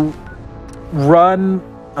 If you run...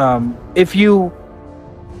 if you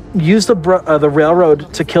use the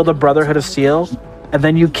railroad to kill the Brotherhood of Steel, and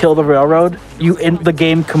then you kill the railroad, the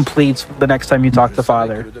game completes the next time you talk to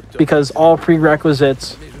father, because all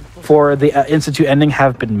prerequisites for the Institute ending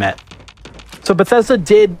have been met. So Bethesda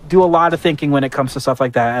did do a lot of thinking when it comes to stuff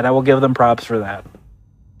like that, and I will give them props for that.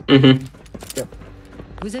 Yep.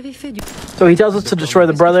 So he tells us to destroy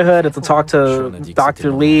the Brotherhood and to talk to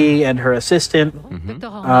Dr. Lee and her assistant,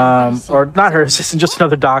 or not her assistant, just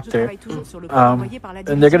another doctor.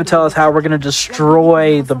 And they're going to tell us how we're going to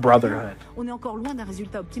destroy the Brotherhood.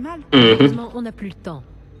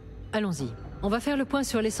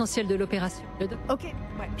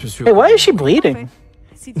 Hey, why is she bleeding?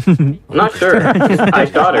 I'm not sure. I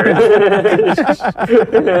shot her.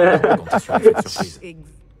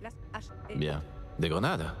 Bien. Des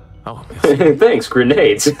grenades? Oh, merci. Thanks,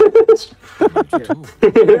 grenades.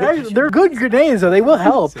 They're good grenades, though. They will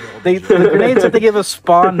help. The grenades that they give us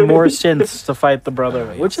spawn more synths to fight the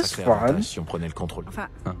Brotherhood, which is fun.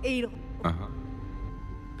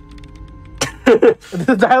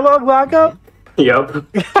 The dialogue lockup? Yup.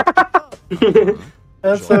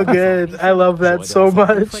 That's so good. I love that so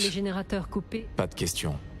much. Pas de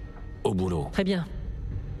question. Au boulot. Très bien.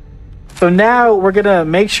 So now we're gonna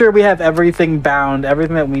make sure we have everything bound,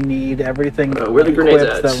 everything that we need, everything where the grenades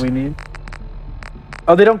equipped that we need.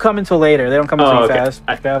 Oh, they don't come until later. They don't come until fast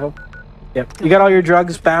travel. Yep. You got all your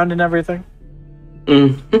drugs bound and everything?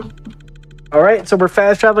 All right, so we're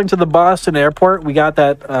fast traveling to the Boston airport. We got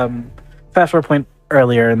that fast forward point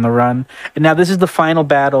earlier in the run. And now this is the final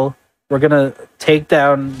battle. We're gonna take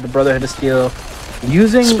down the Brotherhood of Steel.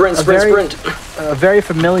 using Sprint. a very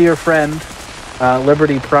familiar friend,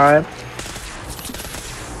 Liberty Prime.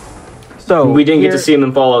 So we didn't get to see him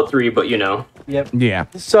in Fallout 3, but you know. Yep. Yeah.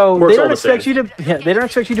 So Works they don't all the expect you to. Yeah, they don't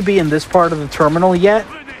expect you to be in this part of the terminal yet,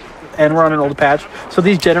 and we're on an old patch. So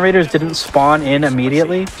these generators didn't spawn in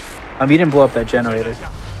immediately. You didn't blow up that generator.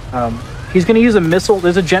 He's going to use a missile.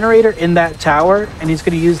 There's a generator in that tower, and he's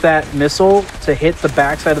going to use that missile to hit the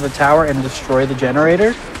backside of the tower and destroy the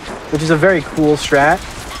generator, which is a very cool strat.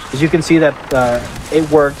 As you can see that it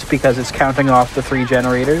worked because it's counting off the 3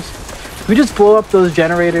 generators. If we just blow up those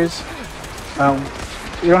generators,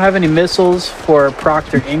 we don't have any missiles for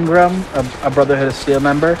Proctor Ingram, a Brotherhood of Steel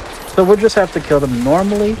member, so we'll just have to kill them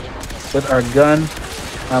normally with our gun.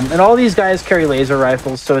 And all these guys carry laser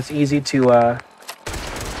rifles, so it's easy to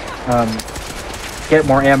get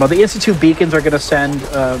more ammo. The Institute beacons are going to send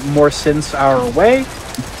more synths our way,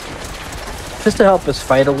 just to help us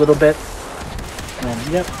fight a little bit.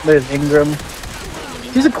 Yep, there's Ingram.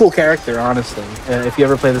 He's a cool character, honestly, if you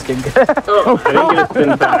ever play this game. Oh, I didn't get a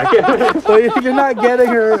spin back. So you're not getting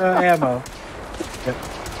her ammo. Yep.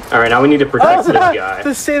 All right, now we need to protect this guy. The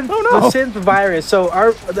synth virus. So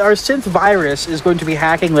our synth virus is going to be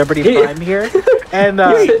hacking Liberty Prime here, and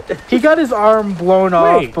he got his arm blown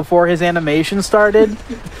off before his animation started.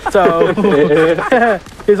 So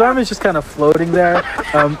his arm is just kind of floating there.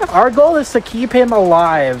 Our goal is to keep him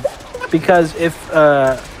alive, because if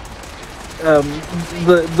the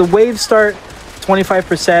waves start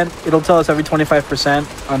 25%, it'll tell us every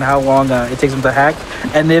 25% on how long it takes him to hack,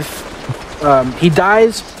 and if he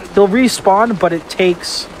dies, he'll respawn, but it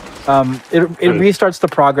takes it restarts the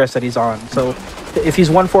progress that he's on. So if he's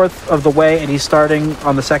 1/4 of the way and he's starting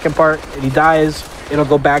on the second part and he dies, it'll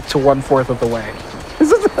go back to 1/4 of the way.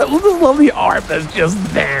 This is a lovely art that's just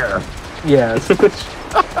there. Yes.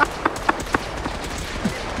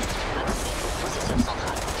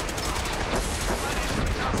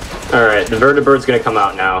 All right, the vertibird's gonna come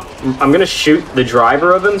out now. I'm gonna shoot the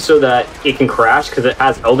driver of him so that it can crash because it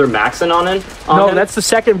has Elder Maxon on it. No, that's the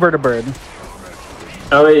second vertibird.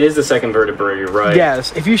 Oh, it is the second vertibird, you're right.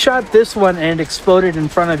 Yes, if you shot this one and it exploded in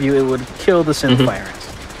front of you, it would kill the synth virus.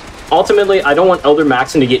 Ultimately, I don't want Elder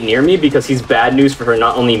Maxon to get near me because he's bad news for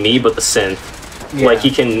not only me, but the synth. Yeah. Like, he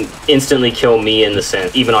can instantly kill me and the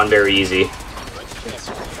synth, even on very easy.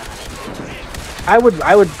 I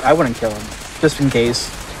wouldn't kill him, just in case.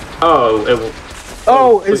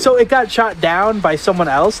 So it got shot down by someone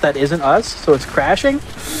else that isn't us, so it's crashing.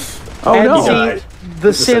 Oh, and no. See, the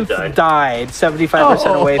synth died 75%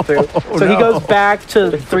 of the way through. So he goes back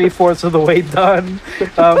to 3/4 of the way done.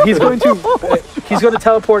 He's going to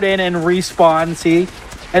teleport in and respawn, see?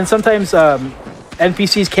 And sometimes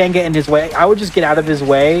NPCs can get in his way. I would just get out of his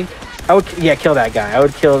way. I would kill that guy. I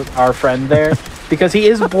would kill our friend there because he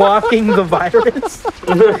is blocking the virus.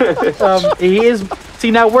 See,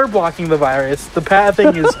 now we're blocking the virus. The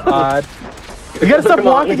pathing is odd. You gotta stop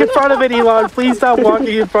walking in front of it, Elon. Please stop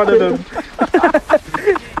walking in front of him.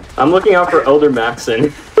 I'm looking out for Elder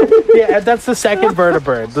Maxon. Yeah, that's the second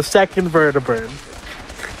vertibird. The second vertibird.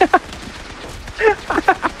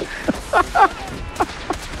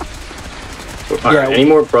 Alright, any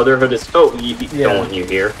more Brotherhood is... Oh, don't want you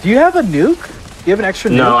here. Do you have a nuke? Do you have an extra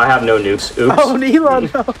nuke? No, I have no nukes. Oops. Oh, Elon,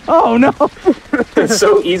 no. Oh, no. It's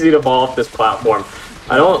so easy to fall off this platform.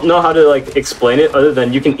 I don't know how to, like, explain it other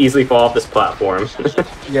than you can easily fall off this platform.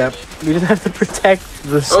 Yep. We just have to protect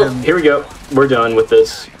the synth. Oh, here we go. We're done with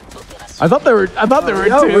this. I thought there were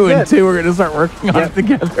two, and two were gonna start working on it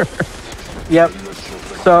together. Yep.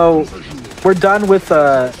 So we're done with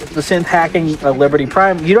the synth hacking Liberty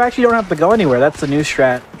Prime. You actually don't have to go anywhere. That's the new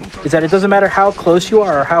strat. Is that it doesn't matter how close you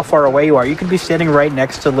are or how far away you are. You can be standing right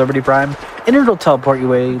next to Liberty Prime, and it'll teleport you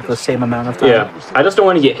away the same amount of time. Yeah, I just don't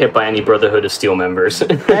want to get hit by any Brotherhood of Steel members.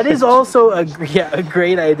 That is also a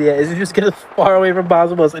great idea. Is you just get as far away from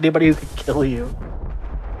possible as anybody who could kill you.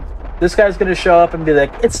 This guy's gonna show up and be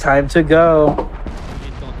like, "It's time to go."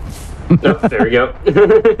 Nope, there we go.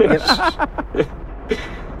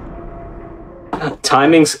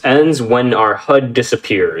 Timings ends when our HUD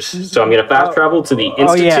disappears. So I'm going to fast travel to the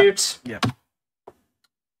Institute. Yep.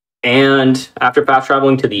 And after fast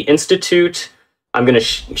traveling to the Institute, I'm going to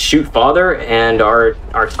shoot Father, and our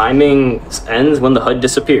timing ends when the HUD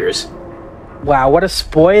disappears. Wow, what a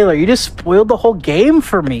spoiler. You just spoiled the whole game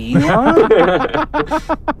for me. Huh?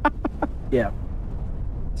 Yeah.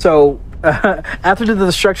 So, after the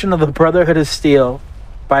destruction of the Brotherhood of Steel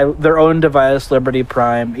by their own device, Liberty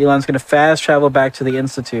Prime, Elon's going to fast travel back to the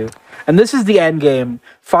Institute. And this is the end game.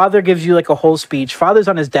 Father gives you like a whole speech. Father's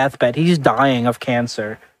on his deathbed. He's dying of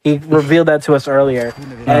cancer. He revealed that to us earlier.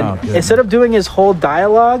 And instead of doing his whole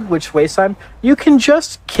dialogue, which wastes time, you can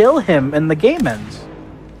just kill him and the game ends.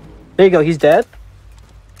 There you go. He's dead.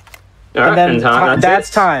 All right, and then that's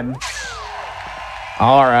time.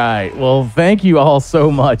 All right. Well, thank you all so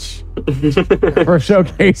much for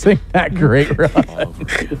showcasing that great run.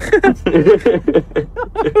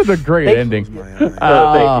 It was a great ending.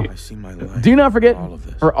 Thank you. Do not forget,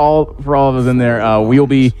 for all of us in there, we'll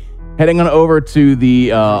be heading on over to the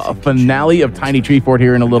finale of Tiny Tree Fort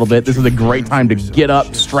here in a little bit. This is a great time to get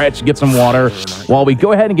up, stretch, get some water, while we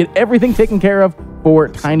go ahead and get everything taken care of for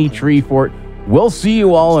Tiny Tree Fort. We'll see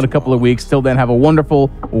you all in a couple of weeks. Till then, have a wonderful,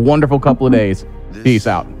 wonderful couple of days. Peace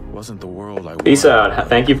out. Wasn't the world I Peace out.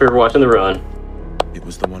 Thank you for watching the run. It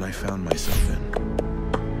was the one I found myself in.